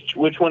 Okay. Which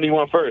one do you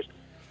want first?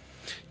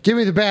 Give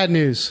me the bad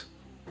news.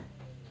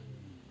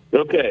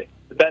 Okay.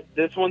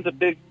 This one's a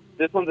big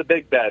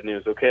bad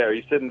news. Okay, are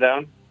you sitting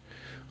down?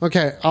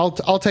 Okay, I'll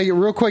take it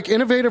real quick.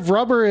 Innovative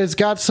Rubber has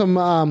got some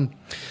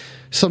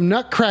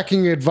nut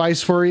cracking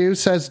advice for you.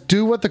 Says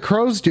do what the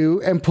crows do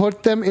and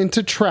put them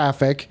into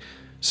traffic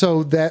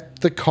so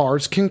that the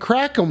cars can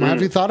crack them.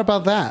 Have you thought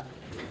about that?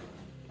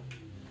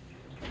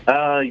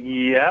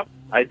 Yep,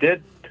 I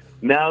did.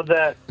 Now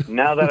that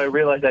I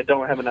realize I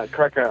don't have a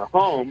nutcracker at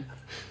home,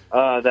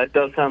 that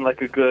does sound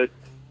like a good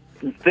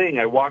thing.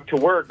 I walk to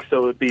work, so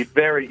it would be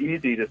very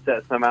easy to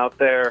set some out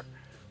there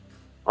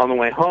on the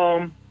way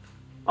home.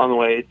 On the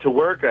way to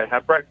work, I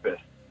have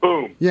breakfast.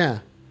 Boom. Yeah.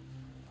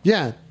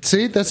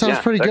 See, that sounds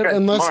pretty good.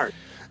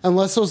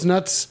 Unless those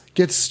nuts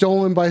get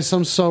stolen by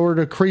some sort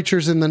of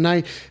creatures in the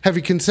night. Have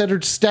you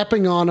considered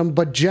stepping on them,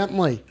 but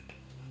gently?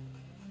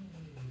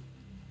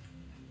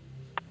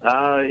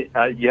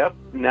 Yep.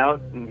 Now,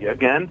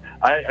 again,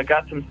 I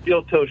got some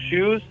steel toe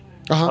shoes.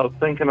 I was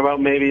thinking about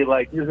maybe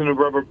like using a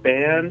rubber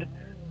band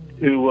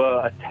to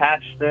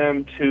attach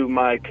them to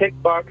my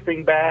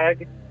kickboxing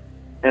bag,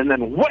 and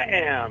then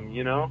wham,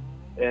 you know,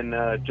 and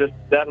just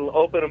that'll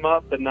open them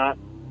up, and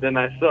then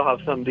I still have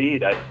something to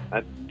eat.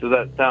 Does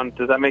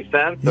that make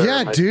sense?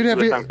 Yeah, dude. Does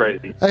that sound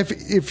crazy?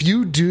 If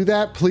you do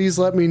that, please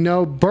let me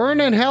know.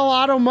 Burning Hell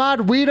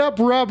Automod Weed Up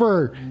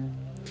Rubber.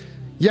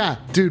 Yeah,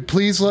 dude,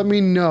 please let me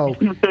know.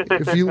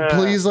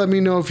 Please let me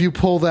know if you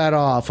pull that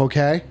off,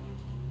 okay?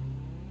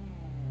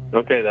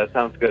 Okay, that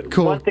sounds good.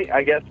 Cool. One thing,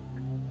 I guess,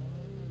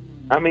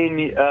 I'm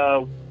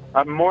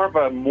more of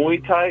a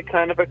Muay Thai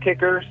kind of a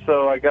kicker,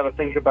 so I got to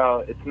think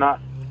about, it's not,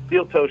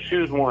 steel toe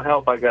shoes won't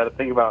help. I got to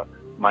think about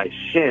my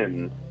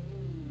shins.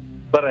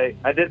 But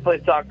I did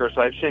play soccer,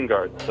 so I have shin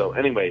guards. So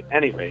anyway,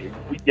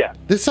 yeah.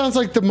 This sounds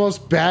like the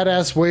most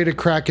badass way to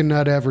crack a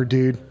nut ever,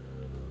 dude.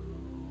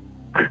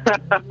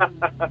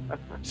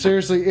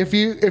 Seriously, if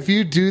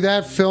you do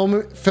that, film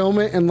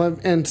it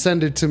and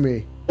send it to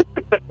me.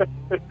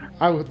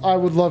 I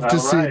would love to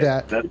see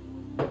that.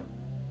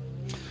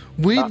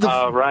 Weed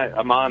the right,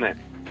 I'm on it.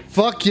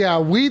 Fuck yeah,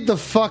 weed the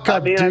fuck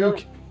up,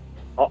 Duke.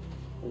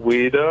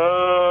 Weed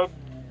up.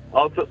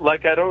 Also,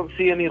 like, I don't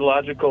see any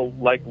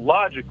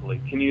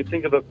logically. Can you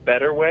think of a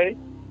better way?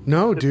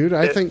 No, dude.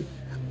 I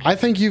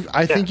think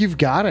you've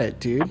got it,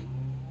 dude.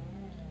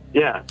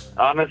 Yeah,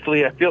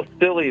 honestly, I feel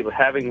silly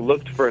having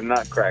looked for a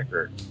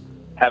nutcracker,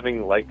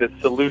 having like this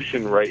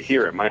solution right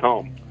here at my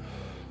home.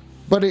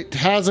 But it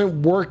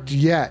hasn't worked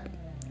yet.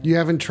 You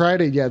haven't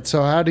tried it yet.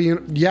 So how do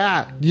you?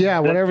 Yeah,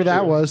 whatever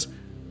that was.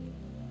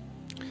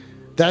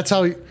 That's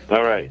how.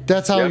 All right.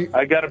 That's how.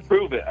 I got to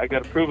prove it.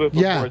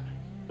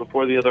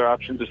 Before the other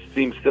option just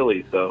seems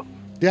silly. So.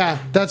 Yeah,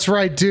 that's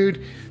right,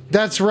 dude.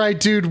 That's right,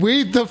 dude.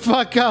 Weed the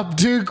fuck up,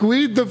 Duke.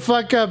 Weed the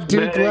fuck up,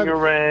 Duke.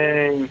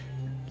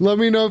 Let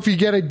me know if you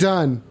get it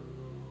done.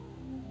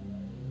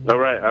 All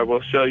right, I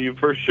will show you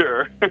for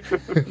sure.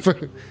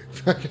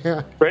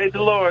 Praise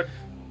the Lord.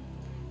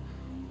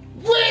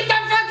 Weed the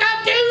fuck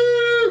up,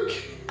 Duke!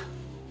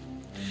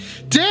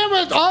 Damn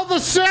it, all the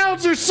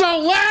sounds are so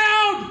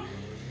loud!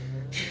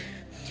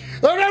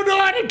 I don't know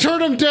how to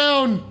turn them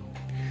down.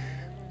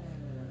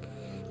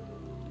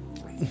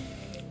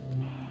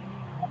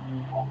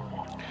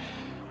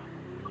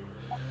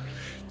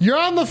 You're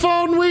on the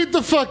phone, weed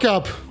the fuck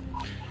up.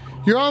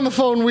 You're on the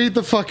phone, weed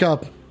the fuck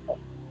up.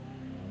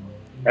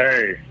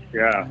 Hey,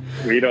 yeah,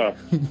 weed up.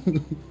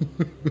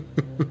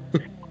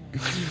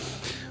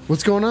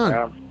 What's going on?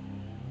 Yeah.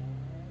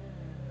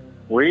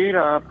 Weed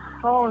up.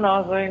 Oh,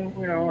 nothing.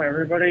 You know,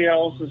 everybody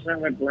else is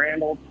having a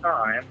grand old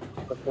time.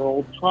 But for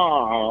old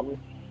Tom,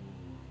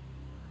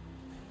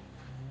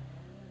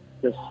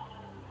 just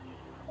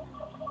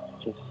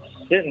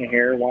sitting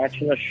here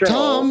watching the show.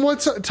 Tom,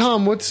 what's up?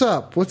 Tom, what's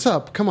up? What's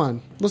up? Come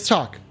on, let's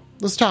talk.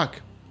 Let's talk.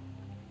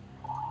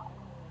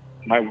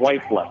 My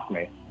wife left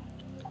me.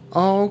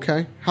 Oh,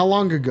 okay. How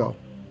long ago?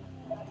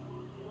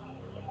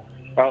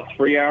 About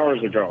 3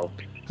 hours ago.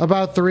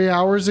 About 3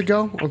 hours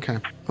ago? Okay.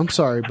 I'm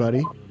sorry,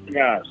 buddy.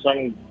 Yeah,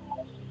 some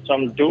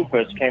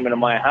doofus came into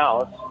my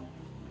house,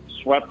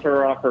 swept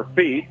her off her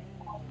feet,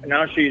 and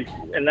now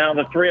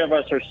the three of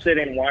us are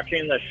sitting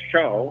watching the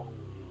show.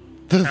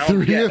 The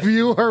three of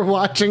you are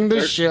watching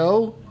the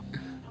show?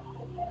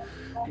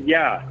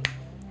 Yeah.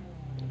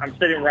 I'm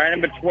sitting right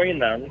in between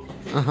them,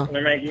 and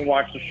they're making me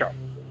watch the show.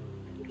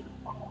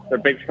 They're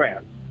big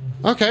fans.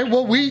 Okay,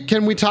 well,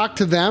 can we talk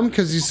to them?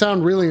 Because you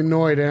sound really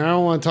annoyed, and I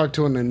don't want to talk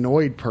to an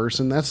annoyed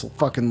person. That's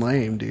fucking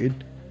lame,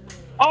 dude.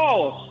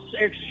 Oh,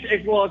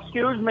 well,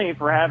 excuse me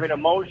for having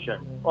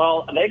emotion.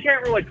 Well, they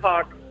can't really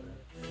talk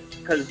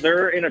because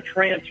they're in a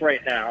trance right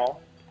now,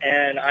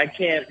 and I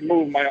can't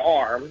move my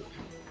arm.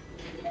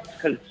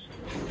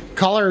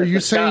 Caller, are you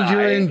saying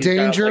you're in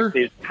danger? Got,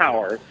 these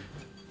powers.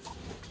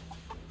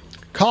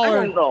 Caller,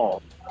 I don't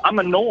know. I'm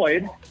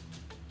annoyed.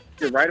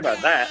 You're right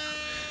about that.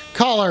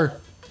 Caller,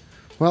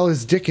 well,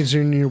 his dick is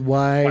in your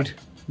wide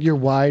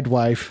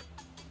wife.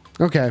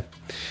 Okay,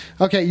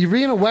 you're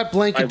being a wet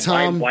blanket,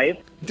 Tom. Wife?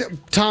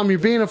 Tom, you're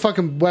being a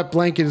fucking wet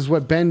blanket is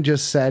what Ben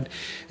just said.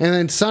 And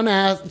then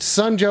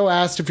Son Joe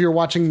asked if you're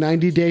watching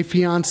 90 Day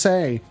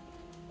Fiancé.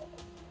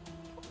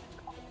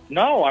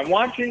 No, I'm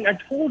watching. I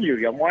told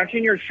you, I'm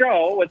watching your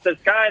show with this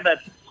guy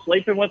that's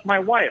sleeping with my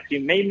wife. He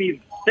made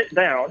me sit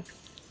down.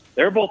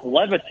 They're both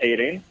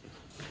levitating.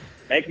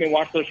 Make me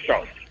watch this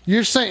show.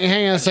 You're saying,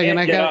 hang on a second.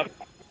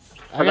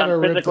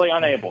 I'm physically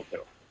unable to.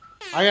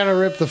 I gotta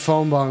rip the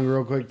phone bong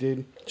real quick,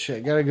 dude.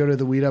 Shit, gotta go to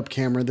the Weed Up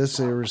camera. This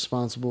is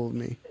irresponsible of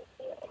me.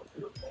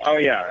 Oh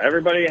yeah,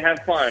 everybody have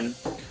fun.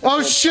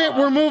 Oh shit,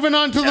 we're moving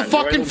on to the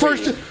fucking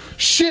first.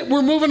 Shit,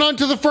 we're moving on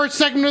to the first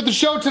segment of the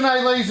show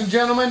tonight, ladies and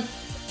gentlemen.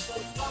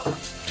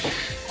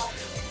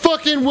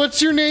 Fucking,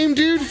 what's your name,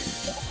 dude?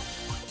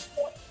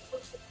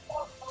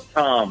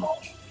 Tom,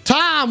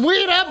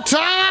 Weed Up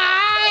Tom!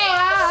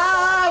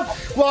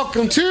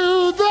 Welcome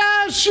to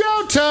the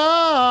show,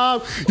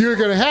 Tom! You're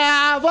gonna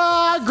have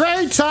a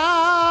great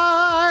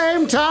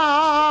time,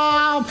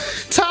 Tom!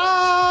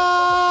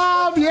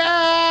 Tom, yeah!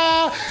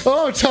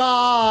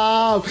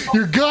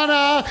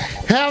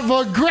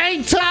 a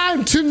great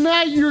time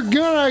tonight. You're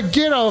gonna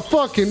get a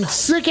fucking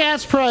sick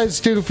ass prize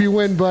too if you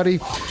win, buddy.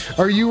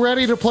 Are you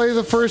ready to play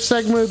the first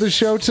segment of the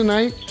show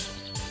tonight?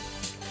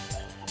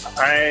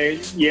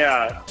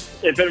 Yeah.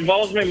 If it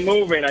involves me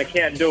moving, I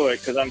can't do it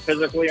because I'm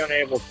physically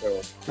unable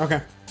to.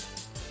 Okay.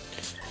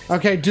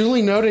 Okay,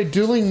 duly noted,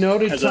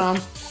 Tom.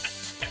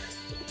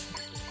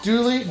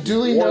 Duly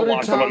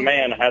noted, Tom. Of a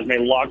man has me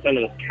locked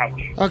into this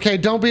couch. Okay,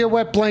 don't be a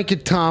wet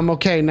blanket, Tom.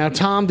 Okay, now,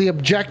 Tom, the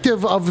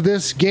objective of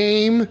this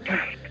game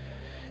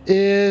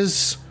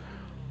is: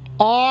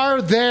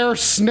 are there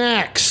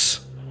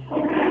snacks?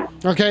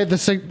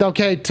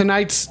 Okay,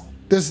 tonight's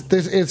this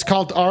it's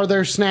called "Are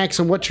There Snacks?"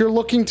 And what you're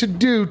looking to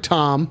do,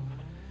 Tom,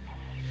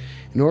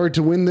 in order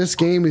to win this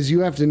game, is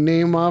you have to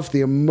name off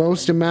the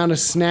most amount of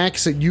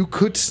snacks that you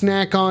could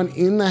snack on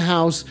in the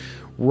house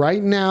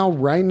right now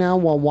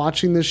while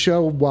watching this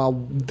show.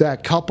 While they're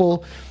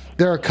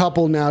a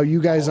couple now. You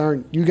guys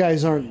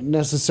aren't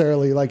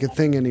necessarily like a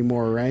thing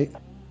anymore, right?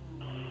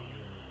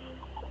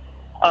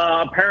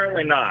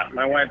 Apparently not.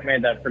 My wife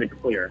made that pretty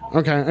clear.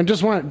 Okay, I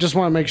just want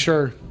to make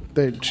sure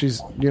that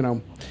she's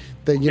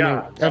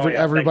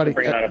everybody.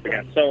 Bring that up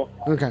again. So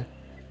okay.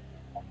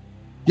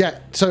 Yeah,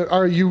 so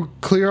are you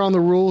clear on the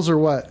rules or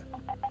what?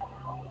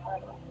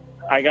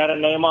 I got to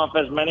name off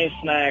as many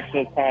snacks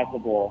as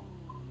possible.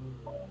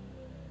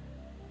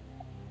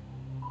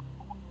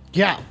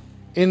 Yeah,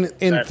 in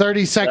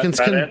 30 seconds.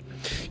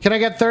 Can I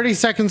get 30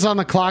 seconds on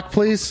the clock,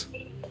 please?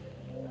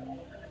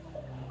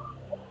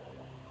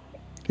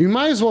 You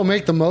might as well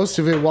make the most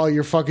of it while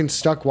you're fucking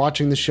stuck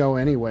watching the show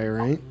anyway,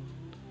 right?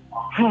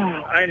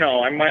 I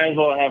know. I might as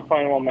well have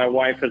fun while my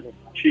wife is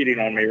cheating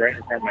on me right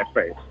in front of my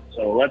face.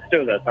 So let's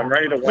do this. I'm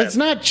ready to win. It's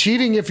not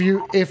cheating if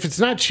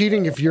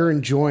you're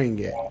enjoying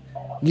it.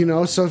 You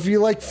know, so if you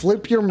like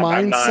flip your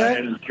mindset.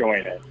 I'm not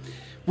enjoying it.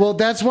 Well,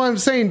 that's what I'm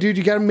saying, dude.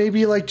 You got to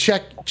maybe like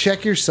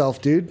check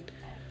yourself, dude.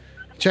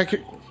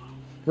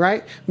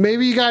 Right?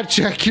 Maybe you got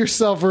to check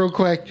yourself real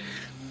quick.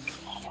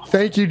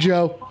 Thank you,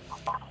 Joe.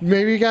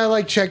 Maybe you got to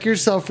like check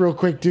yourself real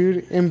quick,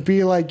 dude, and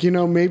be like,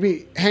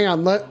 maybe hang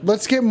on,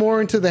 let's get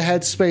more into the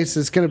headspace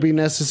that's going to be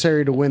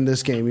necessary to win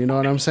this game. You know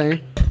what I'm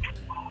saying?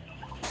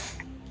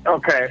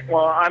 Okay.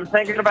 Well, I'm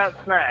thinking about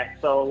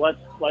snacks, so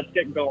let's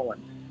get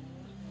going.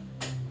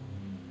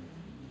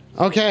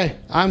 Okay,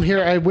 I'm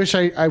here. I wish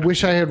I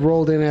had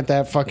rolled in at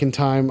that fucking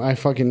time. I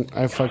fucking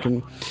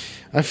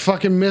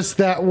missed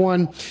that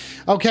one.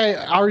 Okay,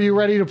 are you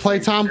ready to play,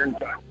 Tom?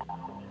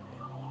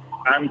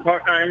 I'm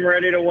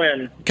ready to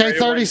win. Okay,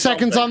 30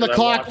 seconds on the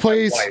clock,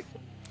 please.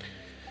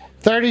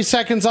 30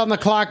 seconds on the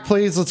clock,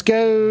 please. Let's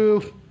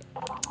go.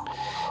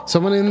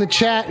 Someone in the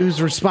chat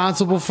who's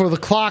responsible for the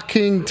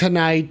clocking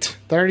tonight.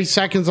 30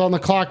 seconds on the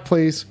clock,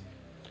 please.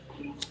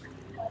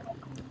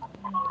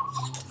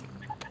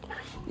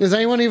 Is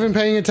anyone even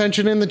paying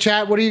attention in the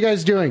chat? What are you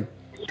guys doing?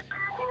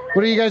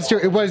 What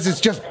is this,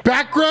 just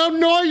background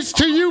noise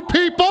to you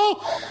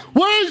people?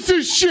 What is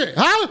this shit,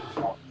 huh?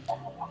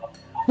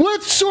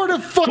 What sort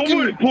of fucking...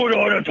 Somebody put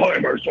on a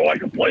timer so I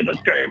can play this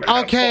game.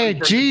 Okay,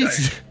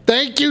 jeez.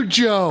 Thank you,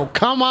 Joe.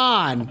 Come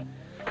on.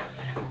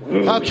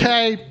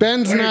 Okay,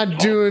 Ben's not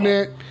doing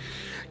it.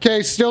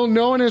 Okay, still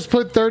no one has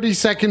put 30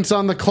 seconds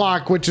on the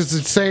clock, which is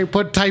to say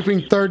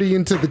typing 30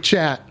 into the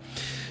chat.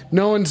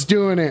 No one's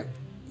doing it.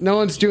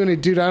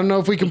 Dude. I don't know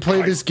if we can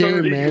play this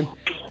game, man.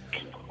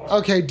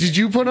 Okay, did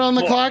you put it on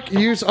the clock?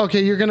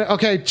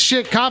 Okay,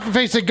 shit, Coffin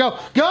Face said go.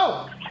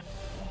 Go!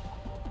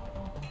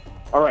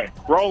 All right,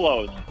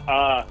 Rolos,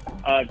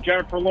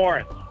 Jennifer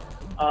Lawrence,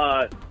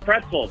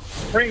 Pretzels,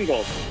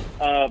 Pringles,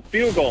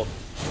 Bugles,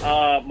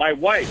 my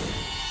wife,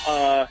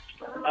 Eva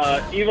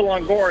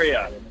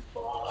Longoria,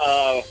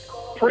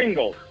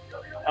 Pringles,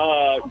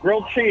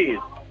 grilled cheese,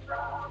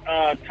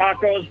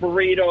 tacos,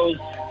 burritos,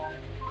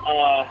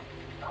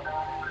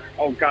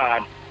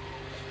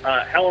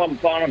 Helen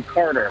Bonham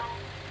Carter,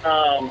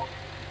 Ryan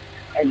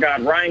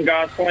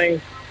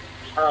Gosling,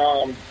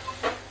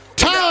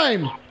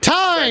 Time! That's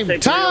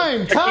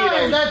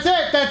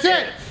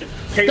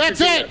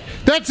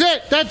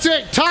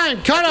it!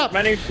 Time! Cut up! As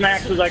many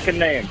snacks as I can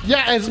name.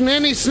 Yeah, as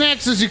many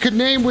snacks as you could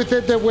name with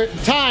it.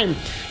 Time!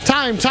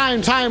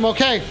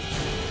 Okay.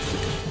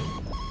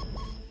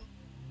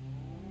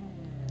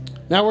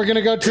 Now we're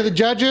gonna go to the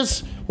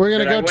judges. We're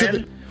gonna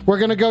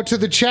go to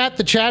the chat.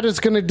 The chat is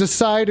gonna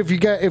decide if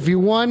you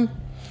won.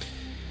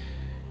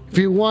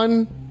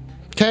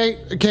 Okay,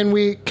 can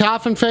we,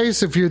 Coffin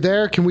Face, if you're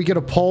there, can we get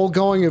a poll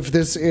going if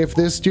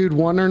this dude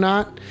won or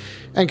not?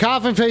 And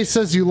Coffin Face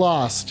says you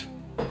lost.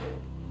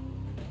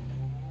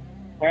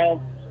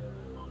 Well,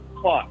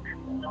 fuck.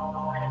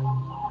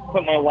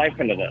 Put my life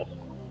into this.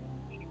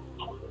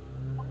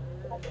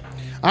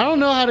 I don't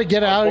know how to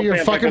get out of your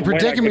fucking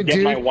predicament,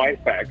 dude. Get my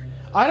wife back.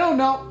 I don't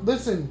know.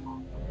 Listen.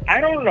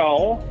 I don't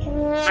know.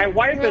 My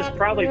wife is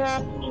probably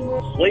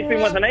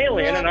sleeping with an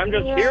alien, and I'm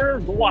just here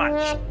to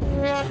watch.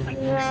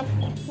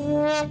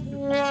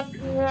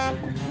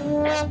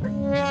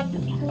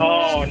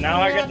 Oh,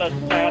 now I get the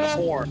sad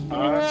horn,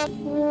 huh?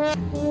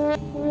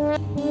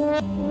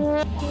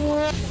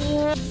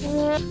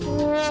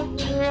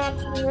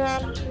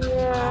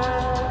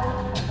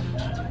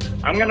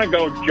 I'm gonna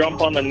go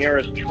jump on the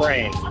nearest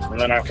train, and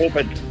then I hope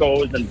it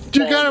goes and...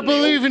 You gotta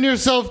believe in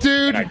yourself,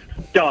 dude. And I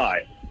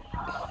die.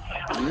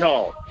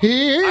 No.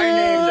 Here, I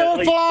named at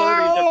least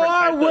 30 different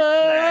types of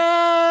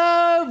snacks.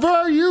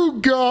 wherever you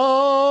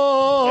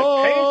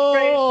go,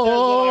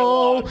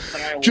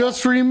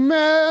 just remember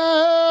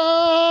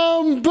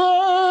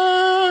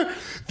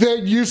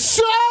that you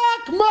suck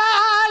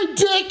my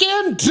dick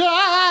and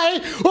die,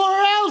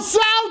 or else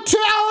I'll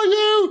tell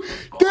you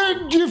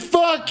that you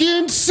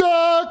fucking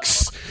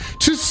sucks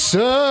to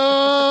suck.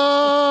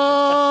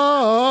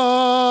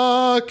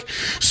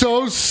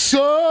 So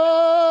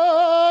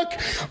suck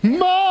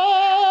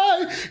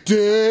my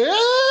dick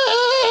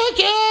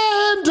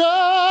and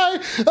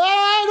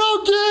I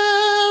don't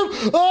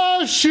give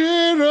a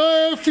shit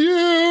if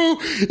you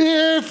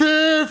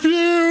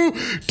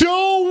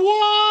don't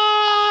wanna.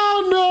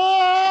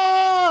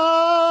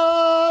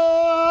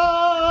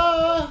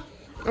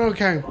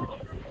 Okay.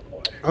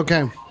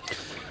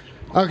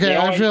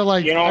 I feel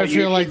like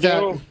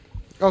that.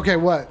 Okay,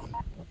 what?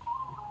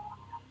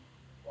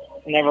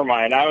 Never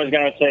mind. I was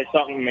going to say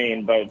something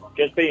mean, but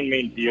just being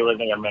mean to you isn't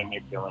going to make me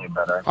feel any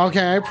better.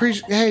 Okay, I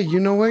appreciate... Hey, you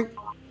know what?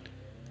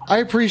 I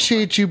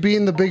appreciate you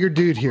being the bigger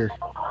dude here.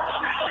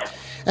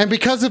 And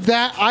because of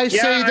that, I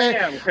say,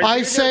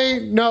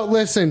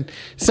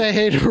 say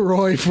hey to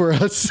Roy for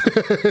us.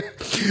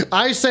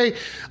 I say,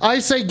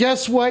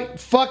 guess what?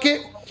 Fuck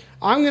it.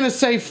 I'm going to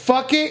say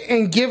fuck it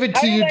and give it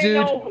to you,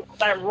 dude. Know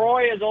that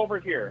Roy is over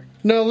here.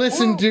 No,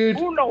 listen, dude.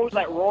 Who knows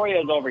that Roy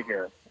is over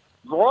here?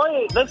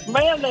 Roy, this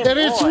man named and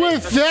it's Roy,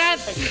 with that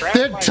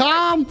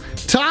Tom,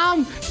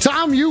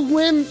 you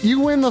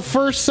win the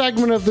first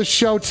segment of the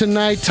show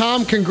tonight.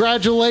 Tom,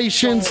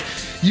 congratulations.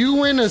 You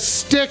win a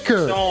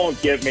sticker.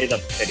 Don't give me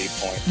the pity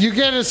point. You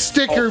get a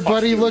sticker,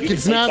 buddy. Look,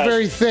 it's not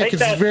very thick.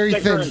 It's very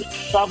thin. And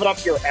shove it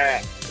up your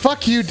ass.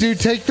 Fuck you, dude.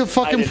 Take the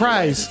fucking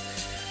prize.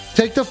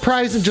 Take the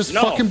prize and just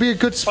fucking be a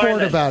good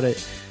sport about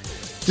it.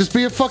 Just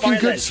be a fucking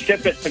good...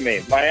 Ship it to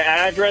me. My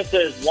address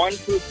is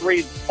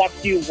 123 Fuck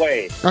You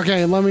Way.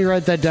 Okay, let me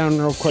write that down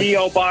real quick.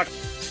 P.O. Box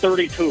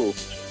 32.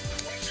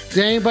 Does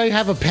anybody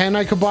have a pen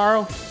I could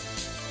borrow?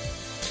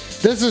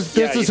 This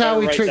is how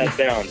we treat...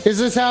 Is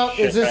this how...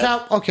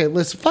 Okay,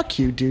 listen. Fuck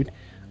you, dude.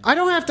 I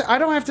don't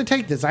have to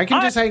take this. I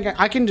can just hang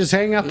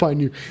up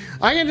on you.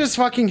 I can just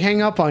fucking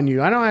hang up on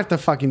you. I don't have to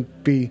fucking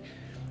be...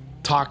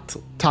 talked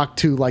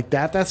to like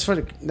that. That's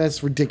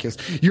ridiculous.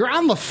 You're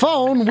on the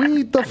phone.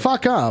 Weed the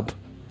fuck up.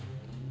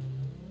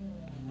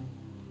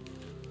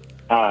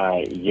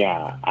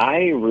 Yeah,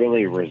 I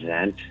really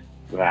resent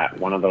that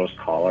one of those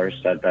callers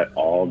said that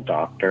all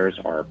doctors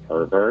are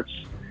perverts.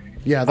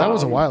 Yeah, that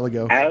was a while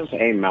ago. As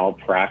a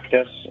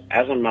malpractice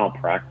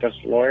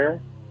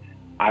lawyer,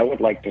 I would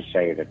like to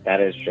say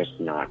that is just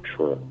not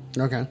true.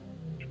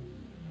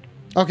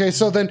 Okay,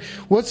 so then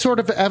what sort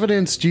of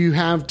evidence do you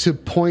have to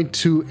point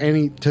to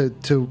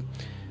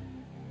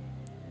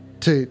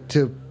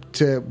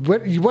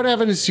what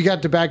evidence you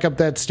got to back up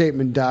that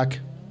statement, Doc?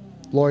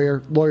 Lawyer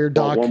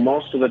Doc? Well,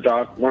 most of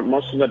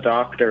the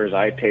doctors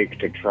I take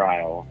to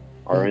trial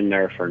are in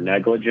there for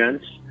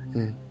negligence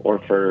or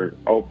for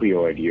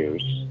opioid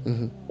use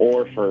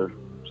or for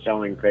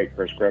selling fake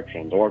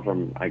prescriptions or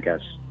from, I guess,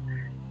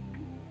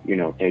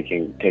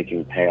 taking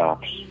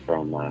payoffs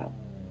from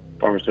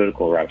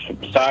pharmaceutical reps.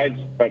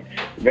 But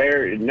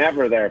they're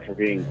never there for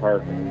being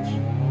perfect.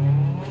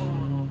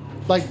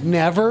 Like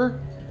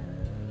never?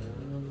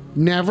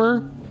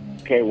 Never?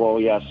 Okay, well,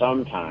 yeah,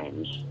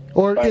 sometimes.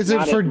 Or is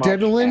it for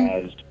diddling?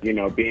 As,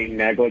 being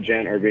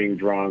negligent or being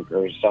drunk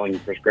or selling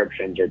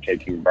prescriptions or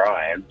taking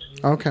bribes.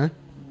 Okay.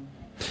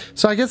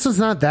 So I guess it's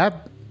not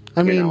that.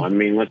 I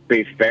mean, let's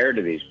be fair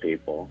to these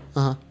people.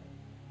 Uh-huh.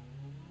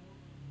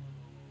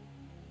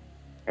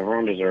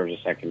 Everyone deserves a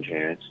second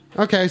chance.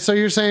 Okay, so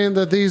you're saying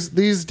that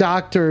these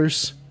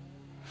doctors...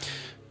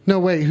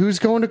 No, wait, who's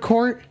going to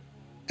court?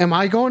 Am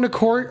I going to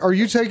court? Are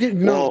you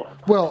taking... No.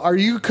 Well, are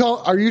you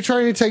trying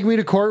to take me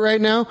to court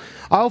right now?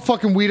 I'll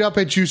fucking weed up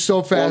at you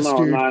so fast, no,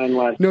 dude. Not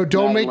unless, no,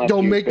 don't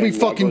not make me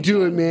fucking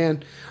do it,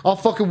 man. I'll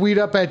fucking weed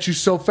up at you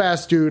so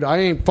fast, dude. I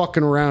ain't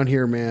fucking around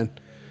here, man.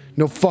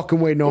 No fucking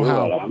way, no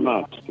how. I'm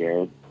not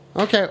scared.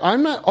 Okay,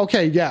 I'm not...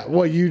 Okay, yeah.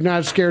 What, you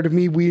not scared of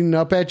me weeding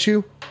up at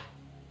you?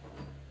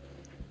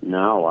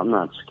 No, I'm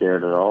not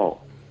scared at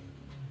all.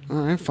 All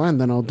right, fine,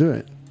 then I'll do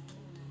it.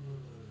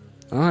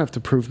 I don't have to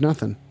prove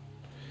nothing.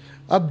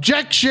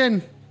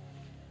 Objection!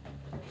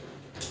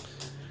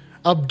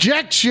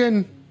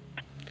 Objection!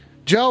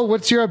 Joe,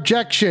 what's your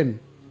objection?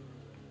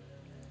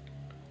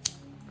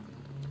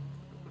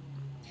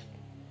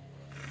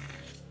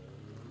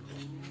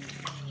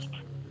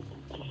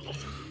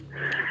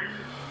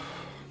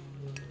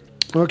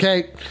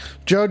 Okay,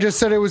 Joe just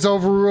said it was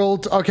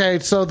overruled. Okay,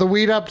 so the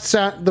weed up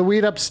stance. The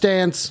weed up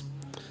stance,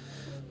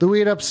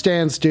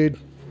 dude.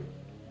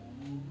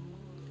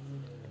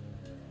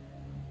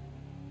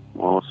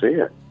 see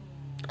it.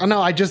 Oh,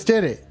 no, I just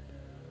did it.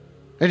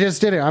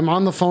 I'm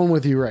on the phone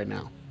with you right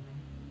now.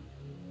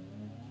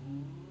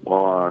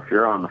 Well, if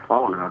you're on the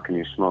phone, how can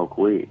you smoke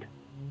weed?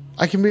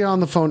 I can be on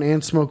the phone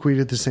and smoke weed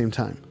at the same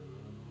time.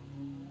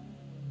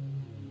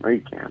 No,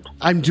 you can't.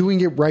 I'm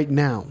doing it right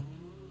now.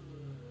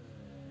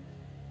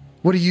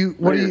 What are you?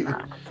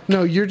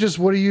 No, you're just.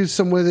 What are you?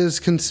 Some of this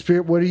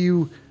conspiracy? What are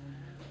you?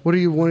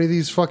 One of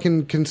these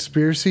fucking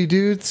conspiracy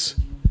dudes?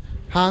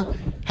 Huh?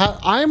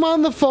 I'm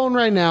on the phone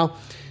right now,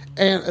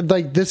 and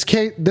like this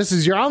case. This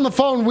is you're on the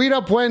phone. Weed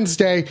Up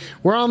Wednesday.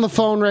 We're on the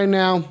phone right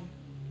now.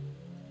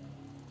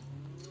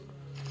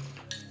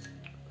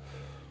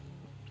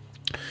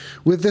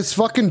 With this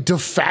fucking de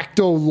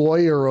facto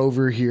lawyer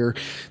over here.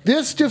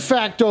 This de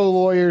facto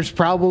lawyer's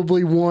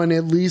probably won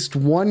at least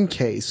one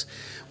case.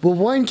 But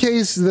one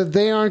case that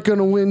they aren't going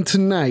to win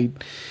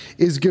tonight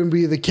is going to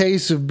be the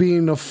case of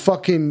being a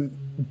fucking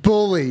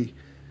bully.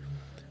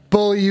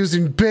 Bully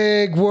using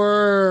big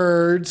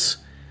words.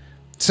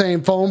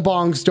 Saying phone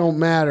bongs don't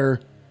matter.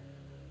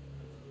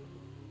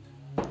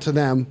 To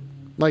them.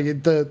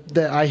 Like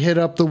I hit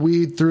up the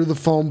weed through the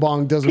phone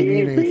bong doesn't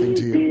mean anything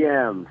to you.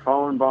 TBM,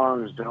 phone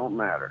bongs don't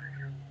matter.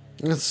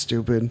 That's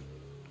stupid.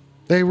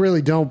 They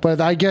really don't, but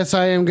I guess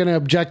I am going to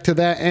object to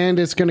that, and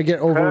it's going to get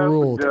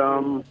overruled.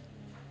 Dumb.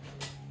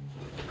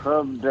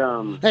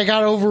 Hey,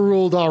 got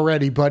overruled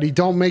already, buddy.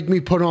 Don't make me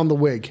put on the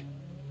wig.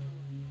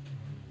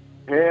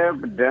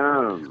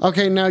 Dumb.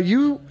 Okay, now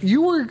you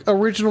were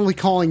originally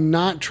calling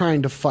not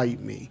trying to fight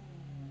me,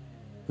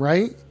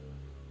 right?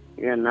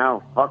 Yeah,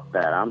 now fuck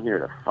that. I'm here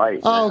to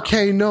fight. Now.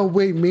 Okay, no,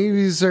 wait.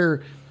 Maybe is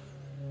there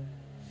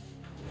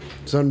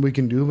something we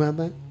can do about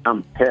that?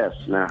 I'm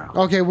pissed now.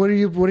 Okay, what do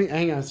you?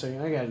 Hang on a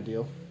second. I got a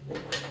deal.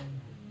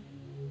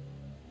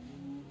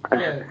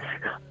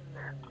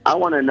 I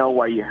want to know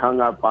why you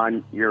hung up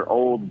on your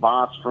old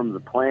boss from the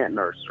plant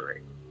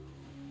nursery.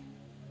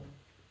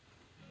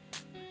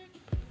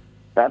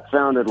 That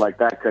sounded like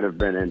that could have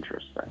been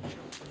interesting.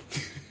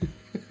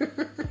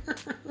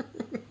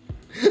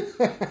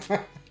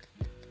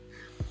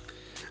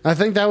 I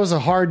think that was a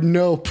hard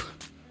nope.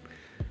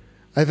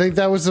 I think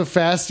that was the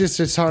fastest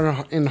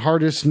and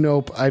hardest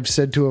nope I've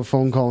said to a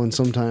phone call in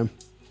some time.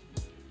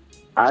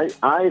 I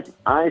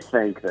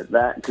think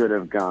that could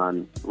have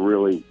gone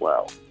really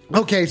well.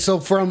 Okay, so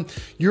from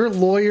your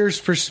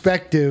lawyer's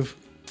perspective,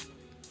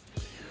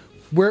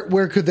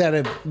 where could that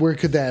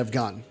have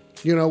gone?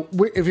 You know,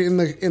 if in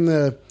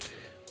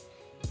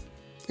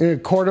a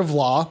court of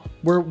law,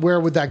 where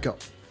would that go?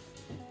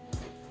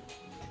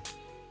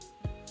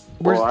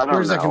 Well, I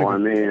don't know. I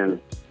mean,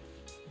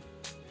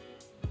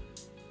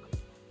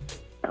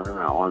 I don't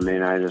know. I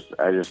mean, I just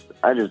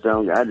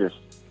don't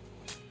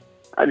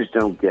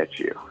get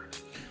you.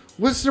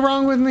 What's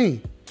wrong with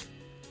me?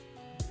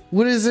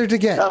 What is there to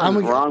get?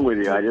 Nothing's wrong with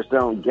you. I just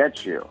don't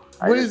get you.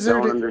 I just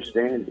don't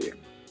understand you.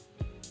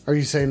 Are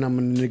you saying I'm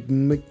an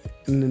enigma?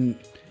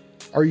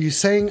 Are you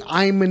saying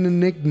I'm an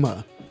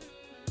enigma?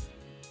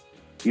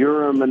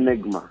 You're an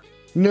enigma.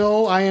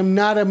 No, I am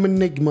not an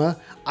enigma.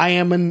 I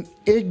am an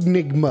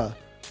enigma.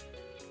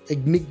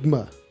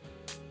 Enigma.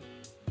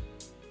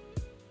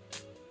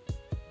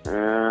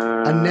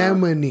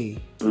 Anemone.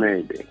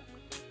 Maybe.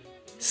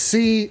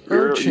 Sea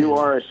urchin. You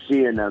are a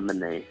sea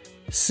anemone.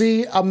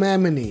 Sea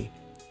anemone.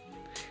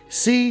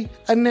 Sea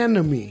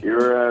anemone.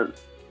 You're a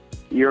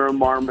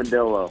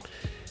marmadillo.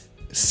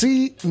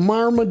 Sea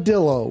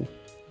marmadillo.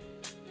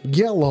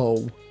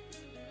 Yellow.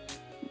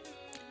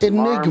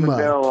 Enigma.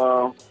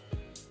 Marmadillo.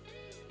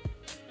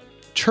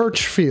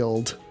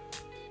 Churchfield.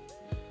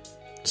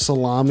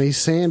 Salami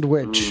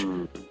sandwich.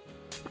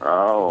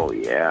 Oh,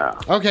 yeah.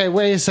 Okay,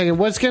 wait a second.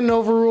 What's getting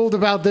overruled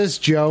about this,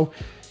 Joe?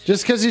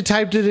 Just because you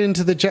typed it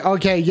into the chat.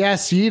 Okay,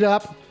 yes, yeet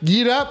up.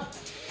 Yeet up.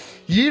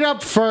 Yeet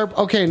up, Ferb.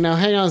 Okay, now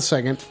hang on a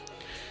second.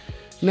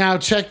 Now,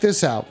 check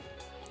this out.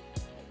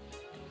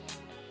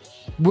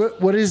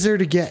 What is there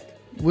to get?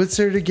 What's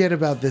there to get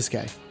about this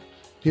guy?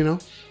 You know?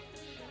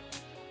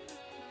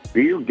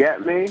 Do you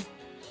get me?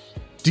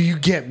 Do you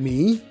get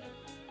me?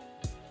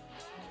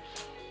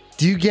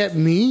 Do you get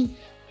me?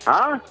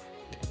 Huh?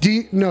 Do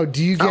you get... No,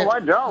 I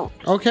don't.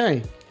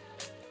 Okay.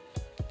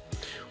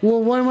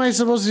 Well, what am I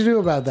supposed to do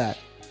about that?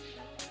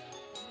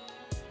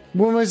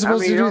 What am I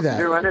supposed to do you that?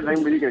 You don't do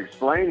anything, but you can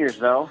explain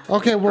yourself.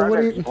 Okay, well,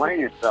 what do you... Explain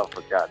yourself,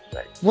 for God's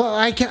sake. Well,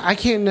 I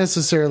can't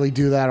necessarily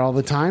do that all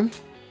the time.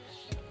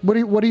 What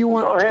do you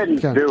want? Go ahead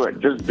and do it.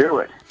 Just do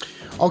it.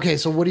 Okay,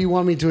 so what do you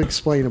want me to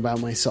explain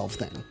about myself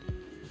then?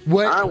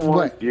 I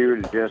want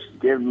you to just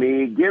give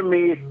me.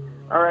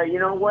 All right, you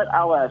know what?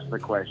 I'll ask the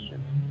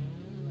question.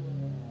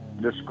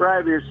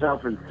 Describe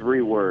yourself in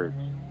 3 words.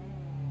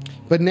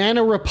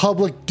 Banana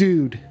Republic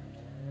dude.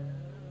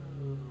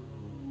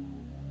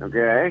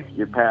 Okay,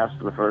 you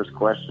passed the first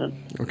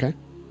question. Okay.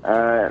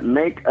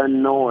 Make a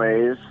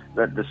noise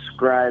that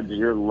describes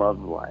your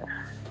love life.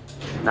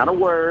 Not a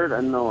word,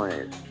 a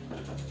noise.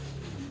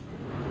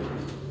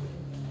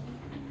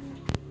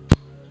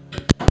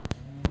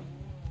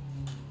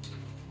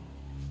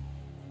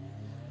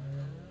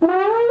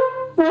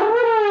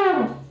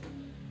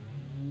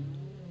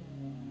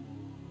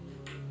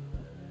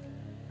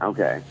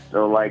 Okay,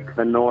 so like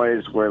the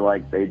noise where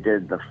like they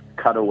did the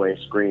cutaway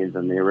screens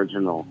in the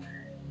original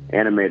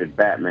animated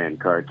Batman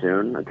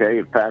cartoon. Okay,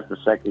 you passed the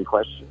second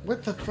question.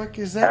 What the fuck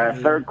is that?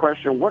 Third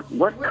question,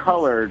 what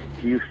color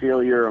do you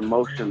feel your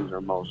emotions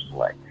are most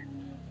like?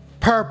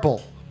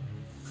 Purple.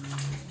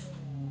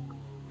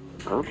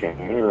 Okay,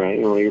 all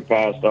right. Well, you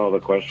passed all the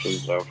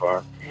questions so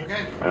far.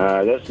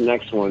 Okay. This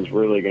next one's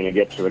really going to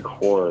get to the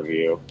core of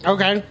you.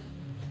 Okay.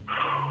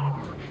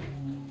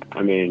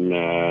 I mean,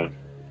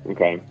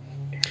 okay.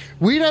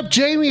 Weed up,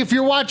 Jamie, if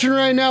you're watching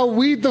right now.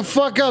 Weed the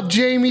fuck up,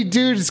 Jamie,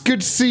 dude. It's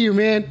good to see you,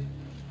 man.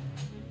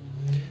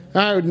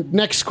 All right,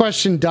 next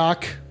question,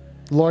 Doc.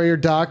 Lawyer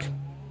Doc.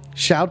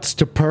 Shouts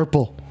to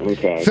purple.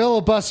 Okay.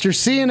 Filibuster,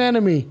 see an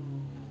enemy.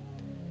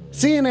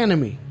 See an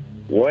enemy.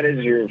 What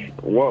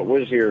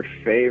was your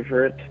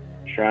favorite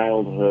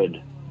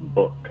childhood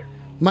book?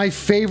 My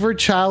favorite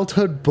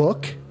childhood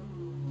book?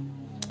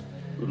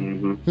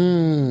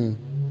 Mm-hmm.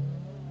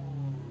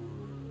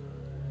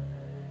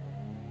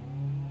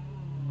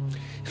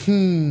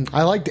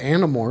 I liked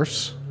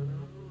Animorphs.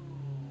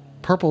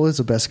 Purple is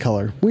the best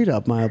color. Weed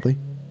up mildly.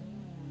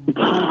 Weed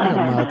up,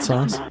 mild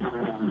sauce.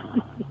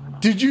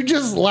 Did you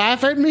just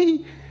laugh at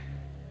me?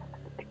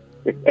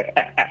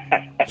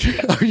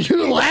 Are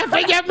you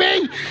laughing at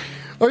me?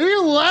 Are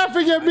you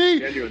laughing at me? I'm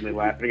genuinely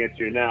laughing at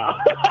you now.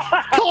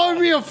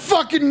 Calling me a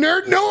fucking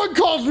nerd? No one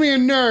calls me a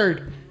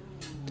nerd.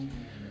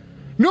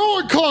 No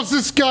one calls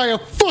this guy a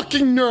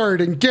fucking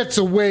nerd and gets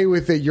away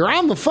with it. You're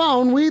on the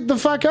phone. Weed the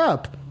fuck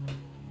up.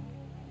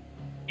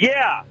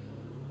 Yeah,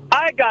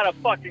 I got a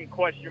fucking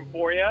question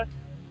for you.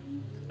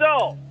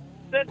 So,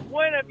 since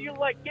when have you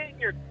like getting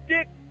your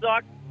dick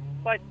sucked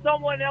by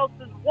someone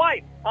else's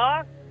wife,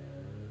 huh?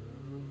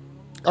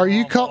 Are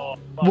you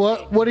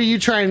what are you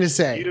trying to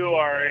say? You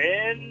are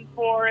in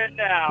for it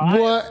now.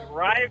 What? I am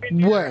driving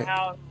to your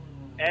house,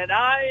 and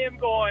I am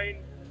going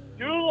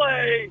to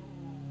lay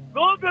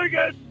the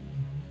biggest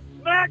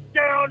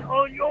smackdown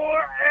on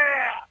your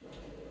ass.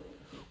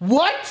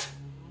 What?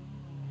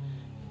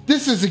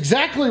 This is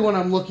exactly what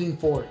I'm looking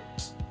for.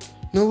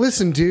 No,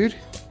 listen, dude.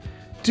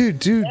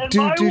 Dude.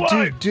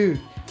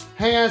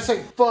 Hang on a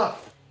sec. Fuck.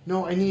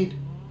 No, I need.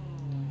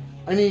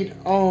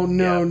 Oh,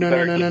 no.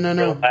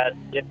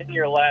 Get in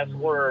your last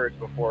words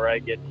before I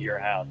get to your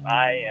house.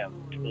 I am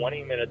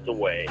 20 minutes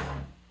away.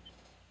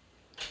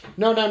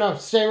 No.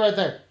 Stay right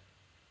there.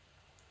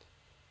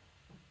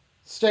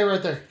 Stay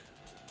right there.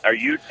 Are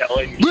you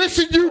telling me?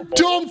 Listen, you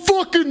dumb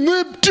fucking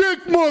lip dick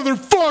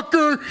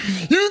motherfucker!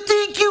 You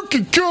think you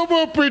can come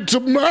up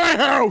into my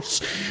house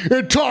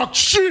and talk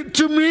shit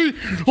to me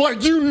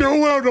like you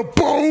know how to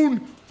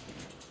bone?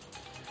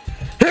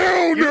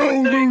 Hell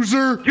no,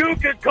 loser! You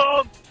can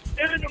come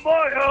into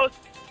my house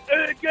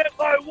and get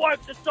my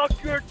wife to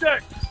suck your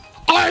dick.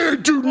 I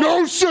do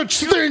no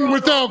such thing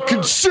without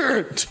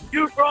consent!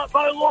 You brought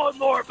my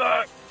lawnmower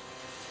back.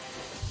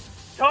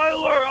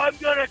 Tyler, I'm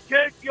gonna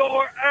kick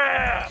your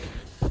ass.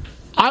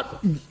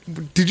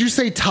 Did you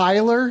say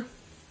Tyler?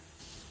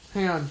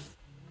 Hang on.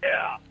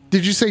 Yeah.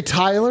 Did you say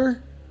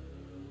Tyler?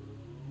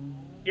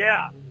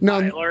 Yeah.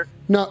 No. Tyler.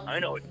 No. I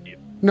know it's you.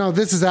 No,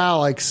 this is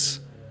Alex.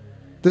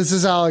 This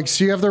is Alex.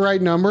 Do you have the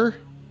right number?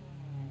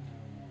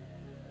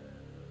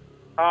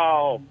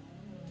 Oh.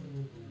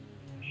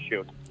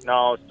 Shoot.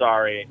 No,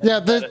 sorry.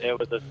 Yeah, it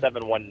was a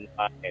 719.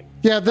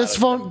 Yeah, this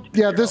phone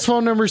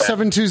number is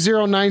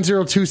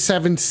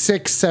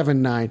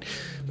 720-902-7679.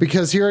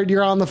 Because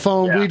you're on the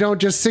phone, yeah. We don't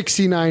just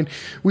 69,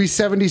 we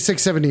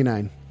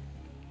 7679.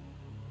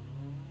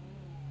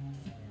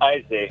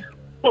 I see.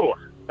 Ooh,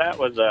 that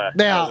was a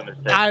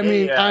mistake. I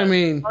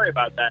mean, sorry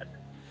about that.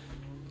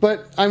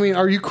 But I mean,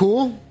 are you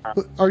cool?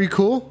 Are you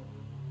cool?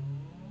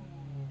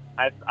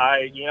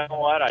 You know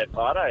what? I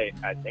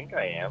think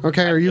I am.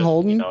 Okay, are you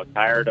holding? You know,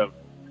 tired of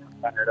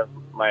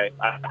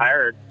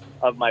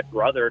my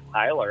brother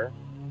Tyler.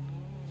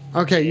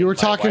 Okay, you were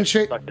talking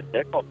shit.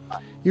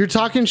 You're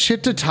talking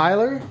shit to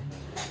Tyler?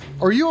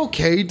 Are you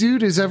okay,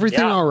 dude? Is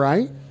everything all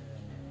right?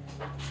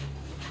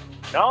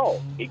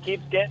 No, he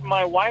keeps getting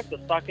my wife to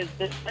suck his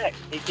dick.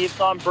 He keeps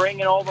on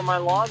bringing over my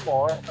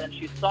lawnmower, and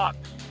she sucks.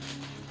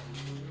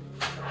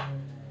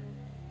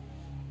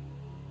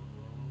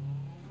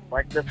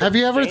 Have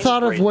you ever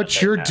thought of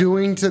what you're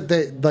doing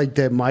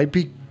that might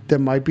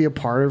be a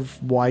part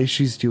of why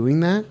she's doing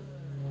that?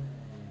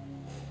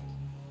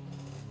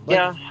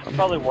 Yeah, I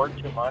probably work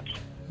too much.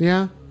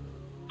 Yeah?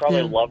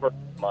 Probably love her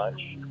too much.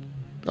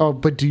 Oh,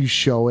 but do you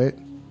show it?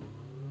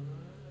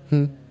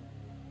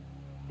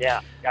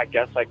 Yeah, I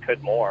guess I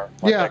could more.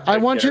 Yeah, I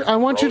want you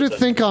to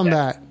think on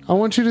that. I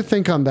want you to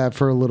think on that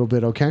for a little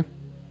bit, okay?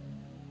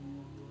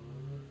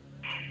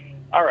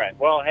 All right.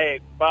 Well,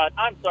 hey, but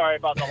I'm sorry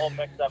about the whole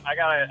mix-up. I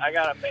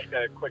gotta make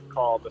a quick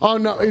call. Oh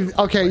no.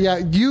 Okay. Yeah.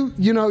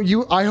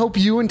 I hope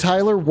you and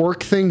Tyler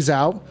work things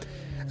out.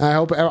 I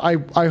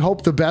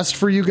hope the best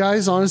for you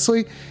guys,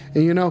 honestly.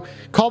 And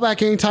call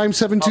back anytime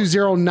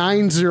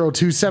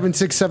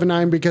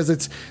 720-902-7679 because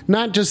it's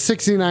not just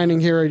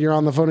 69ing here. You're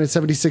on the phone at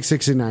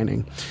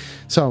 7669ing.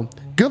 So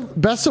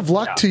best of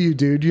luck to you,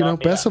 dude.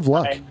 Best of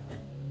luck.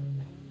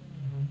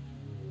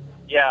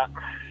 Yeah,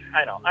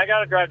 I know. I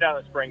gotta drive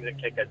down to Springs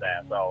and kick his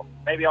ass, so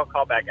maybe I'll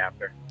call back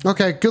after.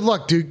 Okay, good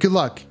luck, dude. Good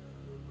luck.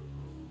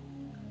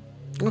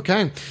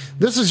 Okay,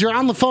 this is your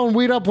On the Phone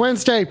Weed Up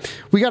Wednesday.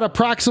 We got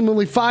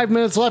approximately 5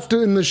 minutes left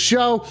in the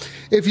show.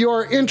 If you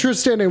are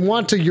interested and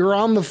want You're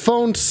On the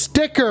Phone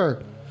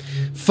sticker,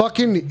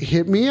 fucking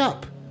hit me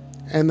up.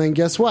 And then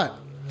guess what?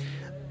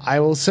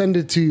 I will send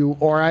it to you,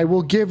 or I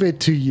will give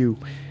it to you.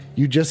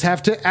 You just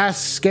have to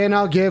ask and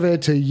I'll give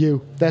it to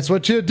you. That's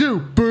what you do.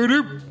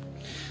 Boop.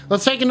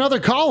 Let's take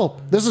another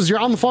call. This is your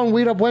On the Phone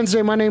Weed Up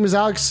Wednesday. My name is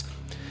Alex.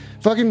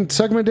 Fucking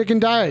suck my dick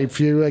and die if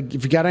you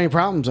got any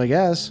problems, I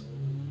guess.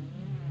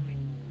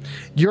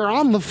 You're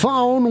on the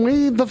phone.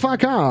 Weed the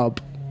fuck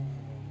up.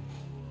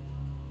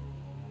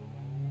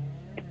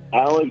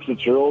 Alex,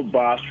 it's your old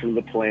boss from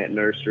the plant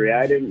nursery.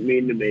 I didn't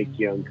mean to make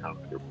you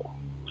uncomfortable.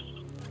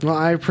 Well,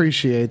 I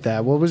appreciate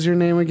that. What was your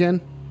name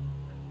again?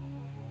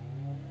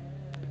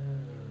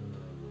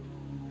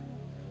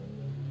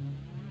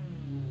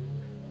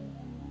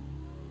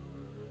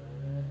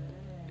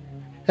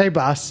 Hey,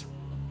 boss.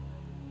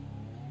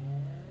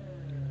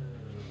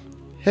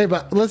 Hey,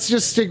 but let's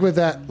just stick with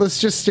that.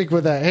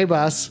 Hey,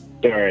 boss.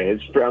 Sorry,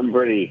 I'm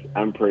pretty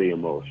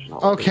emotional.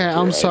 Okay,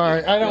 I'm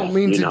sorry. I don't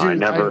mean to do. I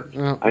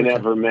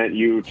never meant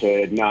you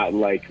to not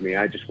like me.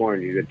 I just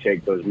wanted you to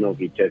take those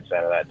milky tits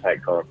out of that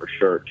tight collar for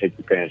sure. Take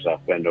your pants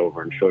off, bend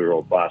over, and show your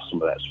old boss some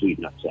of that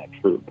sweet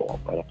nutsack fruit bowl.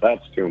 But if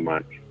that's too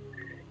much,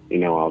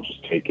 I'll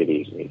just take it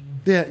easy.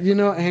 Yeah,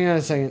 hang on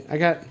a second. I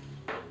got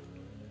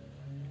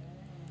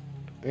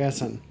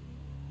something.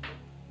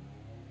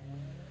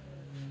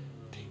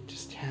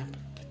 Just tap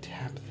the thing.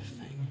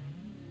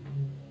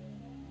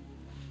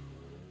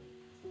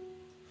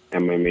 I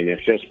mean,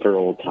 if just for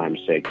old time's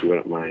sake, you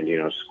wouldn't mind,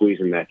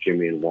 squeezing that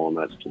Jimmy and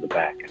walnuts to the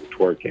back and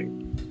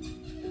twerking.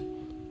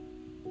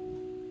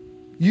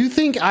 You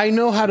think I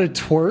know how to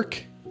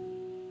twerk?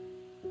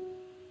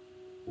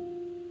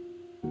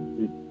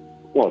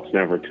 Well, it's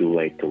never too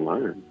late to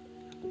learn.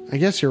 I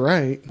guess you're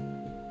right.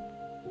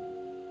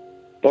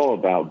 It's all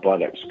about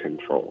buttocks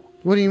control.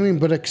 What do you mean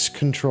buttocks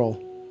control?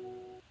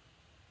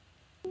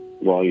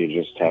 Well, you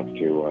just have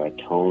to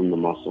tone the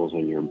muscles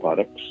in your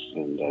buttocks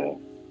and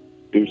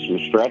do some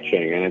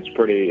stretching, and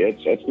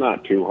it's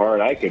not too hard.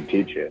 I could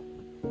teach you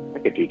how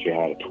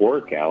to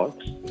twerk, Alex.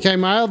 Okay,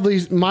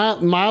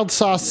 mild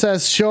sauce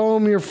says, show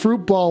him your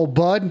fruit bowl,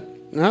 bud.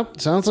 Nope,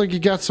 sounds like you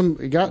got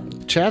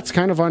chat's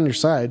kind of on your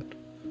side.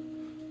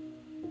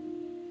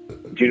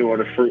 Do you know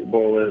what a fruit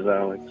bowl is,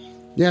 Alex?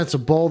 Yeah, it's a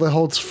bowl that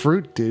holds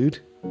fruit,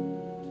 dude.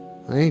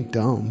 I ain't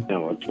dumb.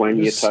 No, it's when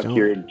you tuck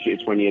your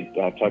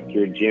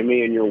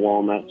Jimmy and your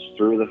walnuts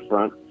through the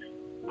front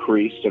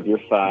crease of your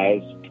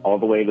thighs all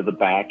the way to the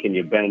back, and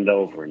you bend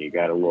over, and you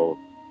got a little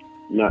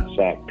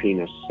nutsack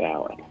penis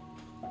salad.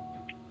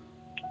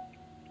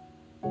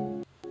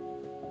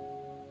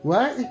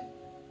 What?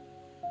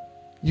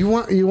 You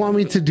want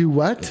me to do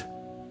what?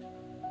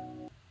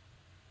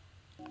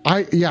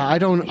 I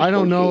don't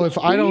know.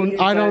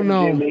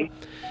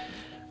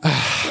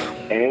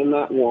 And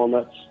that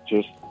walnuts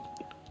just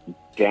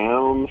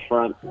down the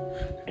front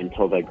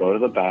until they go to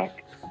the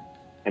back,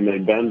 and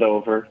then bend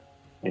over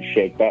and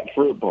shake that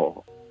fruit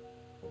bowl.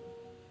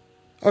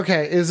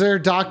 Okay, is there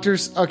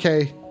doctors?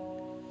 Okay.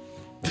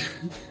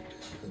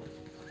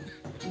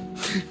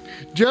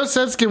 Joe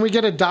says, can we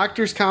get a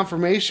doctor's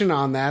confirmation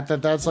on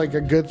that's like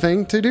a good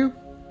thing to do?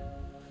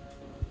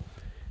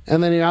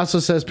 And then he also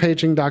says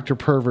paging Dr.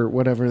 Pervert,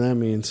 whatever that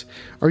means.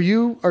 Are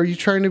you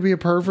trying to be a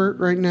pervert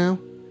right now?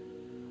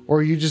 Or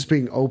are you just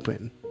being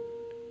open?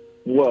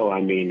 Well, I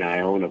mean,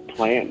 I own a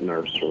plant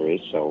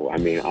nursery, so, I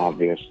mean,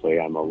 obviously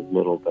I'm a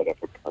little bit of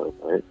a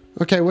pervert.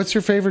 Okay, what's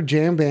your favorite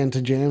jam band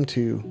to jam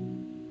to?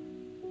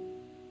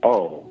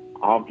 Oh,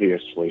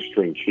 obviously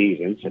String Cheese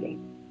Incident.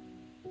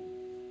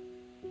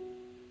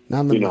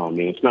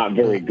 It's not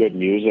very good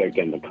music,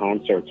 and the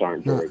concerts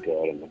aren't very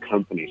good, and the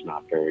company's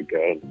not very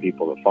good, and the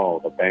people that follow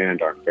the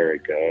band aren't very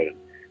good.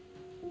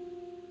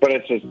 But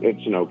it's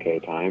an okay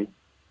time.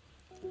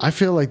 I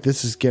feel like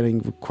this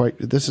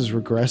is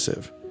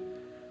regressive.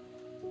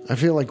 I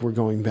feel like we're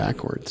going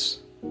backwards.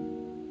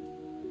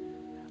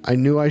 I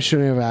knew I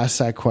shouldn't have asked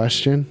that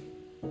question.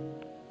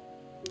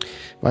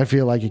 But I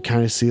feel like it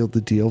kind of sealed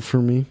the deal for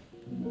me.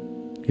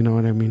 You know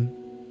what I mean?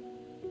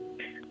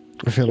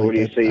 What do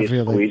you say?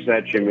 You squeeze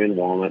that Jimmy and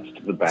walnuts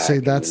to the back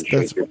and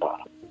shake your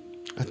bottom.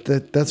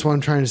 That's what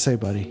I'm trying to say,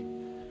 buddy.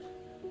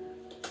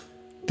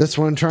 That's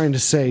what I'm trying to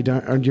say.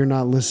 You're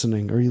not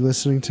listening. Are you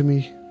listening to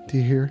me? Do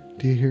you hear?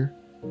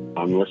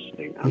 I'm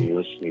listening. I'm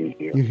listening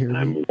to you. You hear me?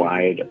 I'm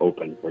wide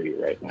open for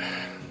you right now.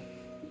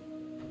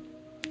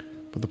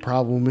 But the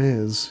problem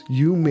is,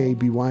 you may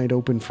be wide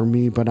open for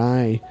me, but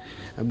I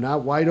am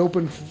not wide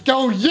open.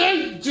 Oh,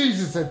 yeah!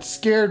 Jesus, that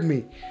scared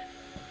me.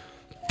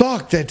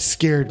 Fuck, that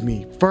scared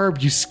me.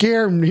 Ferb, you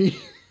scared me.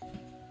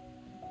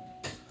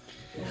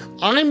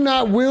 I'm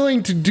not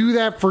willing to do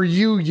that for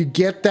you. You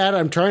get that?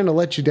 I'm trying to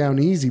let you down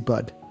easy,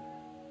 bud.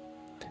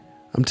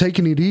 I'm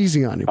taking it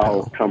easy on you,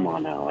 pal. Oh, come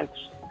on, Alex.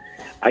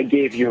 I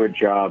gave you a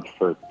job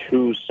for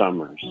 2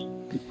 summers.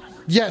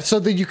 Yeah, so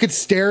that you could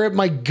stare at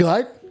my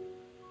gut?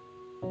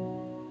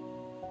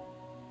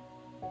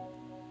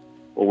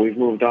 Well, we've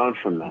moved on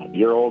from that.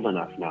 You're old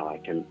enough now. I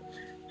can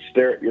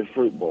stare at your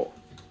fruit bowl.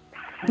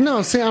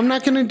 No, see, I'm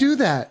not going to do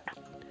that.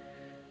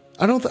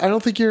 I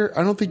don't think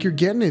you're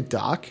getting it,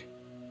 Doc.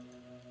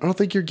 I don't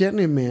think you're getting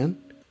it, man.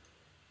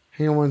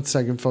 Hang on one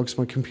second, folks.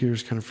 My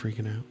computer's kind of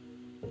freaking out.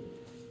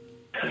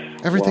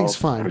 Everything's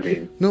fine. I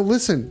mean, no,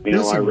 listen.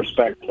 I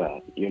respect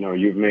that.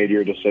 You've made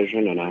your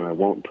decision, and I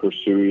won't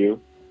pursue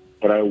you.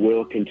 But I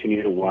will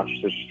continue to watch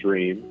the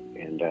stream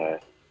and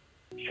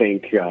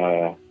think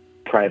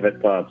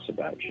private thoughts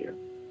about you.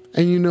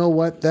 And you know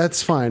what?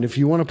 That's fine. If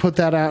you want to put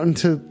that out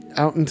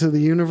into the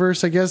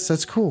universe, I guess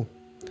that's cool.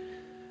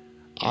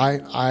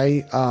 And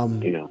I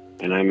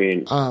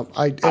mean,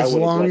 as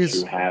long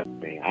as you have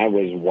me, I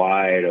was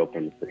wide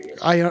open for you.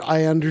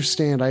 I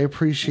understand. I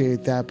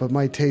appreciate that, but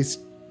my taste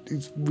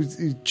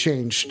it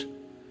changed.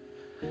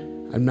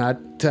 I'm not.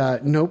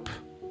 Nope.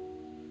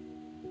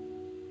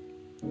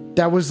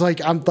 That was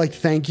I'm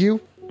thank you.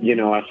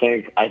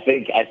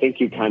 I think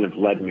you kind of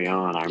led me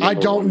on. I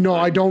don't know.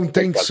 I don't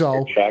think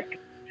so. Check.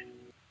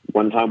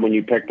 One time when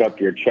you picked up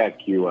your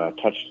check, you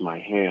touched my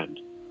hand.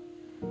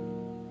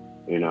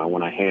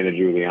 When I handed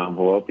you the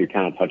envelope, you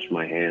kind of touched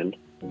my hand.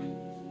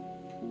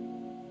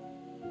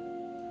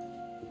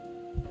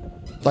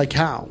 Like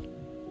how?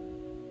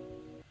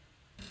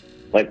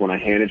 Like when I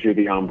handed you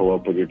the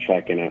envelope with your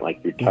check in it,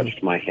 you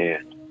touched my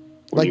hand.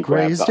 When you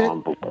raised the it?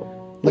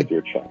 Envelope with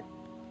your check.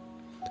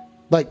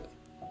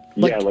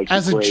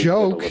 As a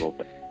joke.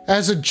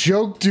 As a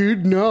joke,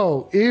 dude,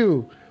 no.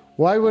 Ew.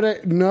 Why would I?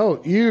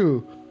 No,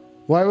 ew.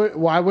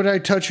 Why would I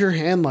touch your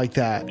hand like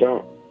that?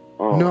 Don't.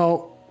 Oh.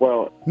 No.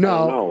 Well,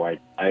 no.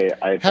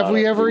 I have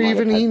we ever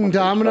even eaten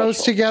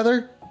Domino's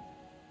together?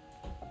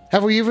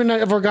 Have we even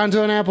ever gone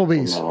to an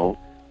Applebee's? No.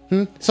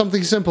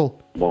 Something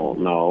simple. Well,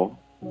 no.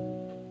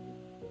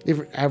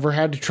 Ever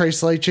had to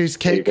Tres Leches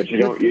cake with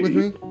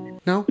me?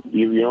 No?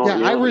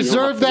 I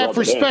reserve that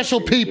for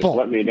special people. Just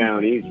let me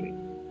down easy.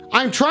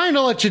 I'm trying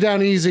to let you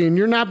down easy, and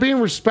you're not being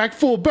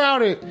respectful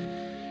about it.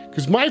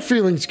 Because my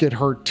feelings get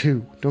hurt,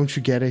 too. Don't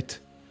you get it?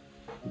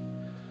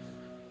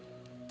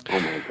 Oh,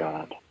 my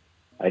God.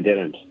 I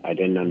didn't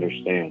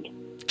understand.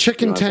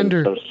 Chicken tender.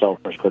 I've been so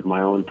selfish with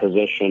my own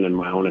position and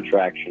my own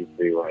attraction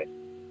for you. I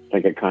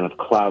think it kind of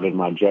clouded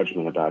my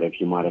judgment about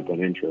if you might have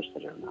been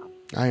interested or not.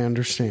 I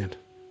understand.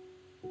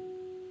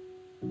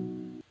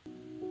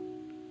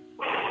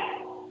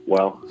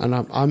 Well, and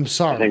I'm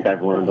sorry. I think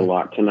I've learned a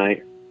lot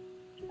tonight.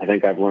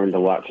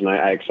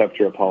 I accept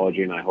your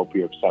apology, and I hope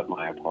you accept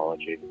my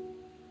apology.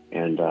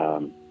 And,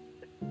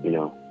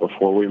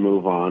 before we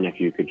move on, if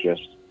you could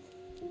just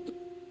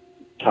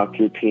tuck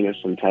your penis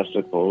and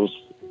testicles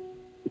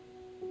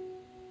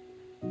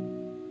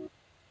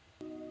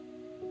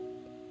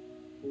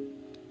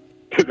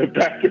to the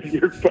back of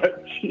your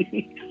butt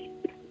cheeks.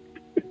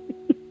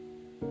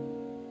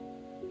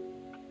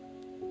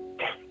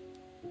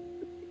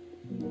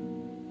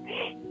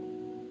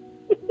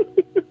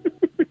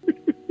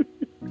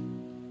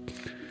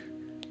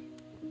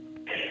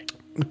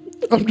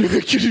 I'm not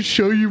going to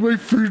show you my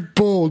fruit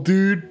bowl,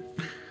 dude.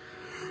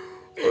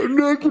 I'm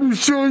not going to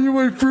show you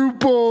my fruit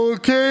bowl,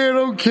 okay? I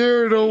don't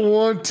care. I don't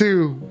want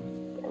to.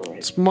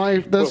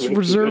 Right. That's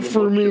reserved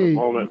for me.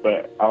 Moment,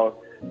 but I'll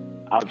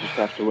just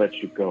have to let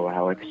you go,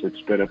 Alex. It's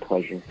been a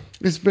pleasure.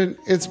 It's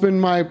been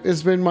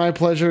my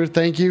pleasure.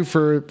 Thank you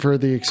for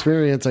the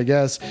experience, I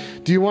guess.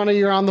 Do you want a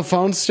 "You're on the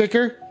phone"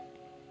 sticker?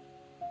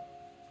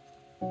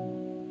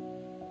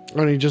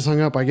 Oh, he just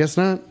hung up. I guess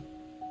not.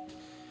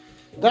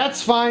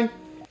 That's fine.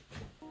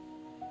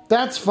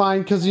 That's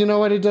fine, because you know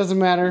what? It doesn't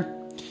matter.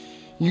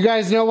 You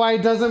guys know why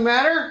it doesn't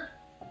matter?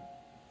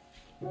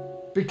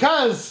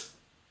 Because,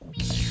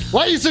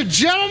 ladies and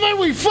gentlemen,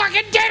 we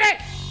fucking did it!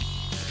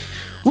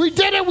 We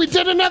did it! We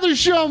did another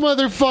show,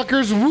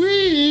 motherfuckers!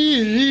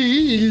 We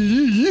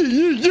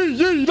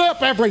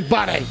up,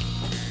 everybody!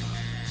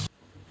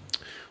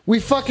 We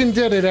fucking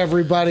did it,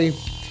 everybody.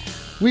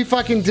 We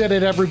fucking did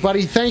it,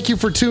 everybody. Thank you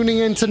for tuning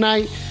in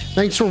tonight.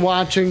 Thanks for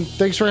watching.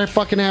 Thanks for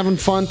fucking having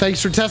fun. Thanks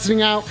for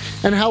testing out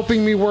and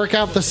helping me work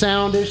out the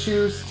sound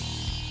issues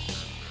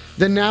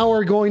that now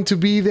are going to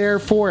be there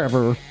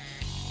forever.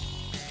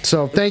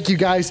 So thank you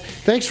guys.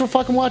 Thanks for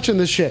fucking watching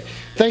this shit.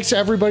 Thanks to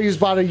everybody who's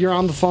bought a "You're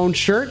on the Phone"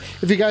 shirt.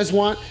 If you guys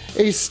want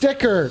a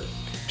sticker,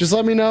 just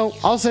let me know.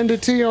 I'll send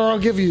it to you, or I'll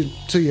give you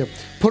to you.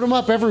 Put them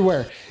up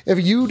everywhere. If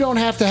you don't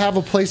have to have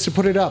a place to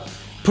put it up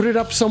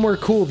somewhere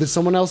cool that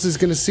someone else is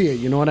going to see it.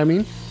 You know what I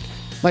mean?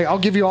 Like, I'll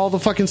give you all the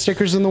fucking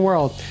stickers in the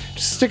world.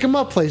 Just stick them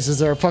up places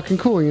that are fucking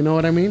cool. You know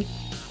what I mean?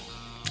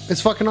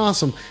 It's fucking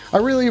awesome. I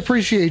really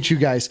appreciate you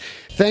guys.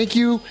 Thank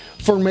you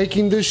for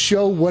making this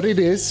show what it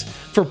is,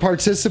 for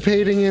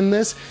participating in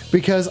this,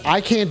 because I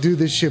can't do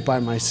this shit by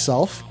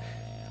myself.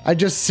 I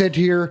just sit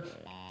here.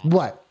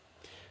 What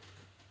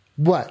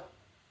would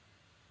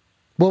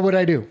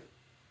I do?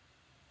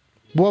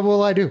 What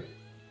will I do?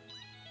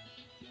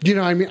 You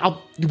know what I mean?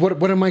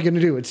 What am I going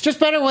to do? It's just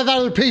better with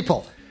other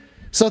people.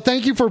 So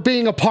thank you for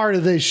being a part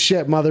of this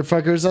shit,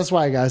 motherfuckers. That's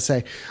what I gotta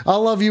say. I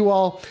love you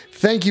all.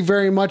 Thank you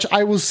very much.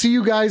 I will see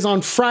you guys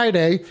on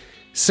Friday.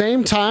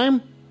 Same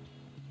time,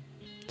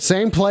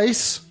 same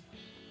place,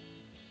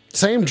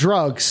 same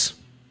drugs.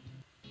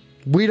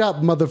 Weed up,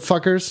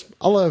 motherfuckers.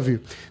 I love you.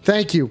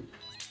 Thank you.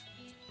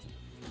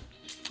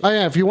 Oh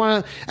yeah, if you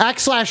want to,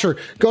 Axe Slasher,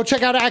 go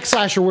check out Axe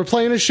Slasher. We're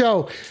playing a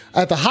show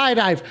at the High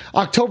Dive,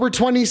 October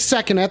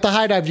 22nd at the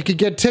High Dive. You could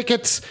get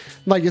tickets.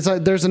 There's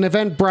an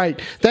Eventbrite.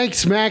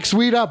 Thanks, Max.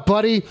 Weed up,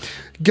 buddy.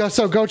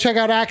 So go check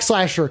out Axe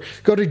Slasher.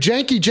 Go to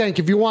Janky Jank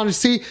if you want to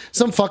see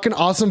some fucking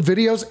awesome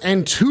videos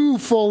and 2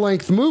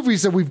 full-length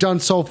movies that we've done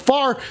so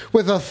far,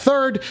 with a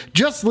third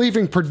just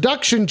leaving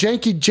production,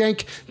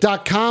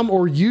 jankyjank.com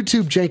or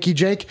YouTube Janky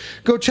Jank.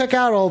 Go check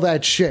out all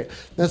that shit.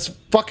 That's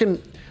fucking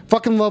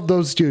love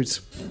those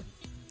dudes.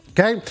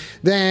 Okay?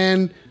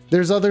 Then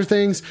there's other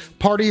things.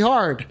 Party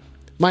Hard,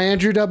 my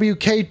Andrew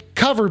WK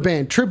cover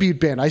band, tribute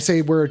band. I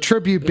say we're a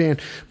tribute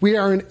band. We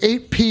are an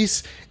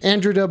 8-piece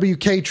Andrew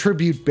WK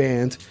tribute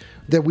band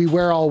that we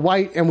wear all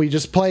white and we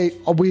just play.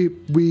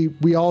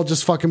 We all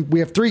just fucking. We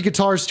have 3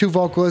 guitars, 2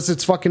 vocalists.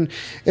 It's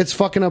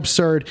fucking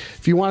absurd.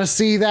 If you want to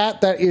see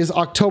that is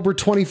October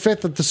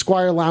 25th at the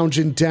Squire Lounge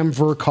in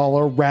Denver,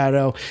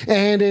 Colorado,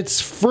 and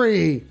it's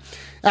free.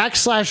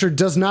 Axe Slasher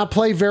does not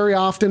play very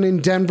often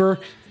in Denver,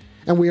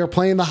 and we are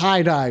playing the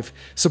High Dive,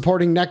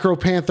 supporting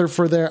Necropanther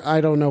for their,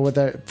 I don't know what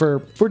that,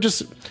 we're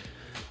just,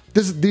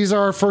 these are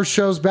our first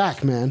shows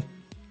back, man.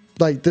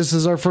 Like, this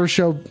is our first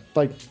show,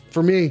 like,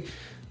 for me,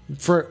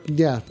 so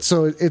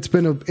it's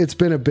been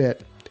a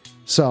bit.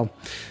 So,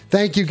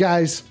 thank you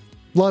guys.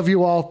 Love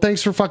you all.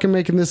 Thanks for fucking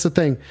making this a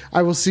thing.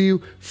 I will see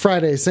you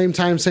Friday, same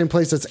time, same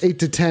place. That's 8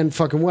 to 10.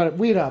 Fucking what?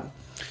 Weed up.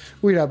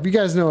 You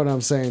guys know what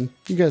I'm saying.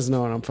 You guys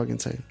know what I'm fucking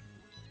saying.